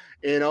there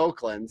in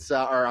Oakland.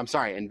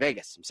 In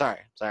Vegas. In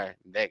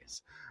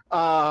Vegas.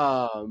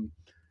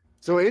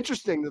 So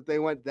interesting that they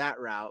went that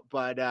route,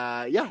 but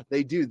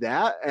they do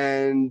that,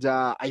 and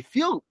I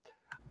feel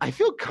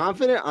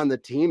confident on the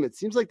team. It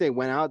seems like they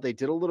went out, they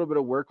did a little bit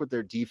of work with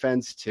their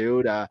defense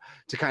too to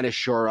kind of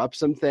shore up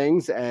some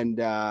things, and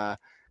I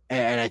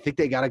think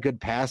they got a good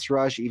pass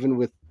rush, even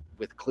with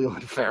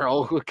Cleveland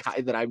Farrell, a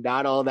guy that I'm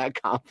not all that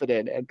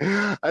confident in.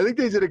 I think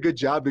they did a good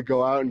job to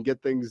go out and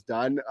get things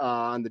done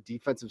on the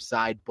defensive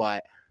side,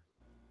 but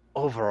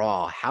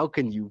overall, how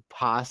can you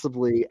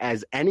possibly,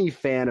 as any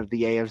fan of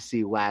the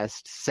AFC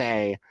West,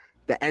 say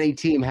that any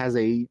team has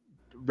a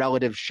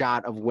relative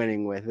shot of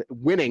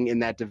winning in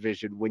that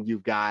division when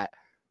you've got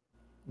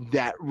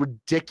that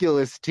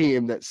ridiculous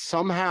team that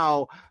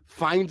somehow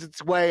finds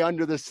its way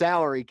under the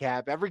salary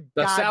cap every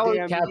The goddamn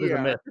salary cap year. is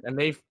a myth, and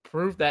they've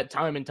proved that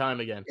time and time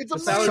again. It's the a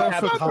salary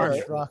cap is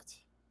construct.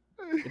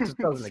 it just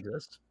doesn't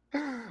exist.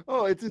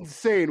 Oh, it's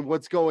insane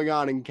what's going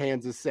on in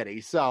Kansas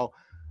City. So,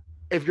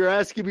 if you're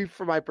asking me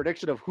for my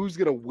prediction of who's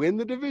going to win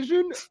the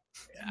division,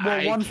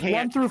 Well, one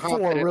through four, real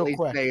confidently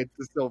quick. say it's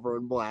the silver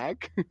and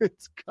black.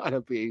 It's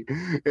gotta be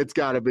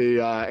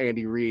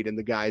Andy Reid and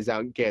the guys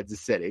out in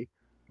Kansas City.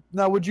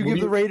 Now, would you give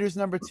the Raiders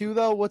number 2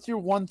 though? What's your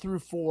 1 through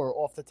 4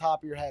 off the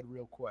top of your head,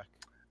 real quick?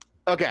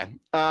 Okay,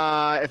 if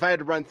I had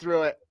to run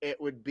through it,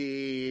 it would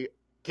be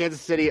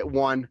Kansas City at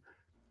 1,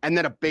 and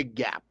then a big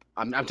gap.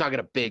 I'm talking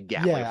a big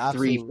gap, Yeah, like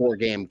absolutely. 3-4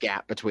 game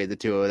gap between the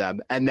two of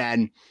them. And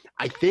then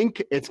I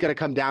think it's going to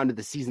come down to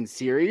the season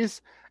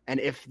series. And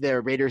if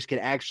the Raiders can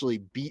actually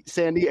beat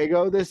San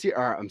Diego this year,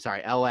 or I'm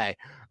sorry, LA,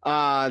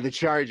 the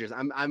Chargers,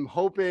 I'm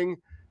hoping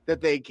that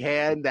they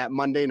can. That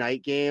Monday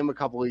night game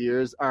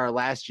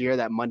last year,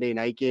 that Monday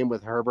night game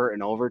with Herbert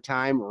in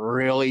overtime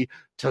really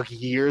took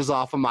years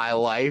off of my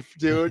life,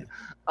 dude.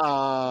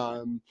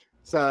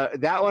 So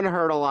that one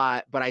hurt a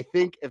lot. But I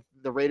think if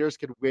the Raiders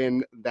could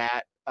win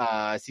that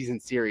season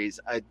series,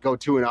 go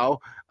 2-0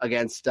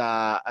 against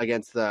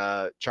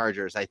the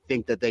Chargers, I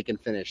think that they can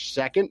finish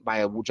second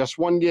by just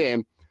one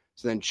game.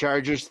 So then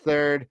Chargers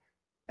third,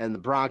 and the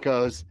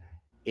Broncos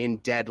in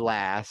dead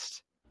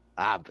last,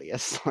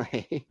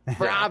 obviously,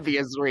 for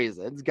obvious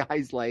reasons.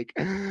 Guys like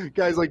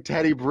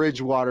Teddy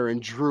Bridgewater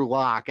and Drew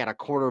Lock at a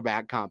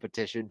quarterback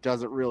competition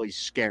doesn't really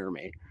scare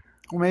me.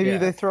 Well, maybe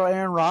they throw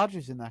Aaron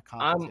Rodgers in that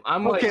competition.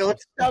 I'm okay,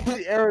 let's stop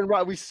the Aaron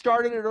Rodgers. We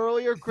started it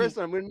earlier, Chris.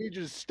 I'm going to need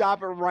you to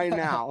stop it right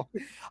now.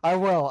 I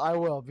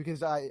will,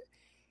 because I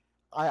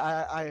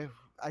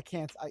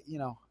can't.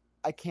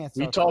 I can't.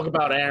 We talk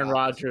about Aaron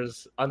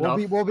Rodgers enough.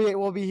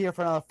 We'll be here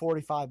for another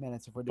 45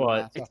 minutes if we're doing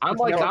But that. So.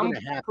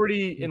 I'm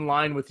pretty in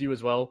line with you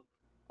as well.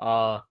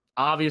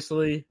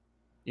 Obviously,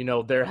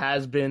 there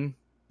has been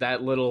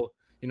that little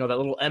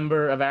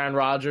ember of Aaron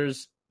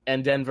Rodgers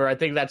and Denver. I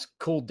think that's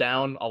cooled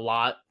down a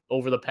lot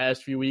over the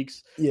past few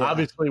weeks. Yeah.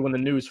 Obviously, when the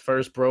news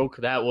first broke,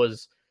 that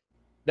was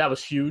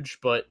huge,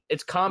 but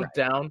it's calmed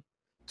down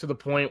to the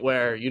point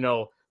where,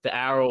 the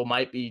arrow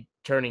might be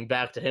turning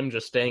back to him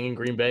just staying in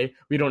Green Bay.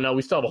 We don't know.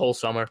 We still have a whole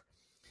summer.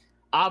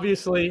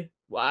 Obviously,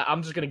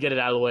 I'm just going to get it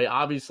out of the way.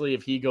 Obviously,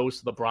 if he goes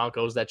to the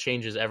Broncos, that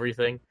changes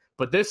everything.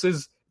 But this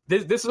is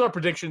our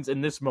predictions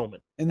in this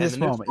moment. In this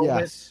moment,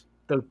 yes.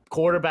 The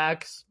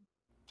quarterbacks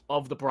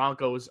of the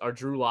Broncos are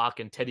Drew Lock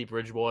and Teddy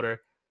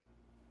Bridgewater.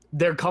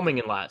 They're coming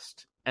in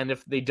last. And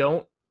if they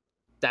don't,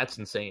 that's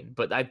insane.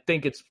 But I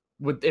think it's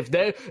if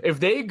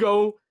they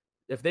go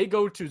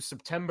to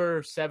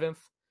September 7th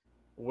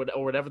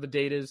or whatever the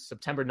date is,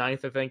 September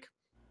 9th, I think,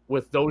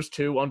 with those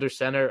two under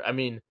center, I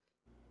mean,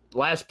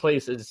 last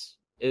place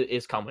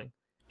is coming.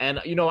 And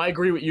I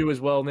agree with you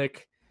as well,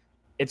 Nick.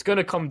 It's going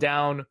to come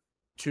down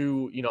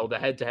to the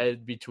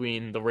head-to-head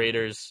between the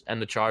Raiders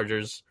and the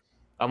Chargers,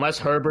 unless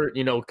Herbert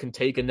can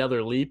take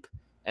another leap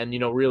and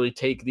really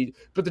take the.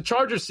 But the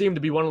Chargers seem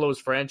to be one of those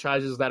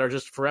franchises that are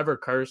just forever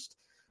cursed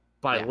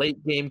by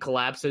late game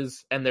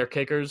collapses and their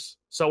kickers.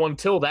 So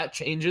until that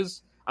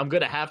changes, I'm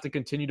going to have to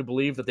continue to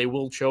believe that they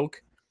will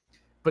choke.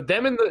 But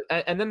them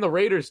and then the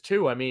Raiders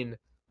too. I mean,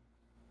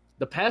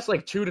 the past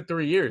 2 to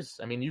 3 years,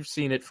 I mean, you've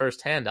seen it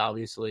firsthand,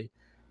 obviously.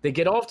 They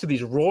get off to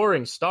these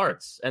roaring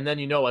starts, and then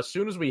as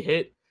soon as we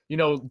hit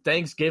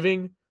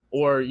Thanksgiving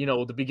or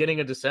the beginning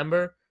of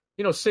December,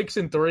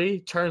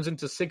 6-3 turns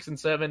into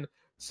 6-7,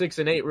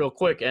 6-8 real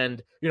quick.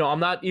 And I'm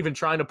not even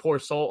trying to pour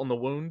salt on the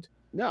wound.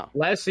 No.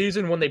 Last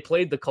season when they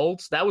played the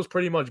Colts, that was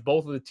pretty much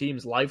both of the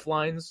teams'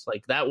 lifelines.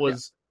 That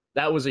was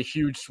a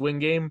huge swing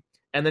game,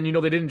 and then they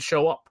didn't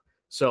show up.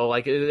 So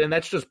and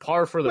that's just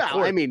par for the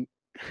course. I mean,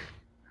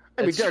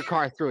 Derek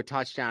Carr threw a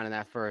touchdown in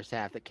that first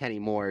half that Kenny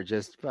Moore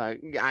just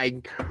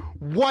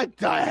what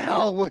the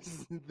hell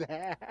was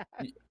that?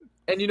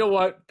 And you know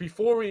what?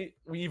 Before we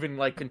even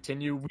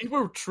continue, we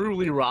were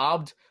truly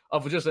robbed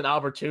of just an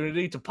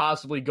opportunity to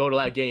possibly go to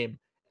that game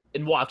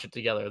and watch it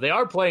together. They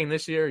are playing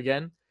this year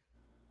again.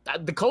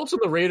 The Colts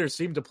and the Raiders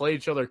seem to play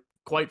each other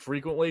quite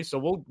frequently,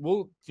 so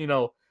we'll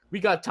we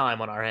got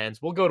time on our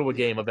hands. We'll go to a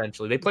game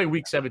eventually. They play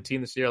Week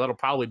 17 this year. That'll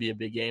probably be a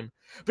big game.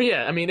 But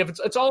yeah, I mean, if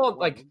it's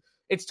all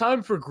it's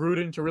time for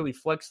Gruden to really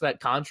flex that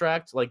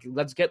contract.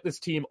 Let's get this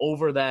team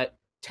over that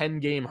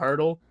 10-game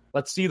hurdle.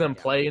 Let's see them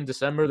play in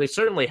December. They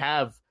certainly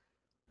have,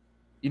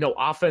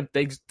 offense.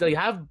 They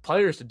have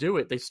players to do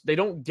it. They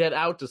don't get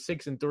out to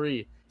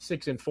 6-3,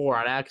 6-4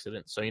 on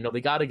accident. So they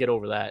got to get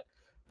over that.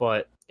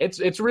 But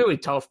it's really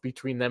tough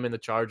between them and the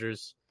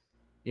Chargers,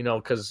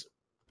 because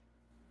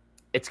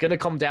it's going to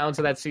come down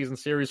to that season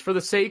series. For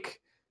the sake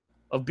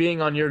of being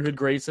on your good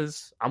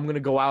graces, I'm going to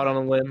go out on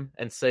a limb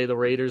and say the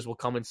Raiders will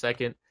come in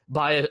second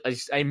by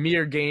a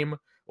mere game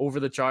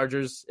over the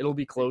Chargers. It'll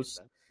be close.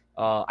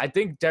 I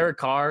think Derek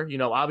Carr,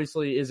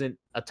 obviously isn't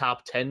a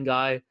top 10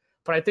 guy,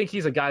 but I think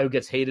he's a guy who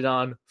gets hated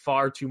on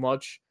far too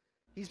much.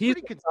 He's He's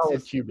pretty a solid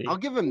consistent. QB. I'll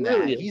give him He that.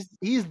 really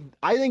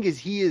is.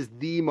 He is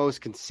the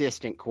most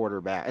consistent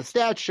quarterback.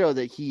 Stats show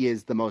that he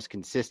is the most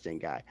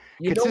consistent guy.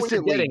 You know what you're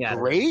Consistently getting at.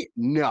 great?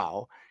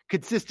 No.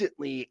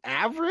 Consistently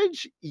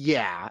average?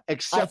 Yeah.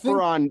 Except think-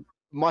 for on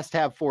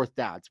must-have fourth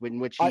downs, in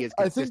which he is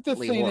I think the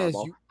consistently thing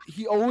horrible. is,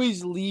 he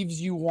always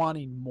leaves you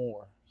wanting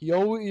more.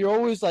 You're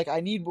always like, I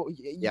need more.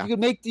 Yeah.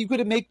 You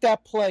could make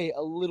that play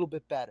a little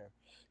bit better.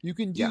 You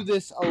can do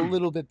this a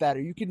little bit better.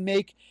 You can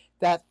make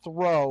that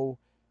throw.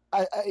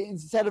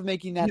 Instead of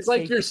making that, he's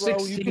like your throw,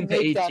 16 you can to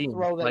make 18. that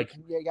throw that Like,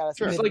 he's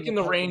he's like in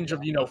the range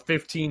of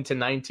 15 to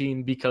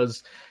 19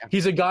 because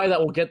he's a guy that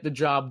will get the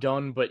job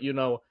done, but you're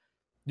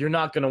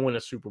not going to win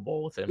a Super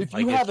Bowl with him. If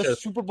you have a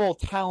Super Bowl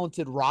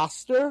talented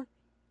roster,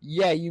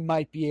 yeah, you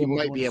might be able.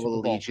 to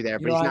lead you there,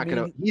 but he's not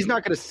going to. He's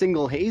not going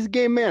to He's a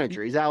game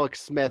manager. He's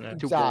Alex Smith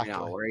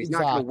 2.0, where he's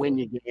not going to win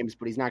you games,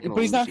 but he's not going to.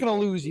 But he's not going to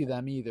lose you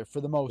them either,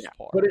 for the most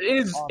part. But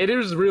it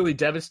is really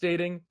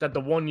devastating that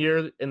the 1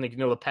 year in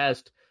the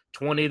past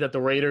 20 that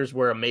the Raiders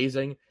were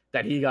amazing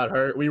that he got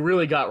hurt. We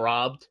really got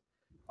robbed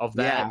of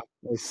that. Yeah,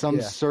 there's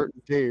some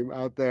certain team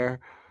out there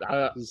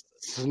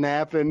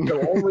snapping.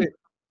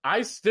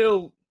 I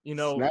still, that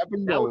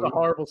Snapping was a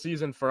horrible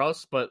season for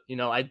us, but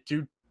I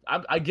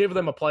give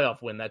them a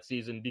playoff win that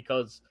season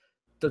because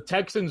the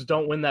Texans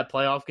don't win that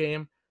playoff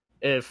game.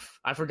 If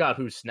I forgot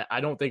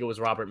I don't think it was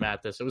Robert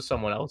Mathis. It was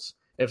someone else.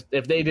 If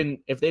they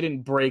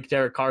didn't break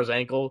Derek Carr's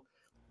ankle,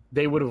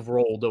 they would have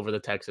rolled over the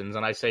Texans.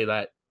 And I say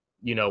that,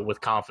 with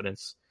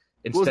confidence.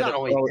 It was not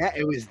only that,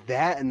 it was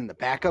that, and then the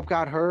backup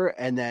got hurt,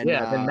 and then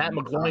then Matt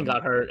McGloin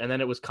got hurt, and then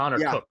it was Connor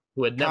Cook,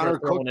 who had never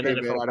thrown an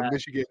NFL out of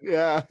Michigan.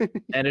 Yeah,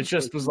 and it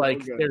just was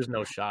like, there's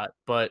no shot.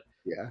 But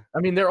I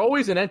mean, they're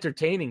always an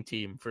entertaining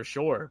team for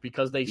sure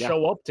because they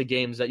show up to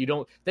games that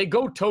they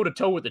go toe to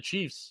toe with the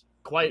Chiefs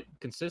quite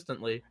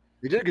consistently.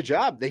 They did a good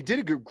job. They did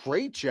a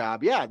great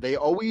job. Yeah, they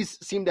always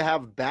seem to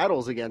have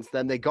battles against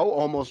them. They go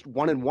almost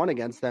 1-1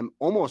 against them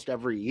almost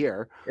every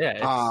year.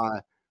 Yeah,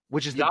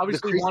 which is the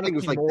crazy thing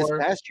was this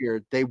past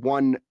year, they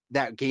won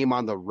that game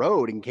on the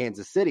road in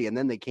Kansas City, and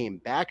then they came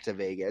back to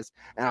Vegas,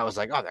 and I was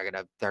like, oh,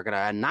 they're gonna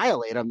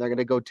annihilate them. They're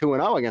gonna go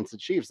 2-0 against the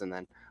Chiefs, and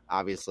then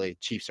obviously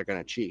Chiefs are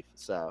gonna Chief.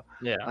 So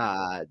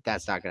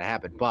that's not gonna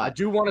happen. But I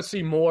do want to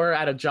see more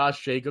out of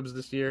Josh Jacobs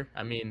this year.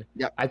 I mean,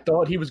 I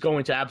thought he was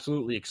going to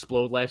absolutely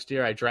explode last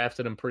year. I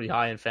drafted him pretty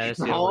high in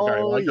fantasy. I feel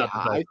I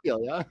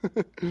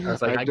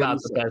was like, I got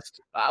the best.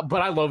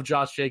 But I love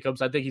Josh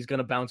Jacobs. I think he's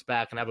gonna bounce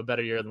back and have a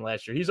better year than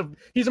last year. He's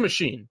a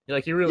machine.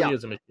 Like, he really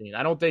is a machine.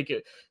 I don't think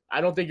it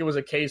was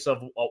a case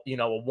of a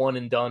one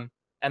and done.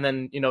 And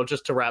then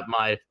just to wrap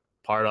my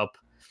part up,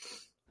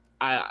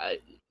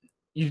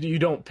 you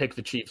don't pick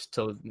the Chiefs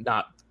to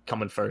not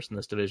come in first in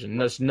this division.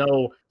 There's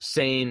no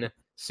sane,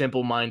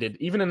 simple-minded,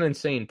 even an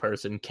insane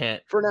person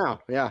can't. For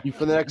now,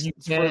 for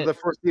the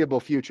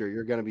foreseeable future,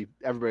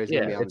 everybody's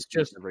gonna be on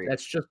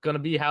that's just gonna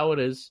be how it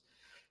is,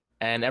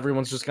 and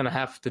everyone's just gonna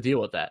have to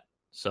deal with that.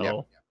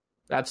 So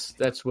that's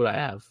what I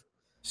have.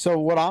 So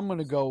what I'm going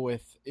to go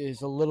with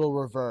is a little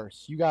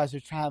reverse. You guys are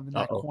having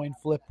that coin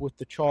flip with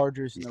the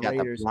Chargers and the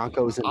Raiders. The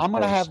Broncos I'm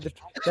going to have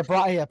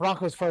the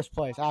Broncos first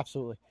place,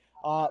 absolutely.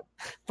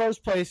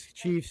 First place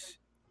Chiefs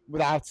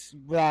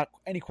without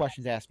any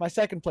questions asked. My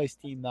second place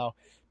team, though,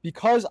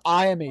 because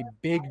I am a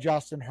big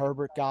Justin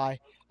Herbert guy,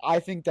 I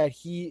think that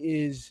he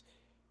is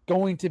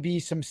going to be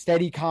some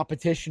steady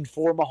competition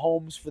for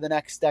Mahomes for the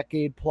next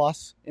decade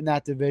plus in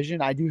that division.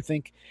 I do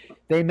think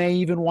they may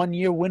even 1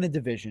 year win a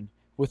division.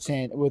 With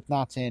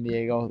not San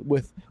Diego,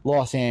 with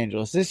Los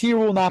Angeles. This year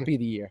will not be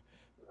the year.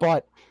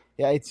 But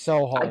it's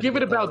so hard. I give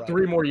it about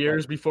 3 more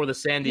years before the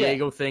San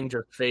Diego thing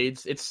just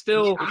fades. It's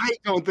still I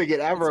don't think it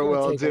ever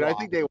will, dude. I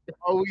think they will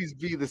always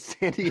be the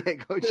San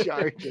Diego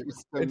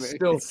Chargers. It's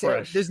still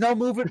fresh. There's no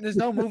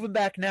moving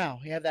back now.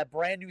 You have that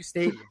brand new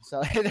stadium.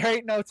 So there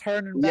ain't no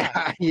turning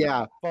back.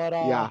 Yeah. But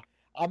I'm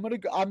gonna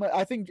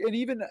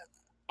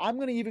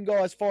even go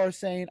as far as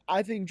saying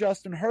I think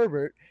Justin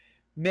Herbert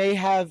may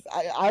have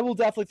I will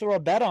definitely throw a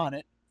bet on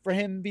it for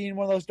him being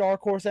one of those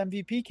dark horse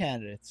MVP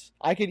candidates.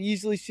 I could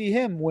easily see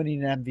him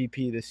winning an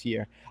MVP this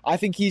year. I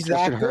think he's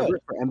that good.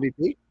 Herbert for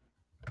MVP?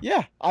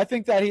 Yeah, I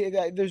think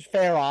that there's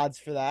fair odds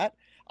for that.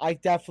 I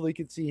definitely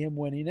could see him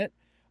winning it.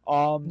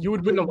 You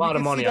would win a lot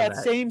of money on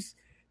that.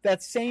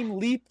 That same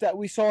leap that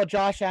we saw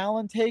Josh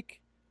Allen take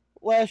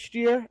last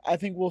year, I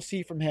think we'll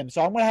see from him.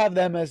 So I'm going to have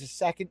them as a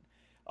second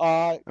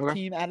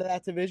team out of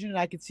that division, and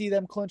I could see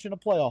them clinching a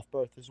playoff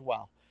berth as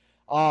well.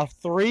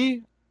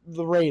 3,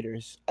 the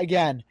Raiders.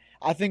 Again,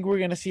 I think we're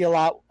going to see a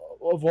lot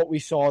of what we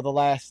saw the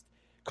last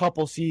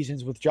couple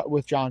seasons with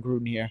John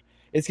Gruden here.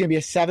 It's going to be a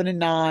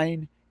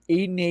 7-9,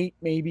 8-8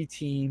 maybe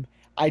team.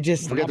 I'm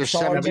sorry, they're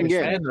 17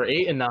 games. They're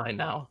 8-9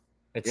 now.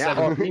 It's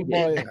 17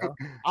 games.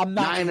 I'm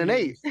not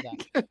 9-8.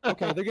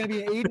 Okay, they're going to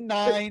be an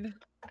 8-9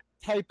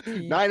 type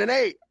team.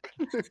 9-8.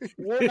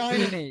 Or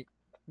 9-8.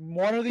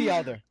 One or the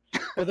other.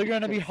 But they're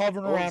going to be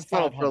hovering around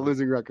 500. For a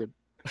losing record.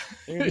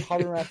 They're going to be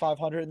hovering around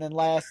 500, and then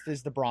last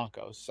is the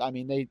Broncos. I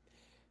mean, I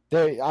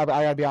got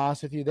to be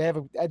honest with you. They have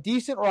a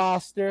decent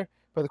roster,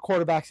 but the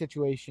quarterback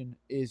situation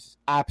is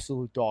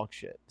absolute dog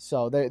shit.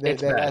 So they're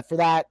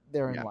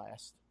in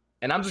last.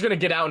 And I'm just going to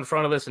get out in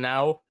front of this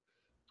now.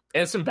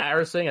 It's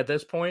embarrassing at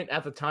this point.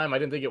 At the time, I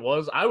didn't think it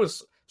was. I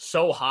was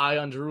so high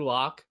on Drew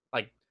Lock,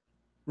 like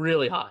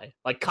really high.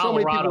 Like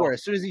Colorado. So many people were.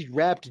 As soon as he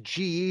rapped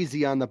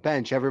G-Eazy on the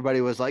bench, everybody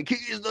was like,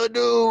 he's the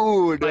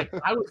dude. Like,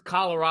 I was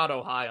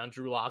Colorado high on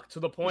Drew Lock to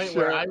the point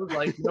where I was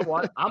like, you know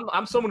what?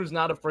 I'm someone who's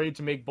not afraid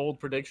to make bold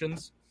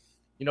predictions.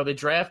 You know, they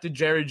drafted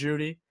Jerry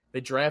Jeudy.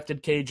 They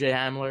drafted KJ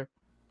Hamler.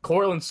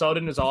 Cortland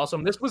Sutton is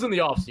awesome. This was in the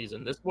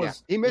offseason. This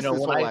was he missed this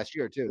whole last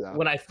year too, though.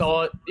 When I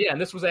thought,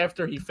 and this was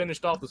after he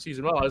finished off the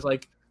season well, I was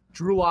like,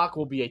 Drew Lock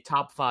will be a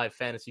top 5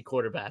 fantasy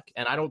quarterback.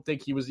 And I don't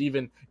think he was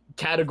even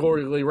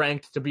categorically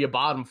ranked to be a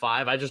bottom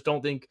 5. I just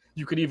don't think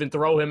you could even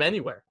throw him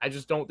anywhere. I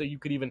just don't think you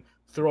could even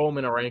throw him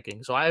in a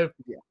ranking. So I'm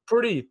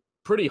pretty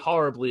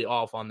horribly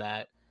off on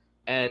that.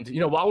 And, you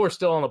know, while we're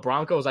still on the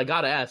Broncos, I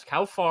got to ask,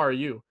 how far are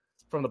you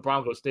from the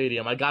Broncos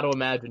Stadium? I got to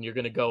imagine you're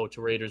going to go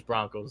to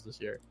Raiders-Broncos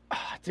this year.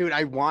 Dude,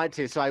 I want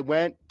to. So I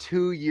went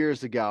 2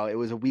 years ago. It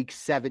was a Week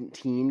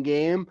 17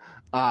 game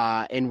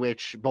in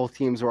which both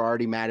teams were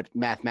already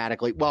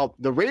mathematically – well,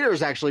 the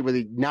Raiders actually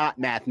were not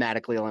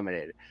mathematically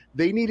eliminated.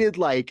 They needed,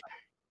 like,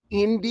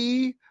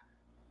 Indy,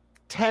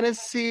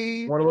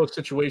 Tennessee – one of those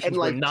situations and,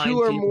 like,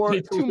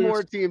 where two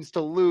more teams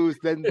to lose,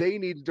 then they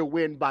needed to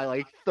win by,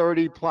 like,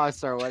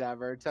 30-plus or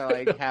whatever to,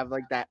 like, have,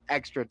 like, that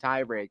extra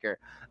tiebreaker.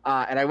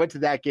 And I went to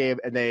that game,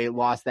 and they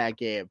lost that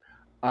game.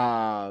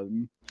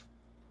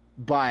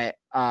 But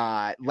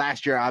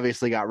last year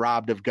obviously got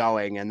robbed of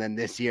going, and then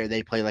this year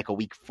they play like a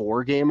Week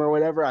 4 game or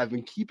whatever. I've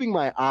been keeping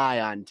my eye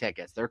on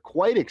tickets. They're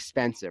quite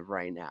expensive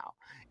right now,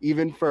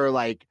 even for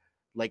like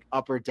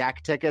upper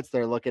deck tickets.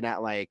 They're looking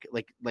at like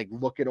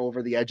looking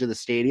over the edge of the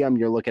stadium.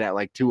 You're looking at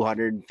like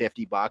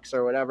 $250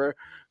 or whatever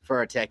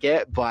for a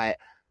ticket. But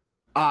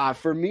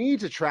for me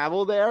to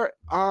travel there,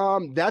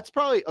 that's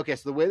probably okay.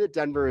 So the way that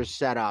Denver is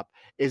set up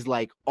is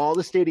like all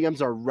the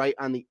stadiums are right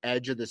on the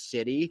edge of the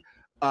city.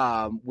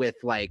 With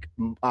like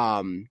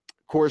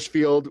Coors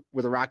Field,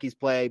 where the Rockies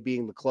play,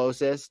 being the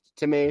closest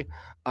to me,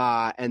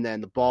 and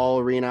then the Ball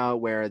Arena,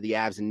 where the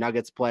Avs and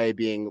Nuggets play,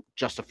 being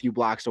just a few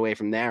blocks away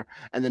from there,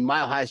 and then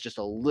Mile High is just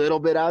a little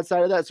bit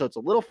outside of that, so it's a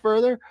little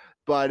further.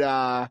 But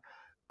I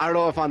don't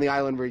know if on the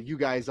island where you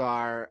guys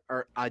are,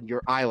 or on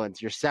your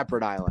islands, your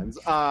separate islands,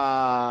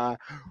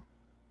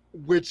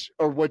 which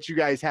or what you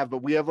guys have,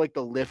 but we have like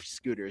the lift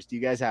scooters. Do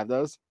you guys have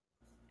those?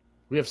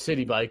 We have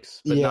city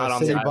bikes, but not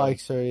on the island.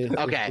 Bikes are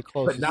okay,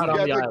 but not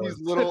on the island.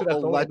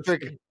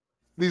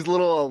 These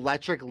little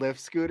electric lift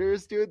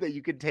scooters, dude, that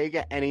you could take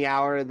at any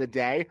hour of the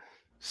day.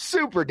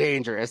 Super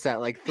dangerous at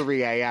like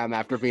 3 a.m.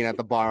 after being at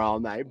the bar all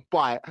night.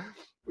 But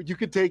you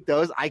could take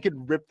those. I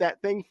could rip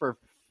that thing for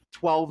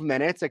 12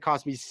 minutes. It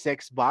cost me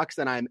 $6,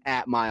 and I'm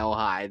at Mile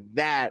High.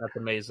 That's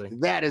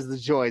amazing. That is the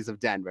joys of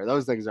Denver.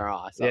 Those things are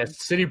awesome. Yeah,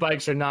 city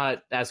bikes are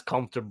not as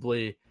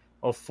comfortably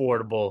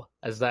affordable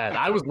as that.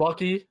 I was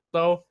lucky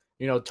though.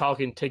 You know,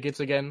 talking tickets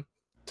again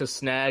to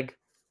snag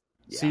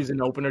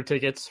season opener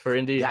tickets for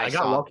Indy. Yeah, I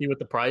got lucky with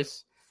the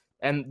price.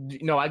 And,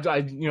 you know, I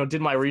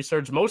did my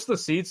research. Most of the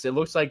seats, it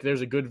looks like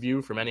there's a good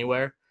view from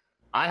anywhere.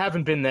 I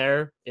haven't been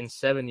there in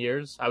 7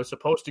 years. I was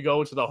supposed to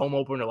go to the home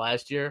opener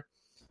last year.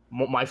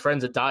 My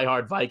friend's a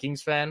diehard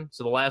Vikings fan.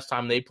 So the last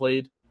time they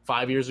played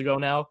 5 years ago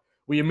now,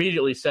 we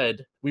immediately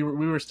said we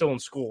were still in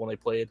school when they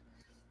played.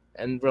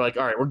 And we're like,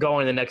 all right, we're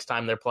going the next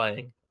time they're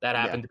playing. That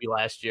happened to be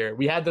last year.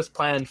 We had this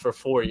planned for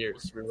 4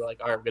 years. We were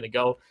like, all right, we're going to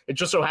go. It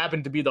just so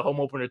happened to be the home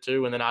opener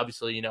too. And then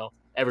obviously, you know,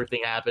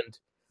 everything happened.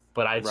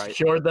 But I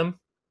secured them.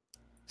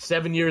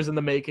 7 years in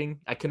the making.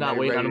 I cannot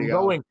wait. And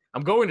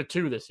I'm going to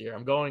 2 this year.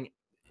 I'm going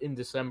in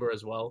December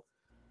as well.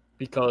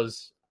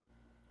 Because,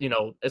 you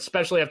know,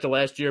 especially after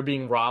last year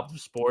being robbed of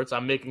sports,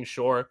 I'm making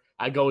sure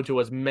I go to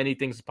as many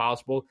things as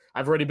possible.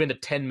 I've already been to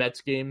 10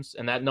 Mets games,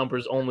 and that number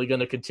is only going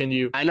to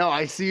continue. I know.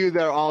 I see you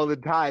there all the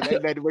time.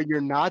 And then when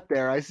you're not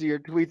there, I see your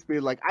tweets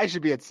being like, I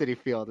should be at Citi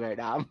Field right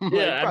now.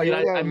 Yeah, like,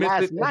 I miss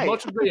it. As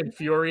much as they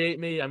infuriate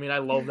me, I mean, I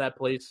love that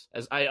place.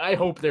 I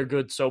hope they're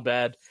good so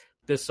bad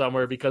this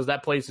summer because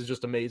that place is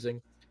just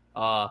amazing.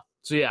 So,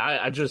 yeah,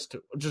 I just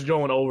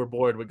going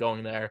overboard with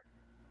going there.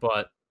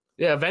 But,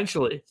 yeah,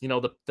 eventually, you know,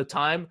 the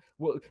time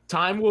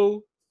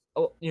will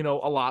you know,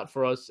 a lot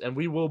for us, and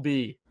we will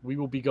be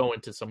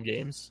going to some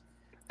games.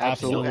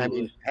 Absolutely. I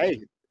mean,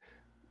 hey,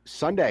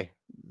 Sunday,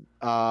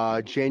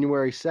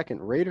 January 2nd,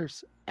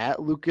 Raiders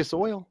at Lucas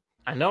Oil.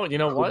 I know. You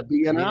know what?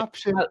 Be an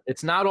option.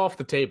 It's not off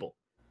the table.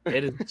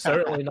 It is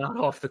certainly not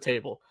off the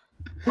table.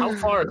 How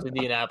far is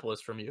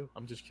Indianapolis from you?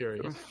 I'm just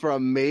curious.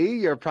 From me,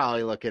 you're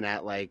probably looking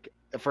at like,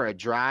 for a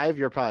drive,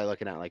 you're probably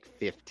looking at like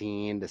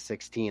 15 to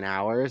 16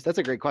 hours. That's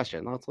a great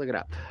question. Let's look it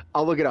up.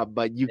 I'll look it up,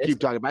 but keep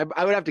talking.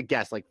 I would have to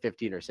guess like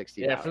 15 or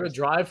 16 hours. Yeah, for the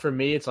drive, for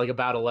me, it's like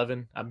about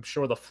 11. I'm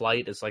sure the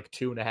flight is like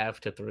 2.5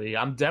 to 3.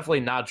 I'm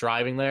definitely not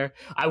driving there.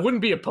 I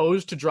wouldn't be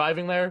opposed to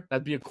driving there.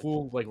 That'd be a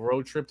cool like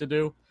road trip to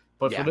do.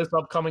 But for this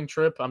upcoming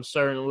trip, I'm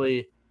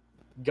certainly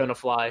going to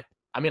fly.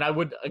 I mean, I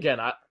would, again,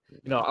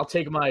 I'll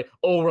take my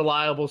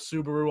reliable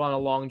Subaru on a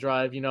long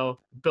drive,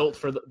 built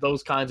for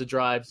those kinds of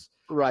drives.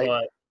 Right.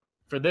 But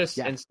for this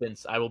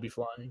instance, I will be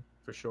flying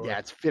for sure. Yeah,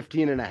 it's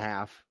 15 and a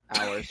half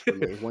hours for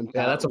me.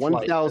 That's a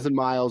 1,000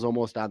 miles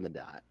almost on the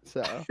dot.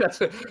 So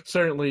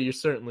you're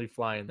certainly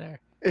flying there.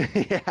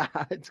 Yeah,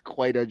 it's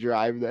quite a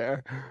drive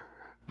there.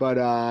 But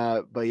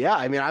yeah,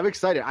 I mean, I'm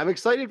excited. I'm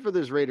excited for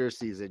this Raiders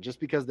season just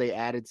because they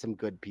added some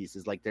good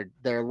pieces. Like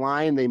their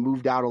line, they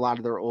moved out a lot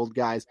of their old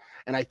guys,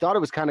 and I thought it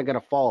was kind of going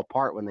to fall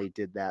apart when they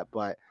did that.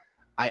 But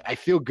I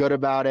feel good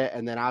about it.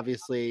 And then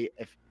obviously,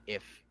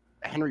 if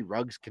Henry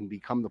Ruggs can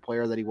become the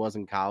player that he was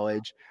in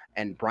college,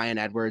 and Bryan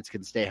Edwards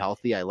can stay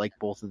healthy, I like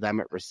both of them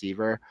at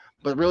receiver.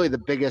 But really, the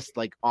biggest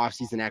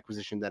offseason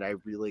acquisition that I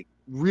really,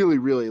 really,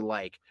 really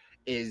like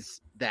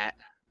is that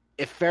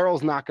if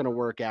Farrell's not going to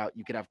work out,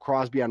 you could have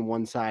Crosby on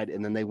one side,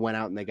 and then they went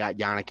out and they got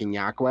Yannick and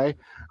Yackel.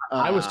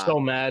 I was so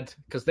mad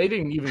because they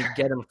didn't even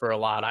get him for a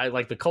lot.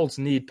 The Colts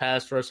need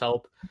pass rush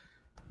help.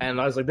 And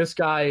I was like, this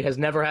guy has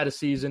never had a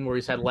season where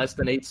he's had less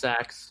than 8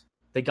 sacks.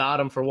 They got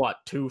him for what,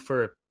 2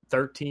 for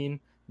 13?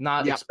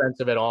 Not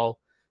expensive at all.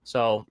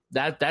 So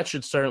that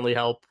should certainly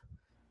help.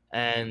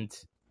 And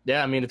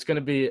yeah, I mean, it's going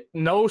to be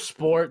no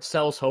sport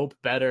sells hope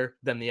better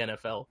than the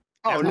NFL.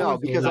 Oh, no,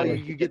 because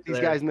you get these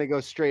guys and they go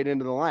straight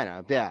into the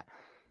lineup. Yeah.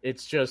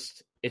 It's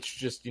just,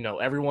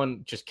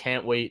 everyone just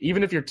can't wait.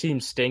 Even if your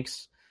team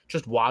stinks,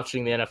 just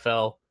watching the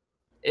NFL,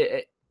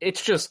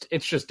 it's just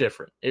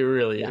different. It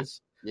really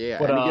is. Yeah.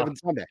 But, any given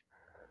Sunday.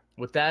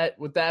 With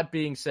that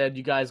being said,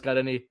 you guys got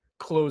any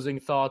closing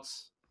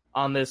thoughts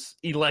on this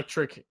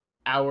electric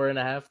hour and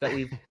a half that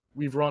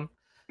we've run?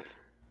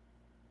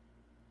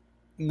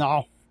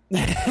 No.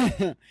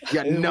 Yeah,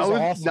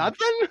 awesome.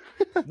 Nothing.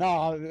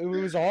 No, it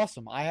was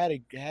awesome. I had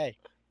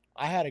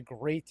a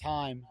great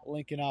time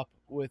linking up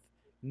with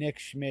Nick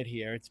Schmidt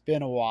here. It's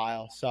been a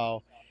while.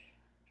 So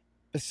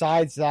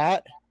besides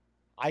that,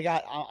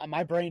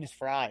 my brain is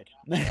fried.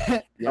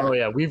 Yeah. Oh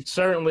yeah, we've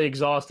certainly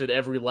exhausted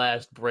every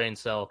last brain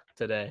cell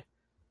today.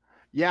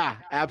 Yeah,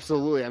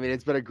 absolutely. I mean,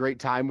 it's been a great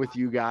time with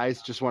you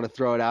guys. Just want to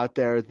throw it out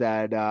there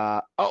that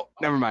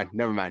never mind.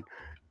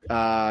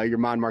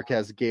 Yerman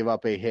Marquez gave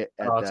up a hit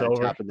at the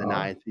top of the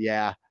ninth.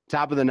 Yeah,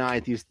 top of the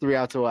ninth. He's 3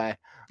 outs away.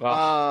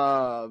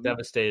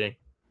 Devastating.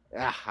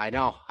 Yeah, I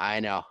know.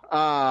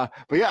 But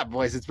yeah,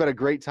 boys, it's been a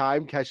great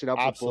time catching up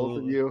with both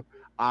of you.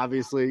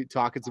 Obviously,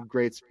 talking some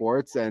great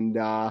sports. And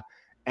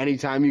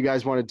anytime you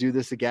guys want to do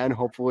this again,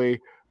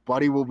 hopefully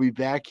Buddy will be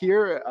back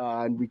here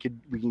and we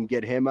can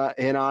get him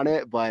in on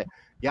it. But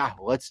yeah,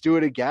 let's do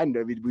it again.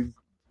 I mean, we've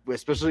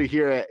especially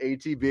here at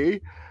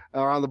ATB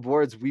around the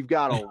boards, we've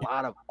got a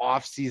lot of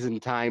off-season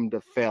time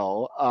to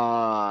fill.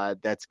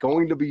 That's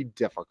going to be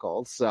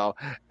difficult. So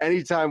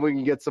anytime we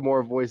can get some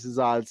more voices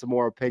on, some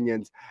more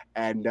opinions,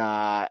 and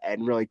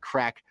really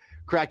crack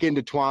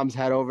into Twom's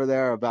head over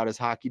there about his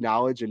hockey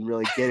knowledge and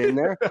really get in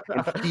there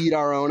and feed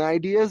our own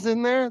ideas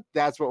in there,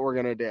 that's what we're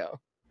gonna do.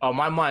 Oh,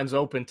 my mind's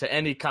open to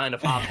any kind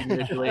of hockey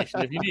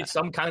manipulation. If you need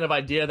some kind of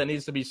idea that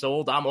needs to be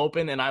sold, I'm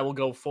open and I will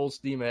go full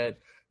steam ahead.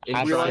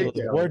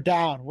 Absolutely. We're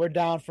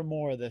down for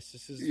more of this.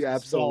 This is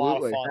absolutely. A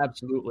lot of fun.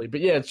 Absolutely. But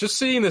yeah, it's just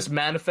seeing this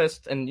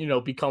manifest and,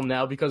 become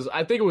now, because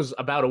I think it was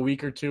about a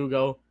week or two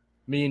ago,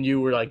 me and you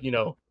were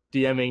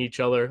DMing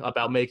each other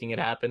about making it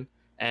happen.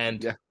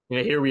 And,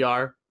 here we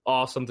are.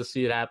 Awesome to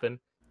see it happen.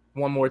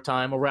 One more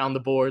time, Around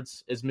the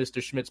Boards is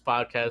Mr. Schmidt's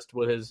podcast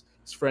with his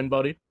friend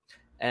Buddy.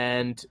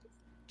 And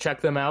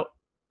check them out.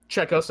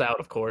 Check us out,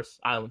 of course.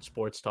 Island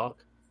Sports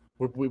Talk.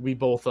 We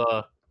both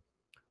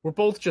we're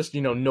both just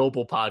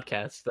noble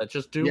podcasts that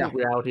just do what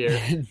we're out here.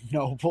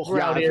 Noble. We're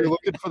out here. If you're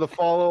looking for the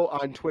follow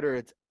on Twitter,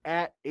 it's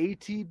at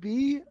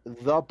ATB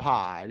the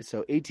Pod.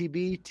 So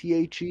ATB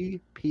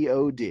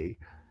THEPOD.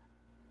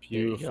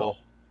 Beautiful.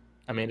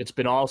 I mean, it's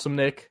been awesome,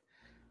 Nick.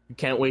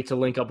 Can't wait to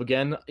link up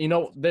again.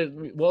 I'll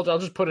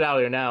just put it out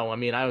here now. I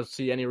mean, I don't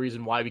see any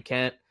reason why we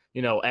can't.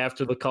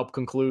 After the cup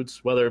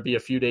concludes, whether it be a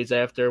few days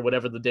after,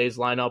 whatever the days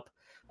line up.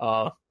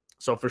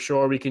 So for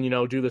sure we can,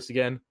 do this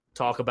again,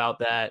 talk about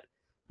that,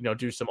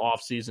 do some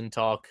off-season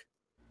talk.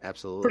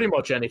 Absolutely. Pretty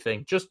much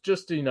anything. Just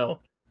to,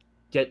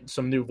 get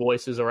some new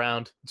voices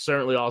around. It's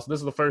certainly awesome. This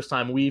is the first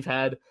time we've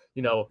had,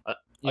 a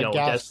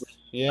guest.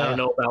 Yeah. I don't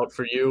know about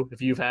for you,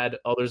 if you've had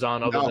others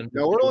on other than.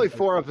 No, we're only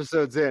 4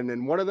 episodes in,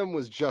 and one of them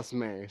was just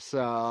me.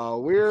 So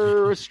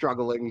we're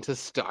struggling to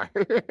start.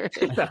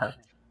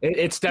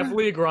 It's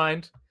definitely a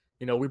grind.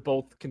 We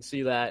both can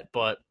see that.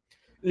 But,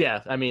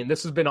 yeah, I mean,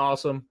 this has been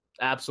awesome.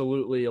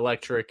 Absolutely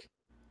electric.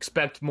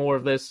 Expect more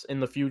of this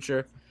in the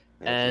future.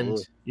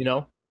 Absolutely.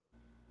 And,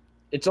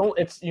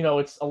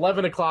 it's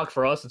 11 o'clock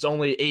for us. It's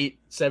only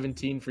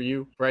 8:17 for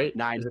you, right?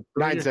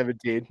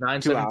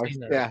 9:17. 2 hours.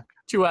 Yeah.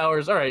 2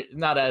 hours. All right.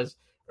 Not as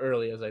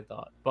early as I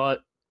thought.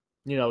 But,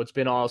 it's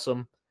been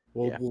awesome.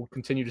 We'll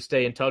continue to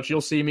stay in touch.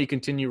 You'll see me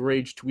continue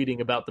rage tweeting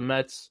about the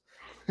Mets.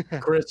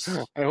 Chris,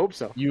 I hope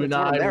so. You and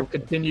I will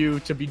continue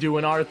to be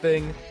doing our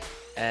thing.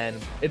 And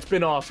it's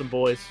been awesome,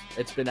 boys.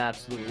 It's been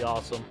absolutely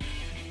awesome.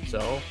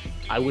 So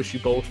I wish you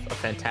both a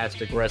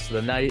fantastic rest of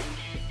the night.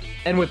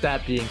 And with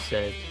that being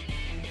said,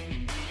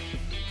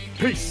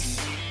 Peace.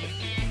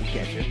 We'll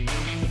catch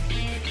you.